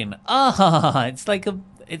sign. It's like a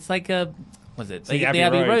was it? The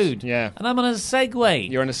Abbey Road. Yeah. And I'm on a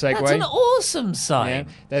Segway. You're on a Segway. That's an awesome sign.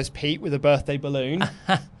 Yeah. There's Pete with a birthday balloon.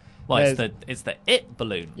 Well, it's the It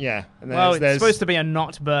balloon. Yeah. And well, it's supposed to be a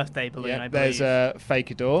not birthday balloon, I believe. There's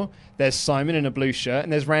Fakador. There's Simon in a blue shirt.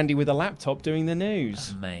 And there's Randy with a laptop doing the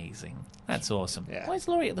news. Amazing. That's awesome. Yeah. Why is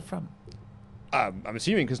Laurie at the front? I'm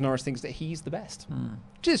assuming because Norris thinks that he's the best.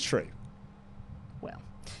 Which is true.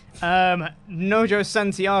 Nojo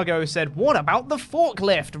Santiago said, what about the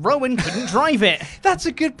forklift? Rowan couldn't drive it. That's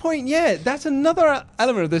a good point, yeah. That's another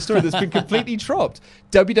element of this story that's been completely dropped.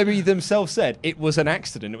 WWE themselves said it was an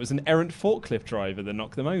accident. It was an errant forklift driver that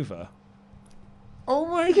knocked them over. Oh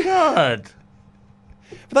my God.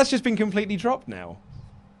 But that's just been completely dropped now.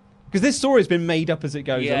 Because this story's been made up as it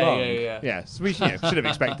goes along. Yeah. So we should have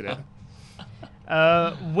expected it.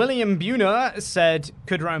 William Buhner said,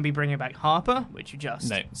 could Rowan be bringing back Harper, which you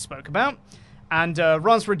just spoke about. And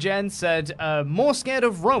Rosford Jen said, more scared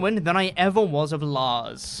of Rowan than I ever was of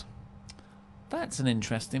Lars. That's an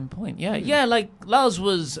interesting point. Yeah, like Lars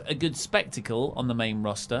was a good spectacle on the main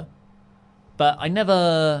roster, but I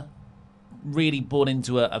never really bought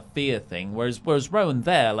into a fear thing. Whereas Rowan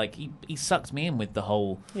there, like he sucked me in with the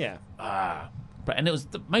whole and it was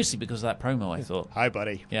mostly because of that promo. I thought, hi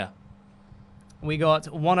buddy, yeah. We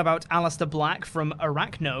got one about Alistair Black from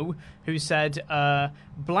Arachno, who said,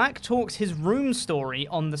 Black talks his room story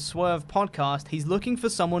on the Swerve podcast. He's looking for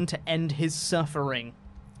someone to end his suffering.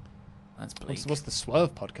 That's bleak. What's the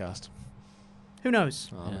Swerve podcast? Who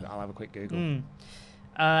knows? I'll have a quick Google.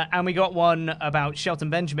 And we got one about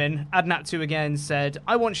Shelton Benjamin. Adnat2 again said,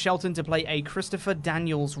 I want Shelton to play a Christopher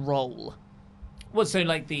Daniels role. Well, so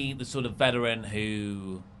like the sort of veteran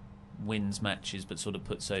who wins matches but sort of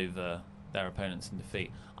puts over their opponents in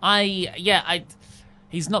defeat.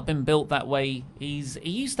 He's not been built that way. He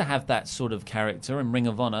used to have that sort of character in Ring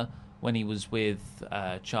of Honor when he was with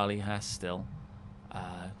Charlie Haas still.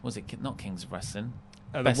 Was it not Kings of Wrestling?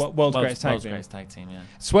 World's Greatest Tag Team, yeah.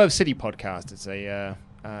 Swerve City podcast. It's a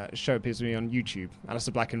show appears to me on YouTube.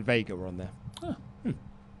 Alistair Black and Vega were on there.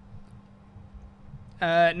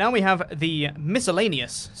 Now we have the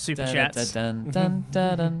miscellaneous super chats.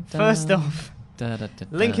 First off,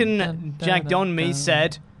 Lincoln Jack Donme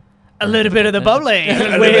said, a little bit of the bubbly.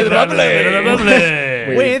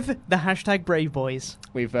 With the hashtag Brave Boys.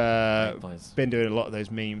 We've been doing a lot of those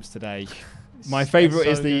memes today. My favourite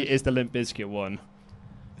is the Limp Bizkit one.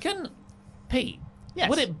 Pete, yes.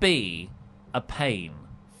 Would it be a pain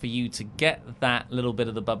for you to get that little bit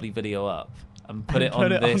of the bubbly video up and put it on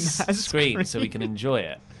this screen so we can enjoy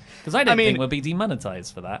it? Because I don't think we'll be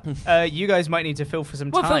demonetized for that. You guys might need to fill for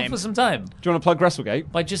some time. We'll fill for some time. Do you want to plug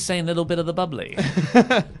WrestleGate? By just saying a little bit of the bubbly.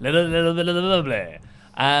 little bit of the bubbly.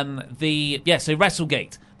 So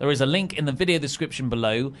WrestleGate. There is a link in the video description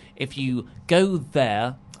below. If you go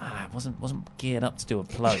there... I wasn't geared up to do a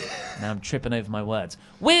plug. Now I'm tripping over my words.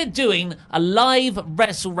 We're doing a live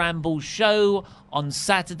Wrestle Ramble show on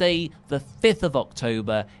Saturday, the 5th of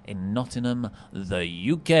October in Nottingham, the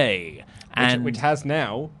UK. Which has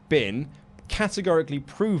now been categorically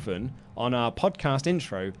proven on our podcast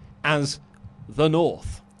intro as the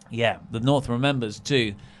North. Yeah, the North remembers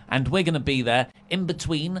too. And we're going to be there in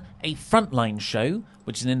between a Frontline show,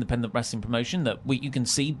 which is an independent wrestling promotion that you can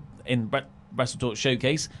see in Wrestle Talk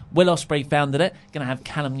Showcase. Will Ospreay founded it. Going to have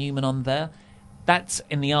Callum Newman on there. That's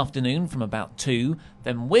in the afternoon from about 2.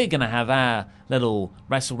 Then we're going to have our little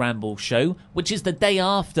Wrestle Ramble show, which is the day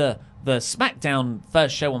after the SmackDown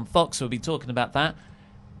first show on Fox. So we'll be talking about that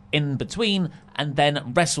in between. And then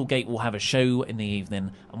WrestleGate will have a show in the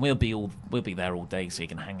evening, and we'll be there all day, so you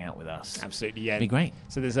can hang out with us. Absolutely, yeah. It'd be great.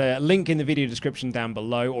 So there's a link in the video description down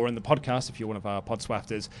below, or in the podcast if you're one of our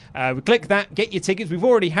Podswafters. We click that, get your tickets. We've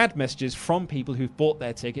already had messages from people who've bought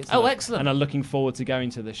their tickets. Excellent. And are looking forward to going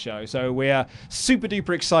to the show. So we are super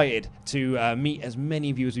duper excited to meet as many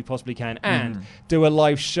of you as we possibly can and do a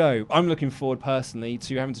live show. I'm looking forward personally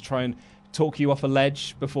to having to try and talk you off a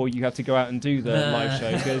ledge before you have to go out and do the live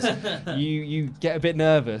show, because you get a bit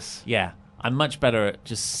nervous. Yeah, I'm much better at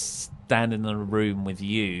just standing in a room with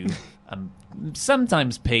you.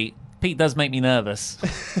 Sometimes Pete does make me nervous.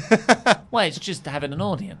 Well, it's just having an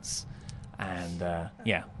audience. And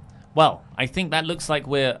well, I think that looks like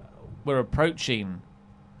we're approaching.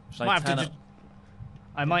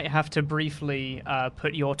 I might have to briefly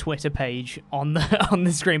put your Twitter page on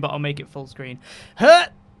the screen, but I'll make it full screen.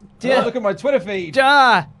 Look at my Twitter feed.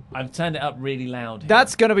 I've turned it up really loud here.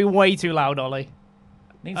 That's going to be way too loud, Ollie.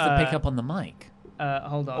 Needs to pick up on the mic.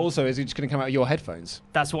 Hold on. Also, is it just going to come out of your headphones?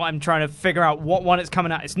 That's what I'm trying to figure out, what one it's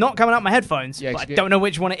coming out. It's not coming out my headphones, but I don't know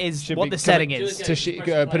which one it is, what the setting is. Put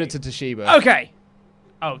it to Toshiba. Okay.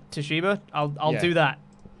 Oh, Toshiba? I'll do that.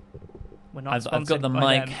 We're not I've got the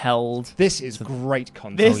mic held. This is great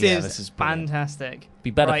content. This is fantastic. Be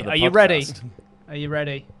better right, for the are podcast. you ready? Are you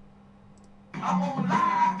ready? A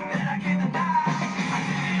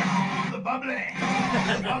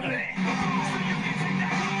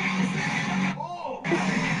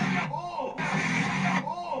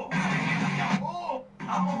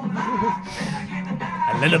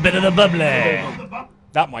little bit of the bubbly.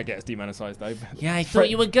 That might get us demonetised, though. Yeah, I thought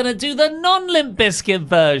you were going to do the non-Limp Bizkit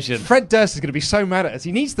version. Fred Durst is going to be so mad at us.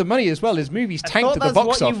 He needs the money as well. His movie's tanked at the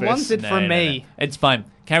box office. What you wanted from me. No. It's fine.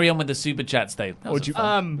 Carry on with the super chats, Dave. Do you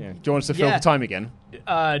want us to fill the time again?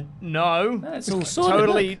 No. It's all sorted.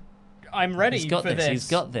 Totally. I'm ready for this. He's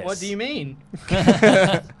got this. What do you mean?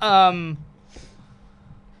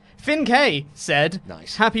 Finn K said,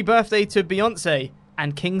 "Nice. Happy birthday to Beyonce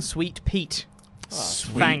and King Sweet Pete."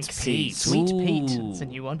 Sweet Thanks, Pete. Sweet Pete. It's a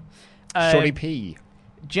new one. Shorty P.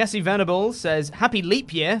 Jesse Venable says, happy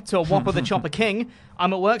leap year to a Whopper the Chopper King.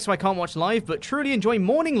 I'm at work, so I can't watch live, but truly enjoy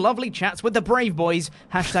morning lovely chats with the Brave Boys.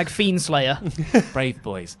 Hashtag Fiendslayer. Brave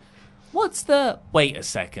Boys. Wait a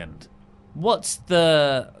second. What's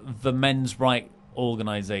the men's right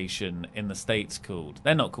organization in the States called?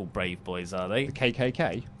 They're not called Brave Boys, are they? The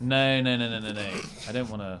KKK? No. I don't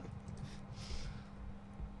want to...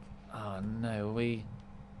 Oh, no,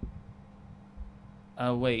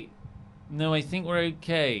 Oh, wait. No, I think we're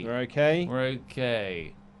okay. We're okay? We're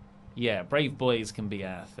okay. Yeah, Brave Boys can be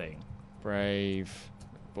our thing. Brave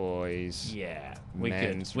Boys. Yeah, we're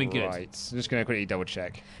men's good. We're good. rights. I'm just going to quickly double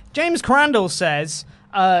check. James Crandall says,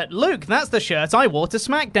 Luke, that's the shirt I wore to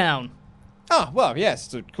SmackDown. Oh, well, yes,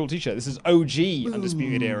 it's a cool t-shirt. This is OG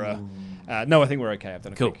Undisputed Era. No, I think we're okay. I've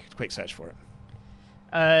done a quick search for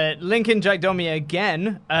it. Lincoln Jack Domi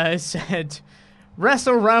again said,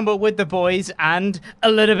 Wrestle Ramble with the boys and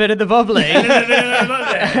a little bit of the bubbly.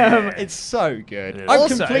 It's so good.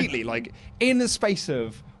 Also, I'm completely, in the space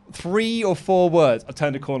of 3 or 4 words, I've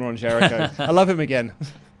turned a corner on Jericho. I love him again.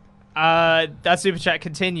 That super chat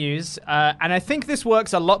continues, and I think this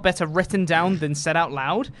works a lot better written down than said out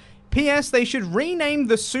loud. P.S. They should rename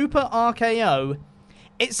the Super RKO.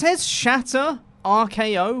 It says Shatter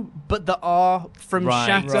RKO, but the R from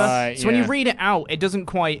Shatter. Right, so when you read it out, it doesn't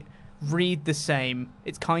quite read the same.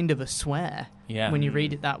 It's kind of a swear when you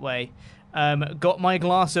read it that way. Got my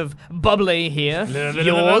glass of bubbly here.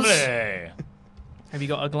 Yours? Have you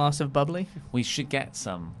got a glass of bubbly? We should get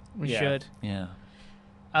some. We should. Yeah.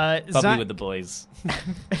 Bubbly Zach, with the boys.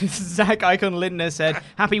 Zach Icon Lindner said,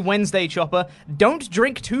 happy Wednesday, Chopper. Don't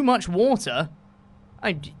drink too much water.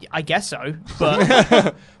 I guess so,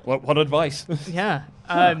 but... what advice? Yeah.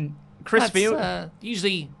 Chris Field...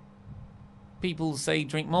 usually people say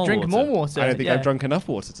drink more water. Drink more water. I don't think I've drunk enough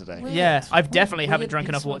water today. Yeah, I've definitely haven't drunk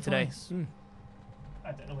enough water today.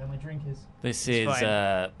 I don't know where my drink is. This is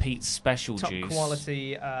Pete's special top juice. Top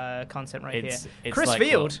quality content right here. It's Chris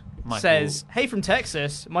Field says, hey from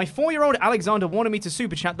Texas, my 4-year-old Alexander wanted me to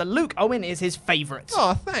super chat that Luke Owen is his favourite.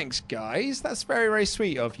 Oh, thanks, guys. That's very, very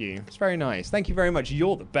sweet of you. It's very nice. Thank you very much.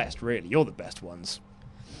 You're the best, really. You're the best ones.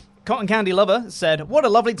 Cotton Candy Lover said, what a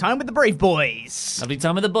lovely time with the Brave Boys. Lovely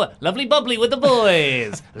time with the boys. Lovely bubbly with the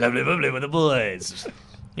boys. Lovely bubbly with the boys.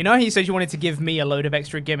 You know how you said you wanted to give me a load of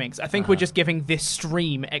extra gimmicks? I think we're just giving this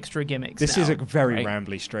stream extra gimmicks This now. is a very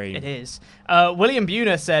rambly stream. It is. William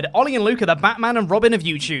Buhner said, Ollie and Luke are the Batman and Robin of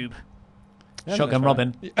YouTube. Yeah, Shotgun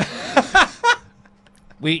Robin.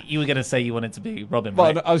 You were going to say you wanted to be Robin,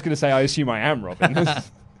 well, right? I was going to say I assume I am Robin. But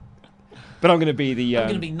I'm going to be the... I'm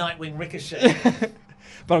going to be Nightwing Ricochet.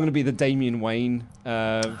 But I'm going to be the Damian Wayne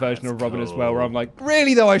version of Robin as well, where I'm like,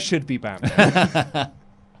 really though, I should be Batman.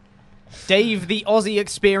 Dave, the Aussie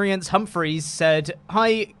Experience Humphreys said,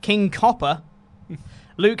 hi, King Copper.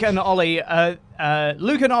 Luke and Ollie is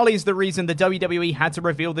the reason the WWE had to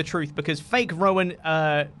reveal the truth because fake Rowan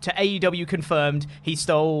to AEW confirmed he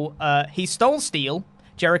stole Steel,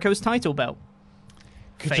 Jericho's title belt.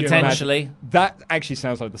 Potentially. That actually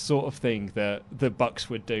sounds like the sort of thing that the Bucks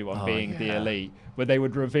would do on Being the Elite, where they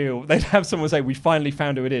would reveal, they'd have someone say, we finally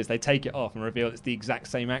found who it is. They take it off and reveal it's the exact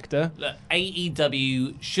same actor. Look,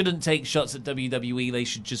 AEW shouldn't take shots at WWE. They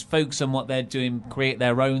should just focus on what they're doing, create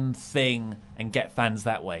their own thing, and get fans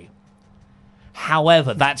that way.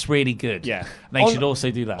 However, that's really good. Yeah. They should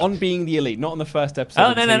also do that. On Being the Elite, not on the first episode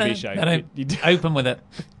of the TV show. No. Open with it.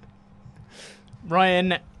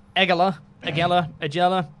 Ryan Egela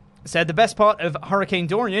said, the best part of Hurricane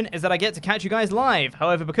Dorian is that I get to catch you guys live.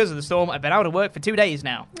 However, because of the storm, I've been out of work for 2 days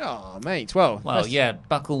now. Oh, mate. Well, yeah,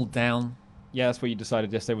 buckle down. Yeah, that's what you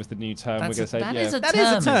decided yesterday was the new term. That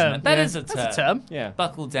is a term. Yeah.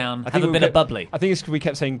 Buckle down. Have a bit of bubbly. I think it's because we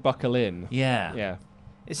kept saying buckle in. Yeah. Yeah.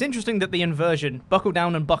 It's interesting that the inversion, buckle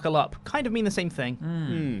down and buckle up, kind of mean the same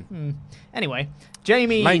thing. Anyway,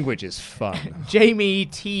 Jamie... Language is fun. Jamie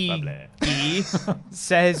T.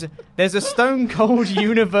 says, there's a Stone Cold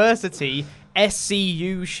University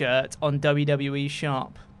SCU shirt on WWE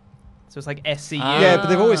Sharp. So it's like SCU. Yeah, but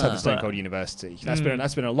they've always had the Stone Cold University. That's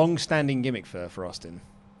been a long-standing gimmick for Austin.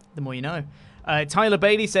 The more you know. Tyler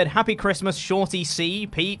Bailey said, happy Christmas, Shorty C.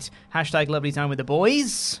 Pete. Hashtag lovely time with the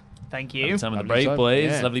boys. Thank you. Lovely time with the Brave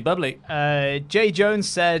Boys. Yeah. Lovely bubbly. Jay Jones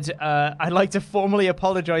said, I'd like to formally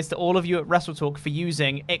apologize to all of you at WrestleTalk for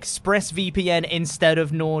using ExpressVPN instead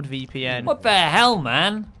of NordVPN. What the hell,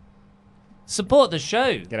 man? Support the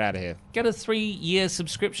show. Get out of here. Get a 3-year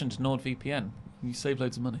subscription to NordVPN. You save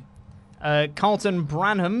loads of money. Carlton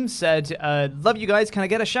Branham said, love you guys. Can I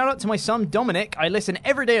get a shout out to my son Dominic? I listen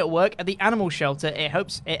every day at work at the animal shelter. It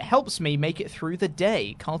helps me make it through the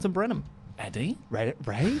day. Carlton Branham. Eddie?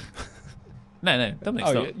 Ray? No, Dominic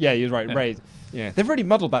stopped. Yeah, you're right. Yeah. Ray. Yeah, they've already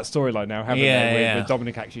muddled that storyline now, haven't they? With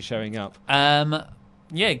Dominic actually showing up.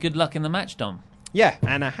 Yeah, good luck in the match, Dom. Yeah,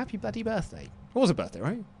 and a happy bloody birthday. It was a birthday,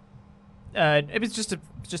 right? It was just a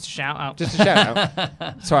shout out. Just a shout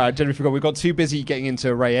out. Sorry, I generally forgot. We got too busy getting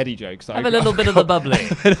into Ray Eddie jokes. Have a little bit of the bubbly.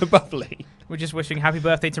 A bit of bubbly. We're just wishing happy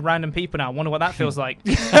birthday to random people now. I wonder what that feels like.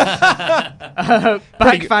 Back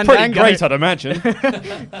Fandango. Pretty great, I'd imagine.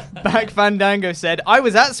 Back Fandango said, I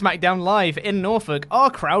was at SmackDown Live in Norfolk.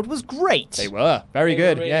 Our crowd was great. They were. Very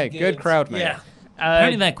good. Really good crowd, mate. Yeah.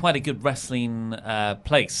 Apparently they're quite a good wrestling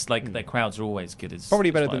place. Like, their crowds are always good.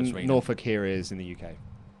 Probably better than Norfolk here is in the UK.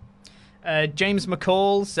 James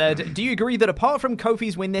McCall said, do you agree that apart from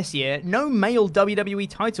Kofi's win this year, no male WWE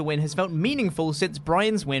title win has felt meaningful since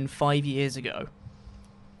Bryan's win 5 years ago?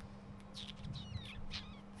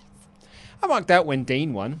 I marked out when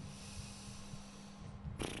Dean won.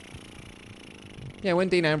 Yeah, when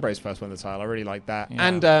Dean Ambrose first won the title, I really liked that. Yeah.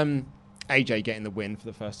 And AJ getting the win for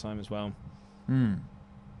the first time as well.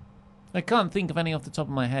 I can't think of any off the top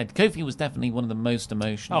of my head. Kofi was definitely one of the most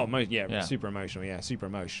emotional. Oh, super emotional. Yeah, super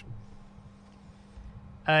emotional.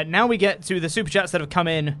 Now we get to the super chats that have come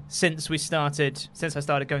in since I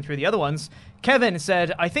started going through the other ones. Kevin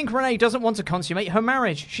said, I think Renee doesn't want to consummate her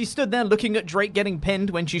marriage. She stood there looking at Drake getting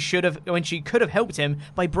pinned when she could have helped him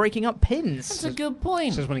by breaking up pins. That's a good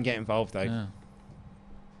point. She doesn't want to get involved, though. Yeah.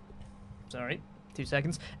 Sorry, 2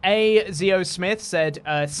 seconds. A.Zio Smith said,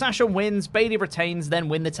 Sasha wins, Bayley retains, then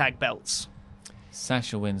win the tag belts.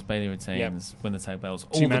 Sasha wins, Bayley retains, win the tag belts.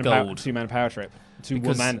 All Two-man the gold. Two-man power trip.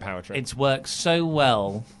 Two-woman power trip. It's worked so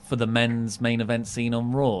well for the men's main event scene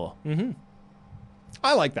on Raw. Mm-hmm.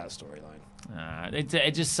 I like that storyline.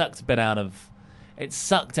 It just sucked a bit out of... It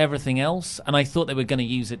sucked everything else, and I thought they were going to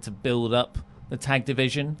use it to build up the tag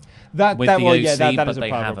division That with is the a OC, part but they of the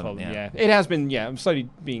haven't. problem. Yeah. It has been. Yeah, I'm slowly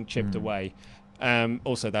being chipped away.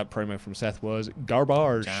 Also, that promo from Seth was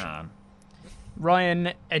garbage.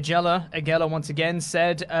 Ryan Agella once again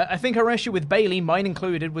said, I think our issue with Bayley, mine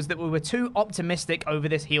included, was that we were too optimistic over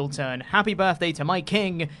this heel turn. Happy birthday to my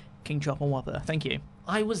king, King Chopper Whopper. Thank you.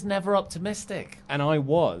 I was never optimistic. And I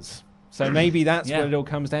was. So maybe that's Yeah. what it all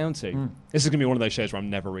comes down to. This is going to be one of those shows where I'm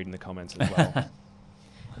never reading the comments as well.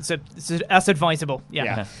 So that's advisable.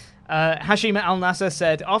 Yeah. Hashim Al Nasser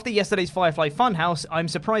said, after yesterday's Firefly Funhouse, I'm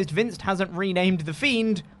surprised Vince hasn't renamed The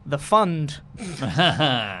Fiend The Fund.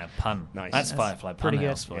 Pun. Nice. That's Firefly Pretty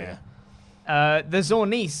good. Funhouse for you. The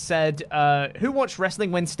Zornice said, who watched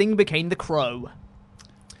wrestling when Sting became the Crow?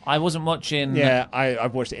 I wasn't watching... Yeah,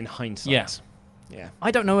 I've watched it in hindsight. Yeah.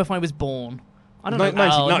 I don't know if I was born. I don't know.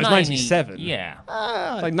 No, it was 97. Yeah.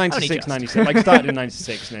 Like 96, 97. Like started in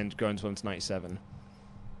 96 and then going to 97.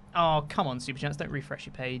 Oh, come on, Super Chats, don't refresh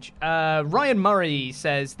your page. Ryan Murray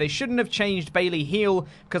says, they shouldn't have changed Bayley heel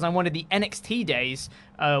because I wanted the NXT days.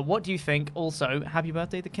 What do you think? Also, happy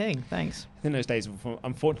birthday, the King. Thanks. I think those days have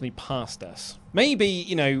unfortunately passed us. Maybe,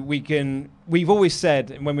 we've always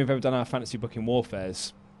said when we've ever done our fantasy booking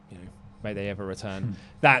warfares, may they ever return,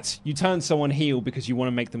 that you turn someone heel because you want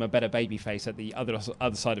to make them a better babyface at the other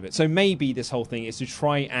side of it. So maybe this whole thing is to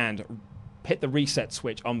try and hit the reset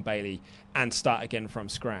switch on Bayley and start again from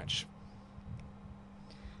scratch.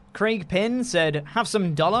 Craig Pinn said, have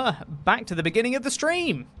some dollar. Back to the beginning of the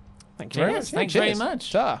stream. Thank you very much. Thanks very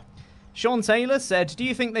much. Sean Taylor said, do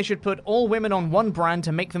you think they should put all women on one brand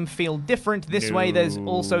to make them feel different? This way there's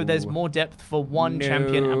more depth for one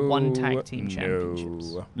champion and one tag team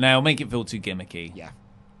championships. Now, make it feel too gimmicky. Yeah.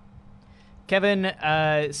 Kevin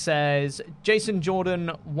says, Jason Jordan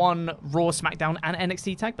won Raw, SmackDown, and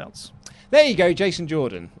NXT tag belts. There you go. Jason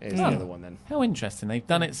Jordan is the other one then. How interesting. They've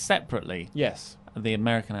done it separately. Yes. The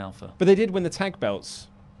American Alpha. But they did win the tag belts.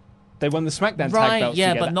 They won the SmackDown tag belts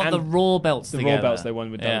together. But not the Raw belts together. The Raw belts they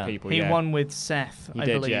won with other people, He won with Seth, I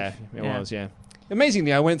believe. Yeah. It was.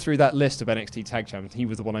 Amazingly, I went through that list of NXT tag champions. He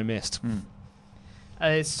was the one I missed.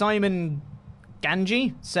 Simon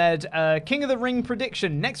Ganji said, King of the Ring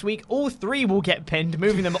prediction. Next week, all 3 will get pinned,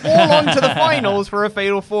 moving them all on to the finals for a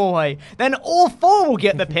fatal 4-way. Then all 4 will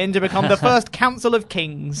get the pin to become the first Council of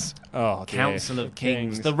Kings. Oh, dear. Council of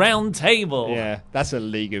Kings. The Round Table. Yeah, that's a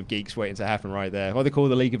League of Geeks waiting to happen right there. What they call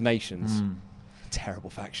the League of Nations. Terrible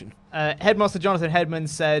faction. Headmaster Jonathan Hedman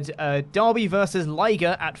said, Darby versus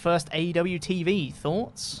Liger at first AEW TV.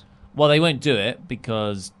 Thoughts? Well, they won't do it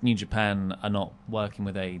because New Japan are not working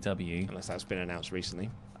with AEW. Unless that's been announced recently.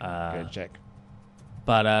 Go check.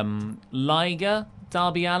 But Liger,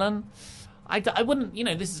 Darby Allin, I wouldn't,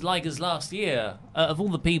 this is Liger's last year. Of all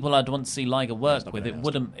the people I'd want to see Liger work with, it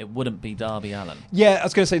wouldn't be Darby Allin. Yeah, I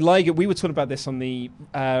was going to say Liger. We were talking about this on the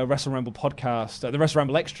Wrestle Ramble podcast, the Wrestle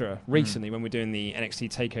Ramble Extra recently when we're doing the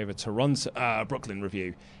NXT Takeover Toronto Brooklyn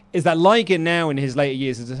review. Is that Liger now in his later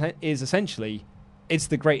years is essentially it's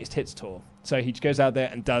the greatest hits tour. So he goes out there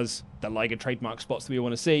and does the Liger trademark spots that we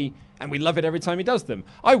want to see, and we love it every time he does them.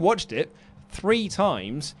 I watched it 3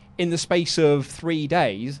 times in the space of 3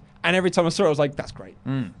 days. And every time I saw it, I was like, that's great.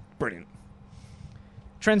 Brilliant.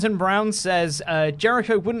 Trenton Brown says,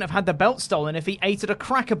 Jericho wouldn't have had the belt stolen if he ate at a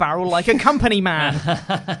Cracker Barrel like a company man.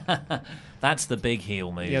 That's the big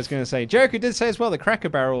heel move. Yeah, I was going to say, Jericho did say as well that Cracker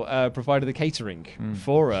Barrel provided the catering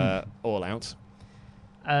for All Out.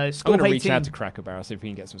 I'm going to reach out to Cracker Barrel, see if we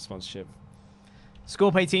can get some sponsorship.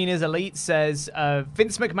 Scorp18 is Elite says,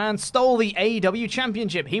 Vince McMahon stole the AEW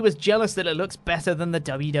Championship. He was jealous that it looks better than the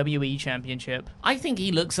WWE Championship. I think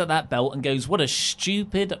he looks at that belt and goes, what a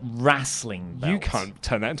stupid wrestling belt. You can't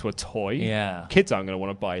turn that into a toy. Yeah. Kids aren't going to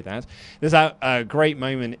want to buy that. There's a great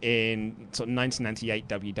moment in sort of 1998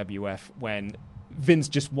 WWF when Vince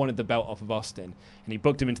just wanted the belt off of Austin, and he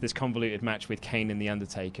booked him into this convoluted match with Kane and The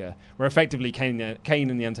Undertaker, where effectively Kane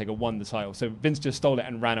and The Undertaker won the title. So Vince just stole it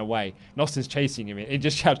and ran away, and Austin's chasing him. He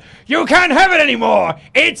just shouts, "You can't have it anymore!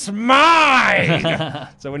 It's mine!"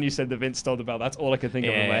 So when you said that Vince stole the belt, that's all I could think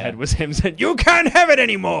of in my head was him saying, "You can't have it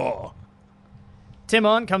anymore!" Tim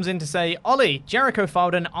Arndt comes in to say, Ollie, Jericho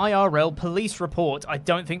filed an IRL police report. I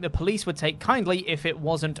don't think the police would take kindly if it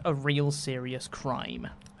wasn't a real serious crime.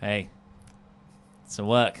 Hey. It's a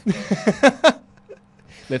work.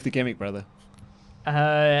 Live the gimmick, brother.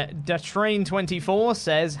 Datrain24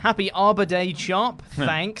 says, Happy Arbor Day, Sharp.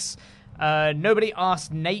 Thanks. Nobody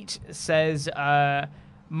Asked Nate says, my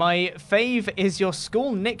fave is your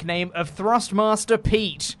school nickname of Thrustmaster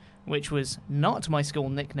Pete, which was not my school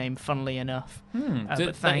nickname, funnily enough.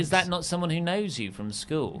 But thanks. Is that not someone who knows you from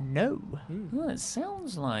school? No. Well, it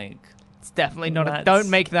sounds like... It's definitely not a...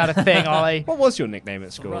 Don't make that a thing, Ollie. What was your nickname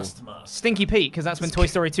at school? Stinky Pete, because that's when Toy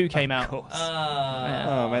Story 2 came out.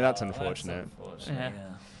 Oh, man, that's unfortunate.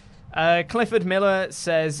 Clifford Miller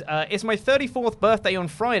says, it's my 34th birthday on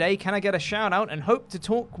Friday. Can I get a shout-out and hope to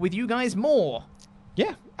talk with you guys more?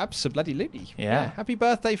 Yeah, absolutely. Yeah. Happy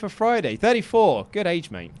birthday for Friday. 34. Good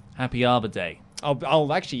age, mate. Happy Arbor Day.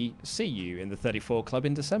 I'll actually see you in the 34 Club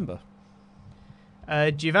in December.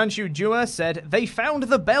 Jivanshu Jua said, they found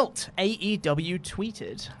the belt, AEW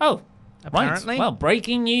tweeted. Oh, apparently. Right. Well,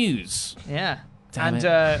 breaking news. Yeah.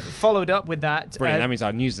 Followed up with that. Brilliant. That means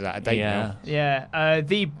our news is out of date now. Yeah.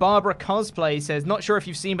 The Barbara Cosplay says, not sure if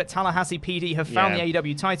you've seen, but Tallahassee PD have found the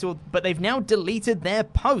AEW title, but they've now deleted their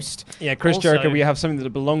post. Yeah, Chris Jericho, we have something that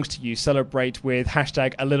belongs to you. Celebrate with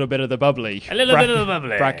hashtag a little bit of the bubbly. A little bit of the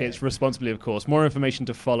bubbly. Brackets, responsibly, of course. More information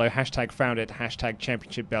to follow. Hashtag found it. Hashtag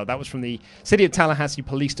championship belt. That was from the City of Tallahassee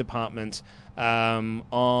Police Department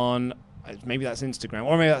on, maybe that's Instagram,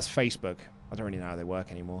 or maybe that's Facebook. I don't really know how they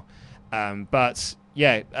work anymore. But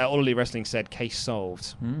yeah, All Elite Wrestling said case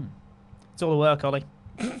solved. It's all the work, Ollie.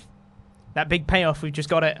 That big payoff, we've just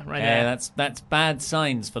got it right there. Yeah, that's bad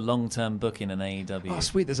signs for long-term booking in AEW. Oh,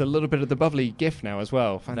 sweet! There's a little bit of the bubbly GIF now as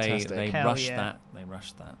well. Fantastic. They rushed that. They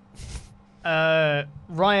rushed that.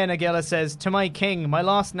 Ryan Aguila says, to my king, my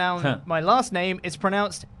last name is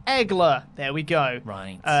pronounced Egler. There we go.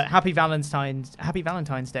 Right. Happy Valentine's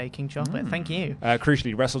Day, King Chocolate. Thank you.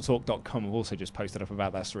 Crucially, WrestleTalk.com have also just posted up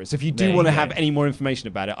about that story. So if you do want to have any more information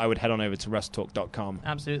about it, I would head on over to WrestleTalk.com.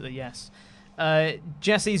 Absolutely, yes.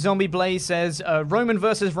 Jesse Zombie Blaze says, Roman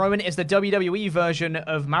versus Roman is the WWE version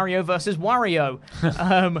of Mario versus Wario.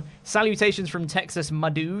 Salutations from Texas, my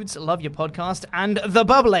dudes. Love your podcast. And the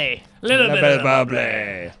bubbly. Little bit of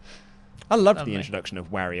bubbly. I loved the introduction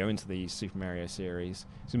of Wario into the Super Mario series.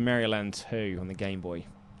 It was in Mario Land 2 on the Game Boy.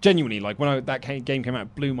 Genuinely, like when that game came out,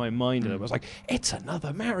 it blew my mind. And I was like, it's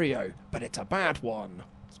another Mario, but it's a bad one.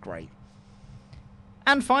 It's great.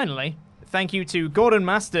 And finally, thank you to Gordon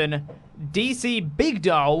Maston, DC Big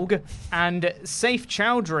Dog, and Saif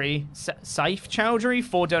Chowdhury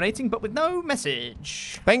for donating, but with no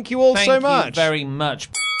message. Thank you all so much. Thank you very much.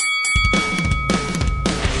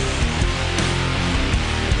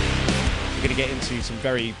 We're going to get into some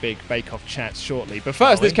very big bake-off chats shortly. But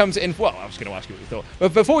first, this comes in... Well, I was going to ask you what you thought.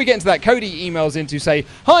 But before we get into that, Cody emails in to say,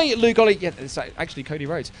 hi, Luke, Ollie... Yeah, it's actually Cody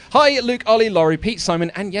Rhodes. Hi, Luke, Ollie, Laurie, Pete, Simon,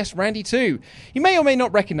 and yes, Randy too. You may or may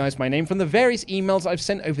not recognise my name from the various emails I've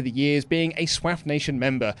sent over the years being a SWAF Nation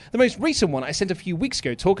member. The most recent one I sent a few weeks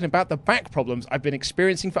ago talking about the back problems I've been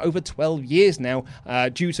experiencing for over 12 years now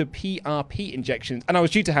due to PRP injections. And I was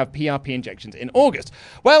due to have PRP injections in August.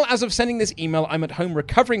 Well, as of sending this email, I'm at home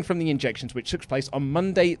recovering from the injections injections, which took place on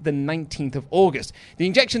Monday, the 19th of August. The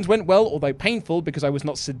injections went well, although painful, because I was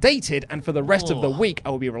not sedated, and for the rest of the week, I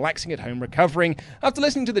will be relaxing at home, recovering. After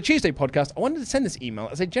listening to the Tuesday podcast, I wanted to send this email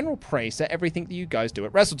as a general praise to everything that you guys do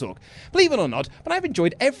at WrestleTalk. Believe it or not, but I've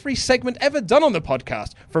enjoyed every segment ever done on the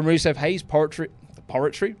podcast, from Rusev Hayes'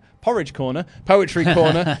 Porridge Corner, Poetry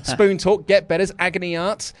Corner, Spoon Talk, Get Betters, Agony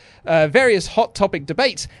Arts, various hot topic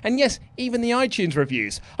debates, and yes, even the iTunes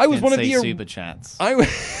reviews. I was one of the super chats. I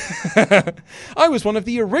was one of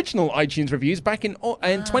the original iTunes reviews back in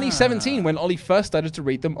 2017 when Ollie first started to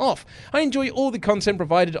read them off. I enjoy all the content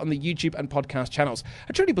provided on the YouTube and podcast channels.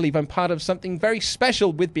 I truly believe I'm part of something very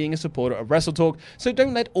special with being a supporter of WrestleTalk, so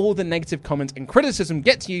don't let all the negative comments and criticism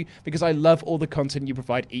get to you, because I love all the content you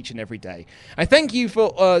provide each and every day. I thank you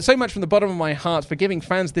for so much from the bottom of my heart for giving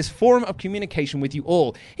fans this forum of communication with you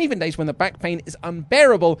all. Even days when the back pain is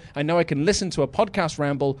unbearable, I know I can listen to a podcast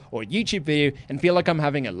ramble or a YouTube video and feel like I'm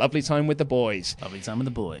having a lovely time with the boys. Lovely time with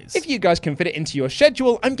the boys. If you guys can fit it into your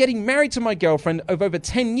schedule, I'm getting married to my girlfriend of over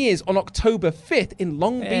 10 years on October 5th in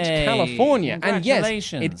Long Beach, California. And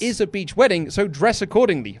yes, it is a beach wedding, so dress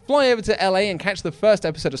accordingly. Fly over to LA and catch the first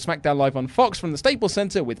episode of SmackDown Live on Fox from the Staples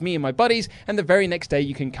Center with me and my buddies, and the very next day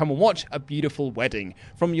you can come and watch a beautiful wedding.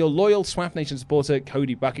 From your loyal Swap Nation supporter,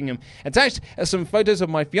 Cody Buckingham. Attached are some photos of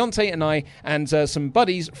my fiance and I, and some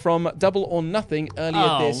buddies from Double or Nothing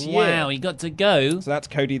earlier this year. Wow, he got to go. So that's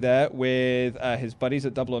Cody there with his buddies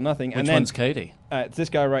at Double or Nothing. Which one's Cody? It's this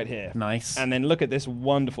guy right here. Nice. And then look at this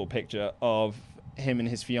wonderful picture of him and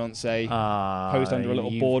his fiance posed under a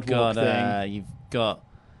little boardwalk thing. You've got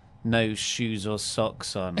no shoes or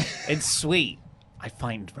socks on. It's sweet. I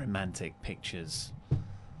find romantic pictures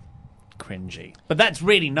cringy, but that's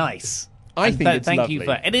really nice. I think it's thank lovely. you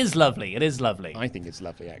for it. Is lovely. It is lovely. I think it's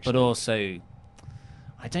lovely, actually. But also,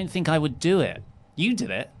 I don't think I would do it. You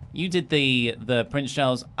did it. You did the Prince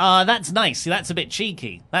Charles. That's nice. See, that's a bit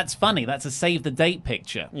cheeky. That's funny. That's a save the date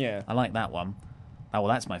picture. Yeah, I like that one. Oh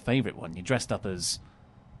well, that's my favourite one. You dressed up as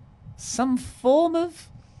some form of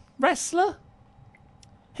wrestler.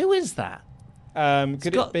 Who is that?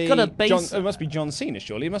 Could it be John? It must be John Cena,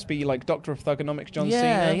 surely. It must be like Doctor of Thugonomics John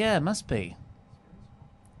Cena. Yeah, it must be.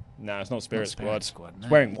 No, it's not Spirit Squad. No. It's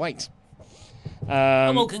wearing white.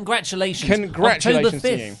 Well, congratulations. Congratulations October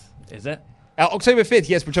 5th, to you. Is it? October 5th,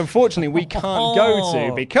 yes, which unfortunately we can't go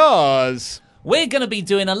to because we're going to be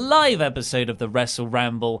doing a live episode of the Wrestle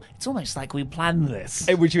Ramble. It's almost like we planned this.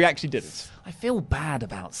 Which we actually didn't. I feel bad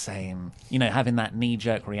about saying, having that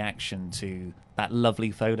knee-jerk reaction to that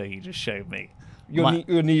lovely photo you just showed me. Your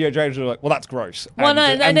knee-jerk reaction was like, well, that's gross. Well, no,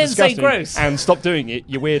 I didn't say gross. And stop doing it,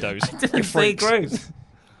 you weirdos. I didn't say gross.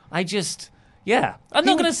 I'm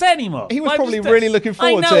not going to say anymore. He was probably really looking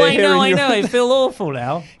forward to hearing I know. I feel awful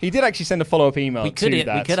now. He did actually send a follow-up email to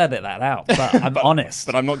that. We could edit that out, but I'm honest.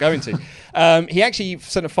 But I'm not going to. He actually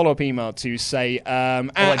sent a follow-up email to say... at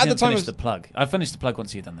the time finish the plug. I finished the plug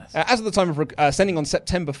once you've done this. As of the time of sending on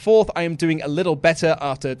September 4th, I am doing a little better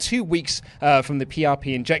after 2 weeks from the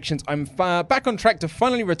PRP injections. I'm back on track to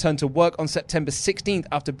finally return to work on September 16th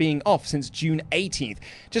after being off since June 18th.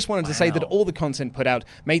 Just wanted to say that all the content put out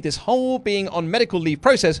made this whole being on medical leave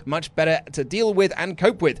process much better to deal with and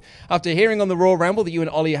cope with. After hearing on the Raw Ramble that you and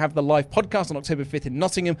Ollie have the live podcast on October 5th in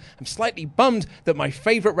Nottingham, I'm slightly bummed that my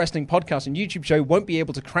favourite wrestling podcast and YouTube show won't be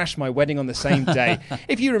able to crash my wedding on the same day.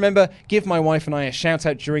 If you remember, give my wife and I a shout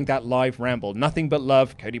out during that live Ramble. Nothing but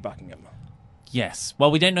love, Cody Buckingham. Yes.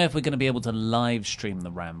 Well, we don't know if we're going to be able to live stream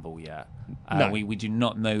the Ramble yet. No. We do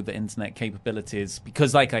not know the internet capabilities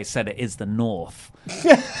because, like I said, it is the North.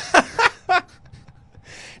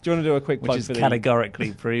 Do you want to do a quick plug which is for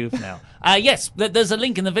categorically proved now? Yes, there's a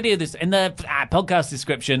link in the video, in the podcast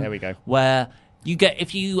description. There we go. Where you get,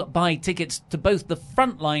 if you buy tickets to both the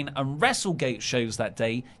Frontline and WrestleGate shows that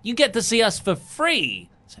day, you get to see us for free.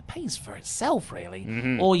 So it pays for itself, really.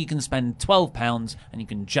 Mm-hmm. Or you can spend £12 and you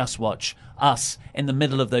can just watch us in the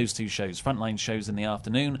middle of those two shows. Frontline shows in the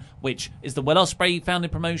afternoon, which is the Will Ospreay founded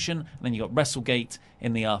promotion, and then you got WrestleGate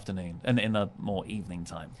in the afternoon and in a more evening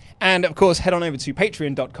time. And of course, head on over to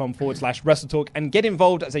patreon.com/WrestleTalk and get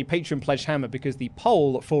involved as a Patreon pledge hammer, because the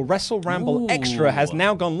poll for Wrestle Ramble Extra has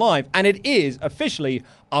now gone live, and it is officially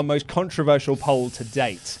our most controversial poll to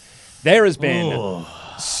date. There has been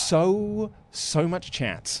so much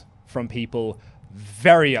chat from people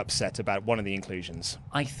very upset about one of the inclusions.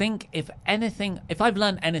 I think if I've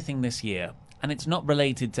learned anything this year, and it's not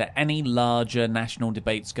related to any larger national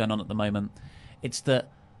debates going on at the moment, it's that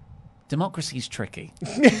democracy is tricky.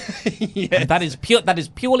 Yes. That is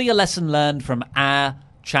purely a lesson learned from our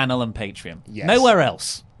channel and Patreon. Yes. Nowhere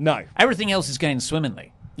else. No. Everything else is going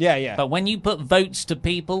swimmingly. Yeah. But when you put votes to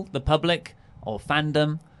people, the public or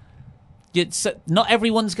fandom, not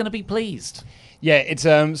everyone's going to be pleased. Yeah, it's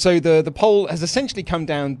so the poll has essentially come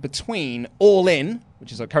down between All In,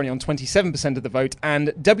 which is currently on 27% of the vote, and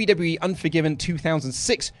WWE Unforgiven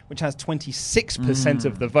 2006, which has 26%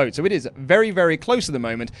 of the vote. So it is very, very close at the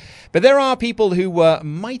moment. But there are people who were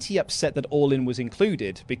mighty upset that All In was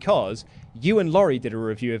included because you and Laurie did a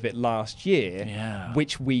review of it last year,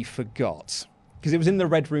 which we forgot. Because it was in the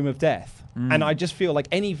Red Room of Death. And I just feel like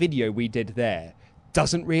any video we did there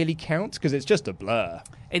doesn't really count because it's just a blur.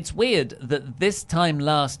 It's weird that this time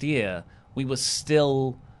last year we were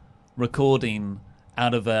still recording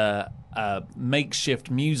out of a makeshift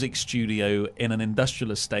music studio in an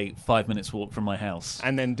industrial estate 5 minutes walk from my house,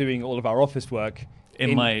 and then doing all of our office work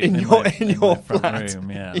in your front room.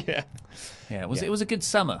 Yeah. It was a good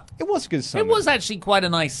summer. It was a good summer. It was actually quite a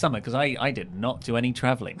nice summer because I did not do any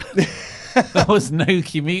travelling. There was no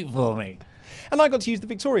commute for me. And I got to use the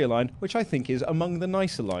Victoria line, which I think is among the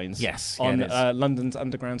nicer lines. Yes, on London's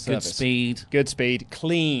underground service. Good speed,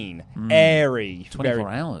 clean, airy. 24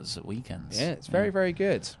 hours at weekends. Yeah, it's very, very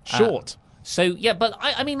good. Short. But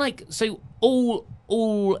I mean,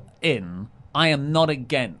 all in, I am not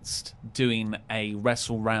against doing a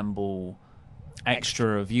Wrestle Ramble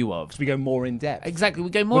extra review of. Because we go more in depth. Exactly, we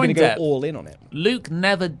go more in depth. We're going to go all in on it. Luke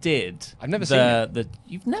never did. I've never seen it.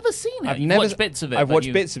 You've never seen it? I've watched bits of it. I've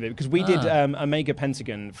watched bits of it because we did Omega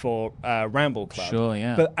Pentagon for Ramble Club. Sure,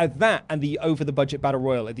 yeah. But that and the Over the Budget Battle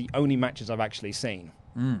Royal are the only matches I've actually seen.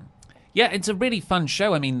 Yeah, it's a really fun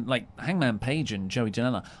show. I mean, like Hangman Page and Joey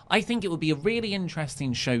Janela. I think it would be a really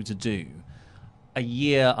interesting show to do a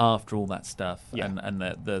year after all that stuff and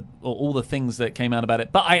all the things that came out about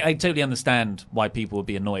it. But I totally understand why people would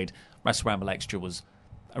be annoyed. Wrestle Ramble Extra was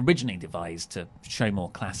originally devised to show more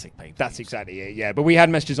classic pay-per-views. That's exactly it, yeah. But we had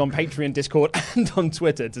messages on Patreon, Discord, and on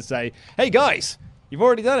Twitter to say, hey, guys, you've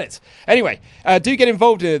already done it. Anyway, do get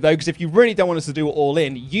involved in it, though, because if you really don't want us to do it all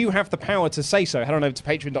in, you have the power to say so. Head on over to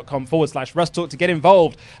patreon.com/WrestleTalk to get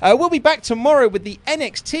involved. We'll be back tomorrow with the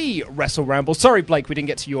NXT Wrestle Ramble. Sorry, Blake, we didn't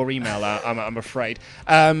get to your email, I'm afraid.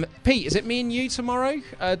 Pete, is it me and you tomorrow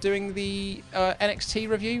doing the NXT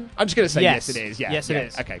review? I'm just going to say yes, it is. Yeah, yes, it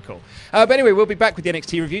is. Okay, cool. But anyway, we'll be back with the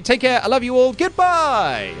NXT review. Take care. I love you all.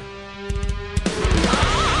 Goodbye.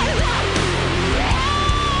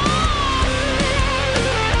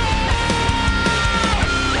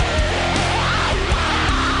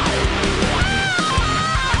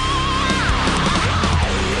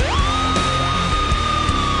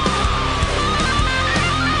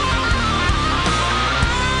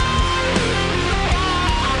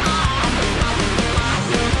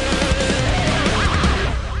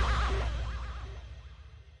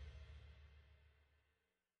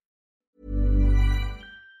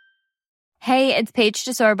 Hey, it's Paige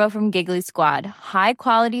DeSorbo from Giggly Squad. High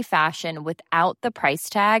quality fashion without the price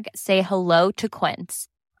tag. Say hello to Quince.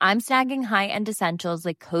 I'm snagging high-end essentials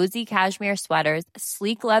like cozy cashmere sweaters,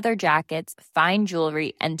 sleek leather jackets, fine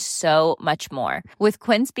jewelry, and so much more. With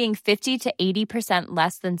Quince being 50 to 80%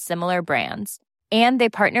 less than similar brands. And they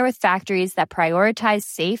partner with factories that prioritize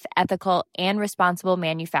safe, ethical, and responsible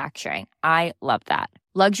manufacturing. I love that.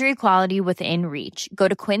 Luxury quality within reach. Go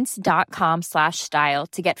to quince.com/style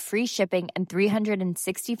to get free shipping and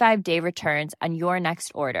 365-day returns on your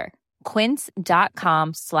next order.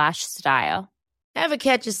 Quince.com/style. Ever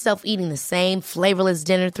catch yourself eating the same flavorless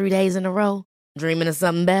dinner 3 days in a row? Dreaming of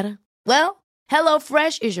something better? Well,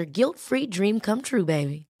 HelloFresh is your guilt-free dream come true,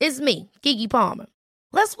 baby. It's me, Keke Palmer.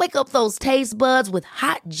 Let's wake up those taste buds with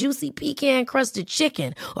hot, juicy pecan-crusted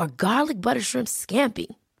chicken or garlic butter shrimp scampi.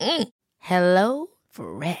 Hello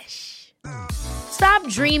Fresh. Stop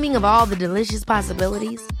dreaming of all the delicious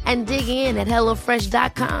possibilities and dig in at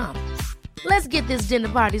HelloFresh.com. Let's get this dinner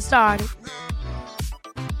party started.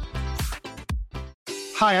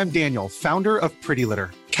 Hi, I'm Daniel, founder of Pretty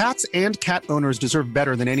Litter. Cats and cat owners deserve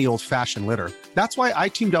better than any old-fashioned litter. That's why I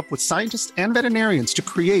teamed up with scientists and veterinarians to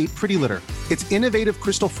create Pretty Litter. Its innovative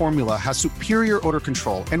crystal formula has superior odor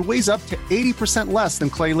control and weighs up to 80% less than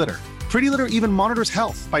clay litter. Pretty Litter even monitors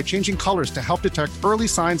health by changing colors to help detect early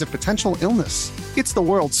signs of potential illness. It's the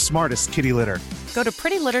world's smartest kitty litter. Go to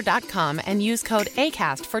prettylitter.com and use code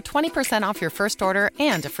ACAST for 20% off your first order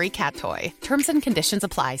and a free cat toy. Terms and conditions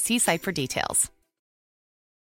apply. See site for details.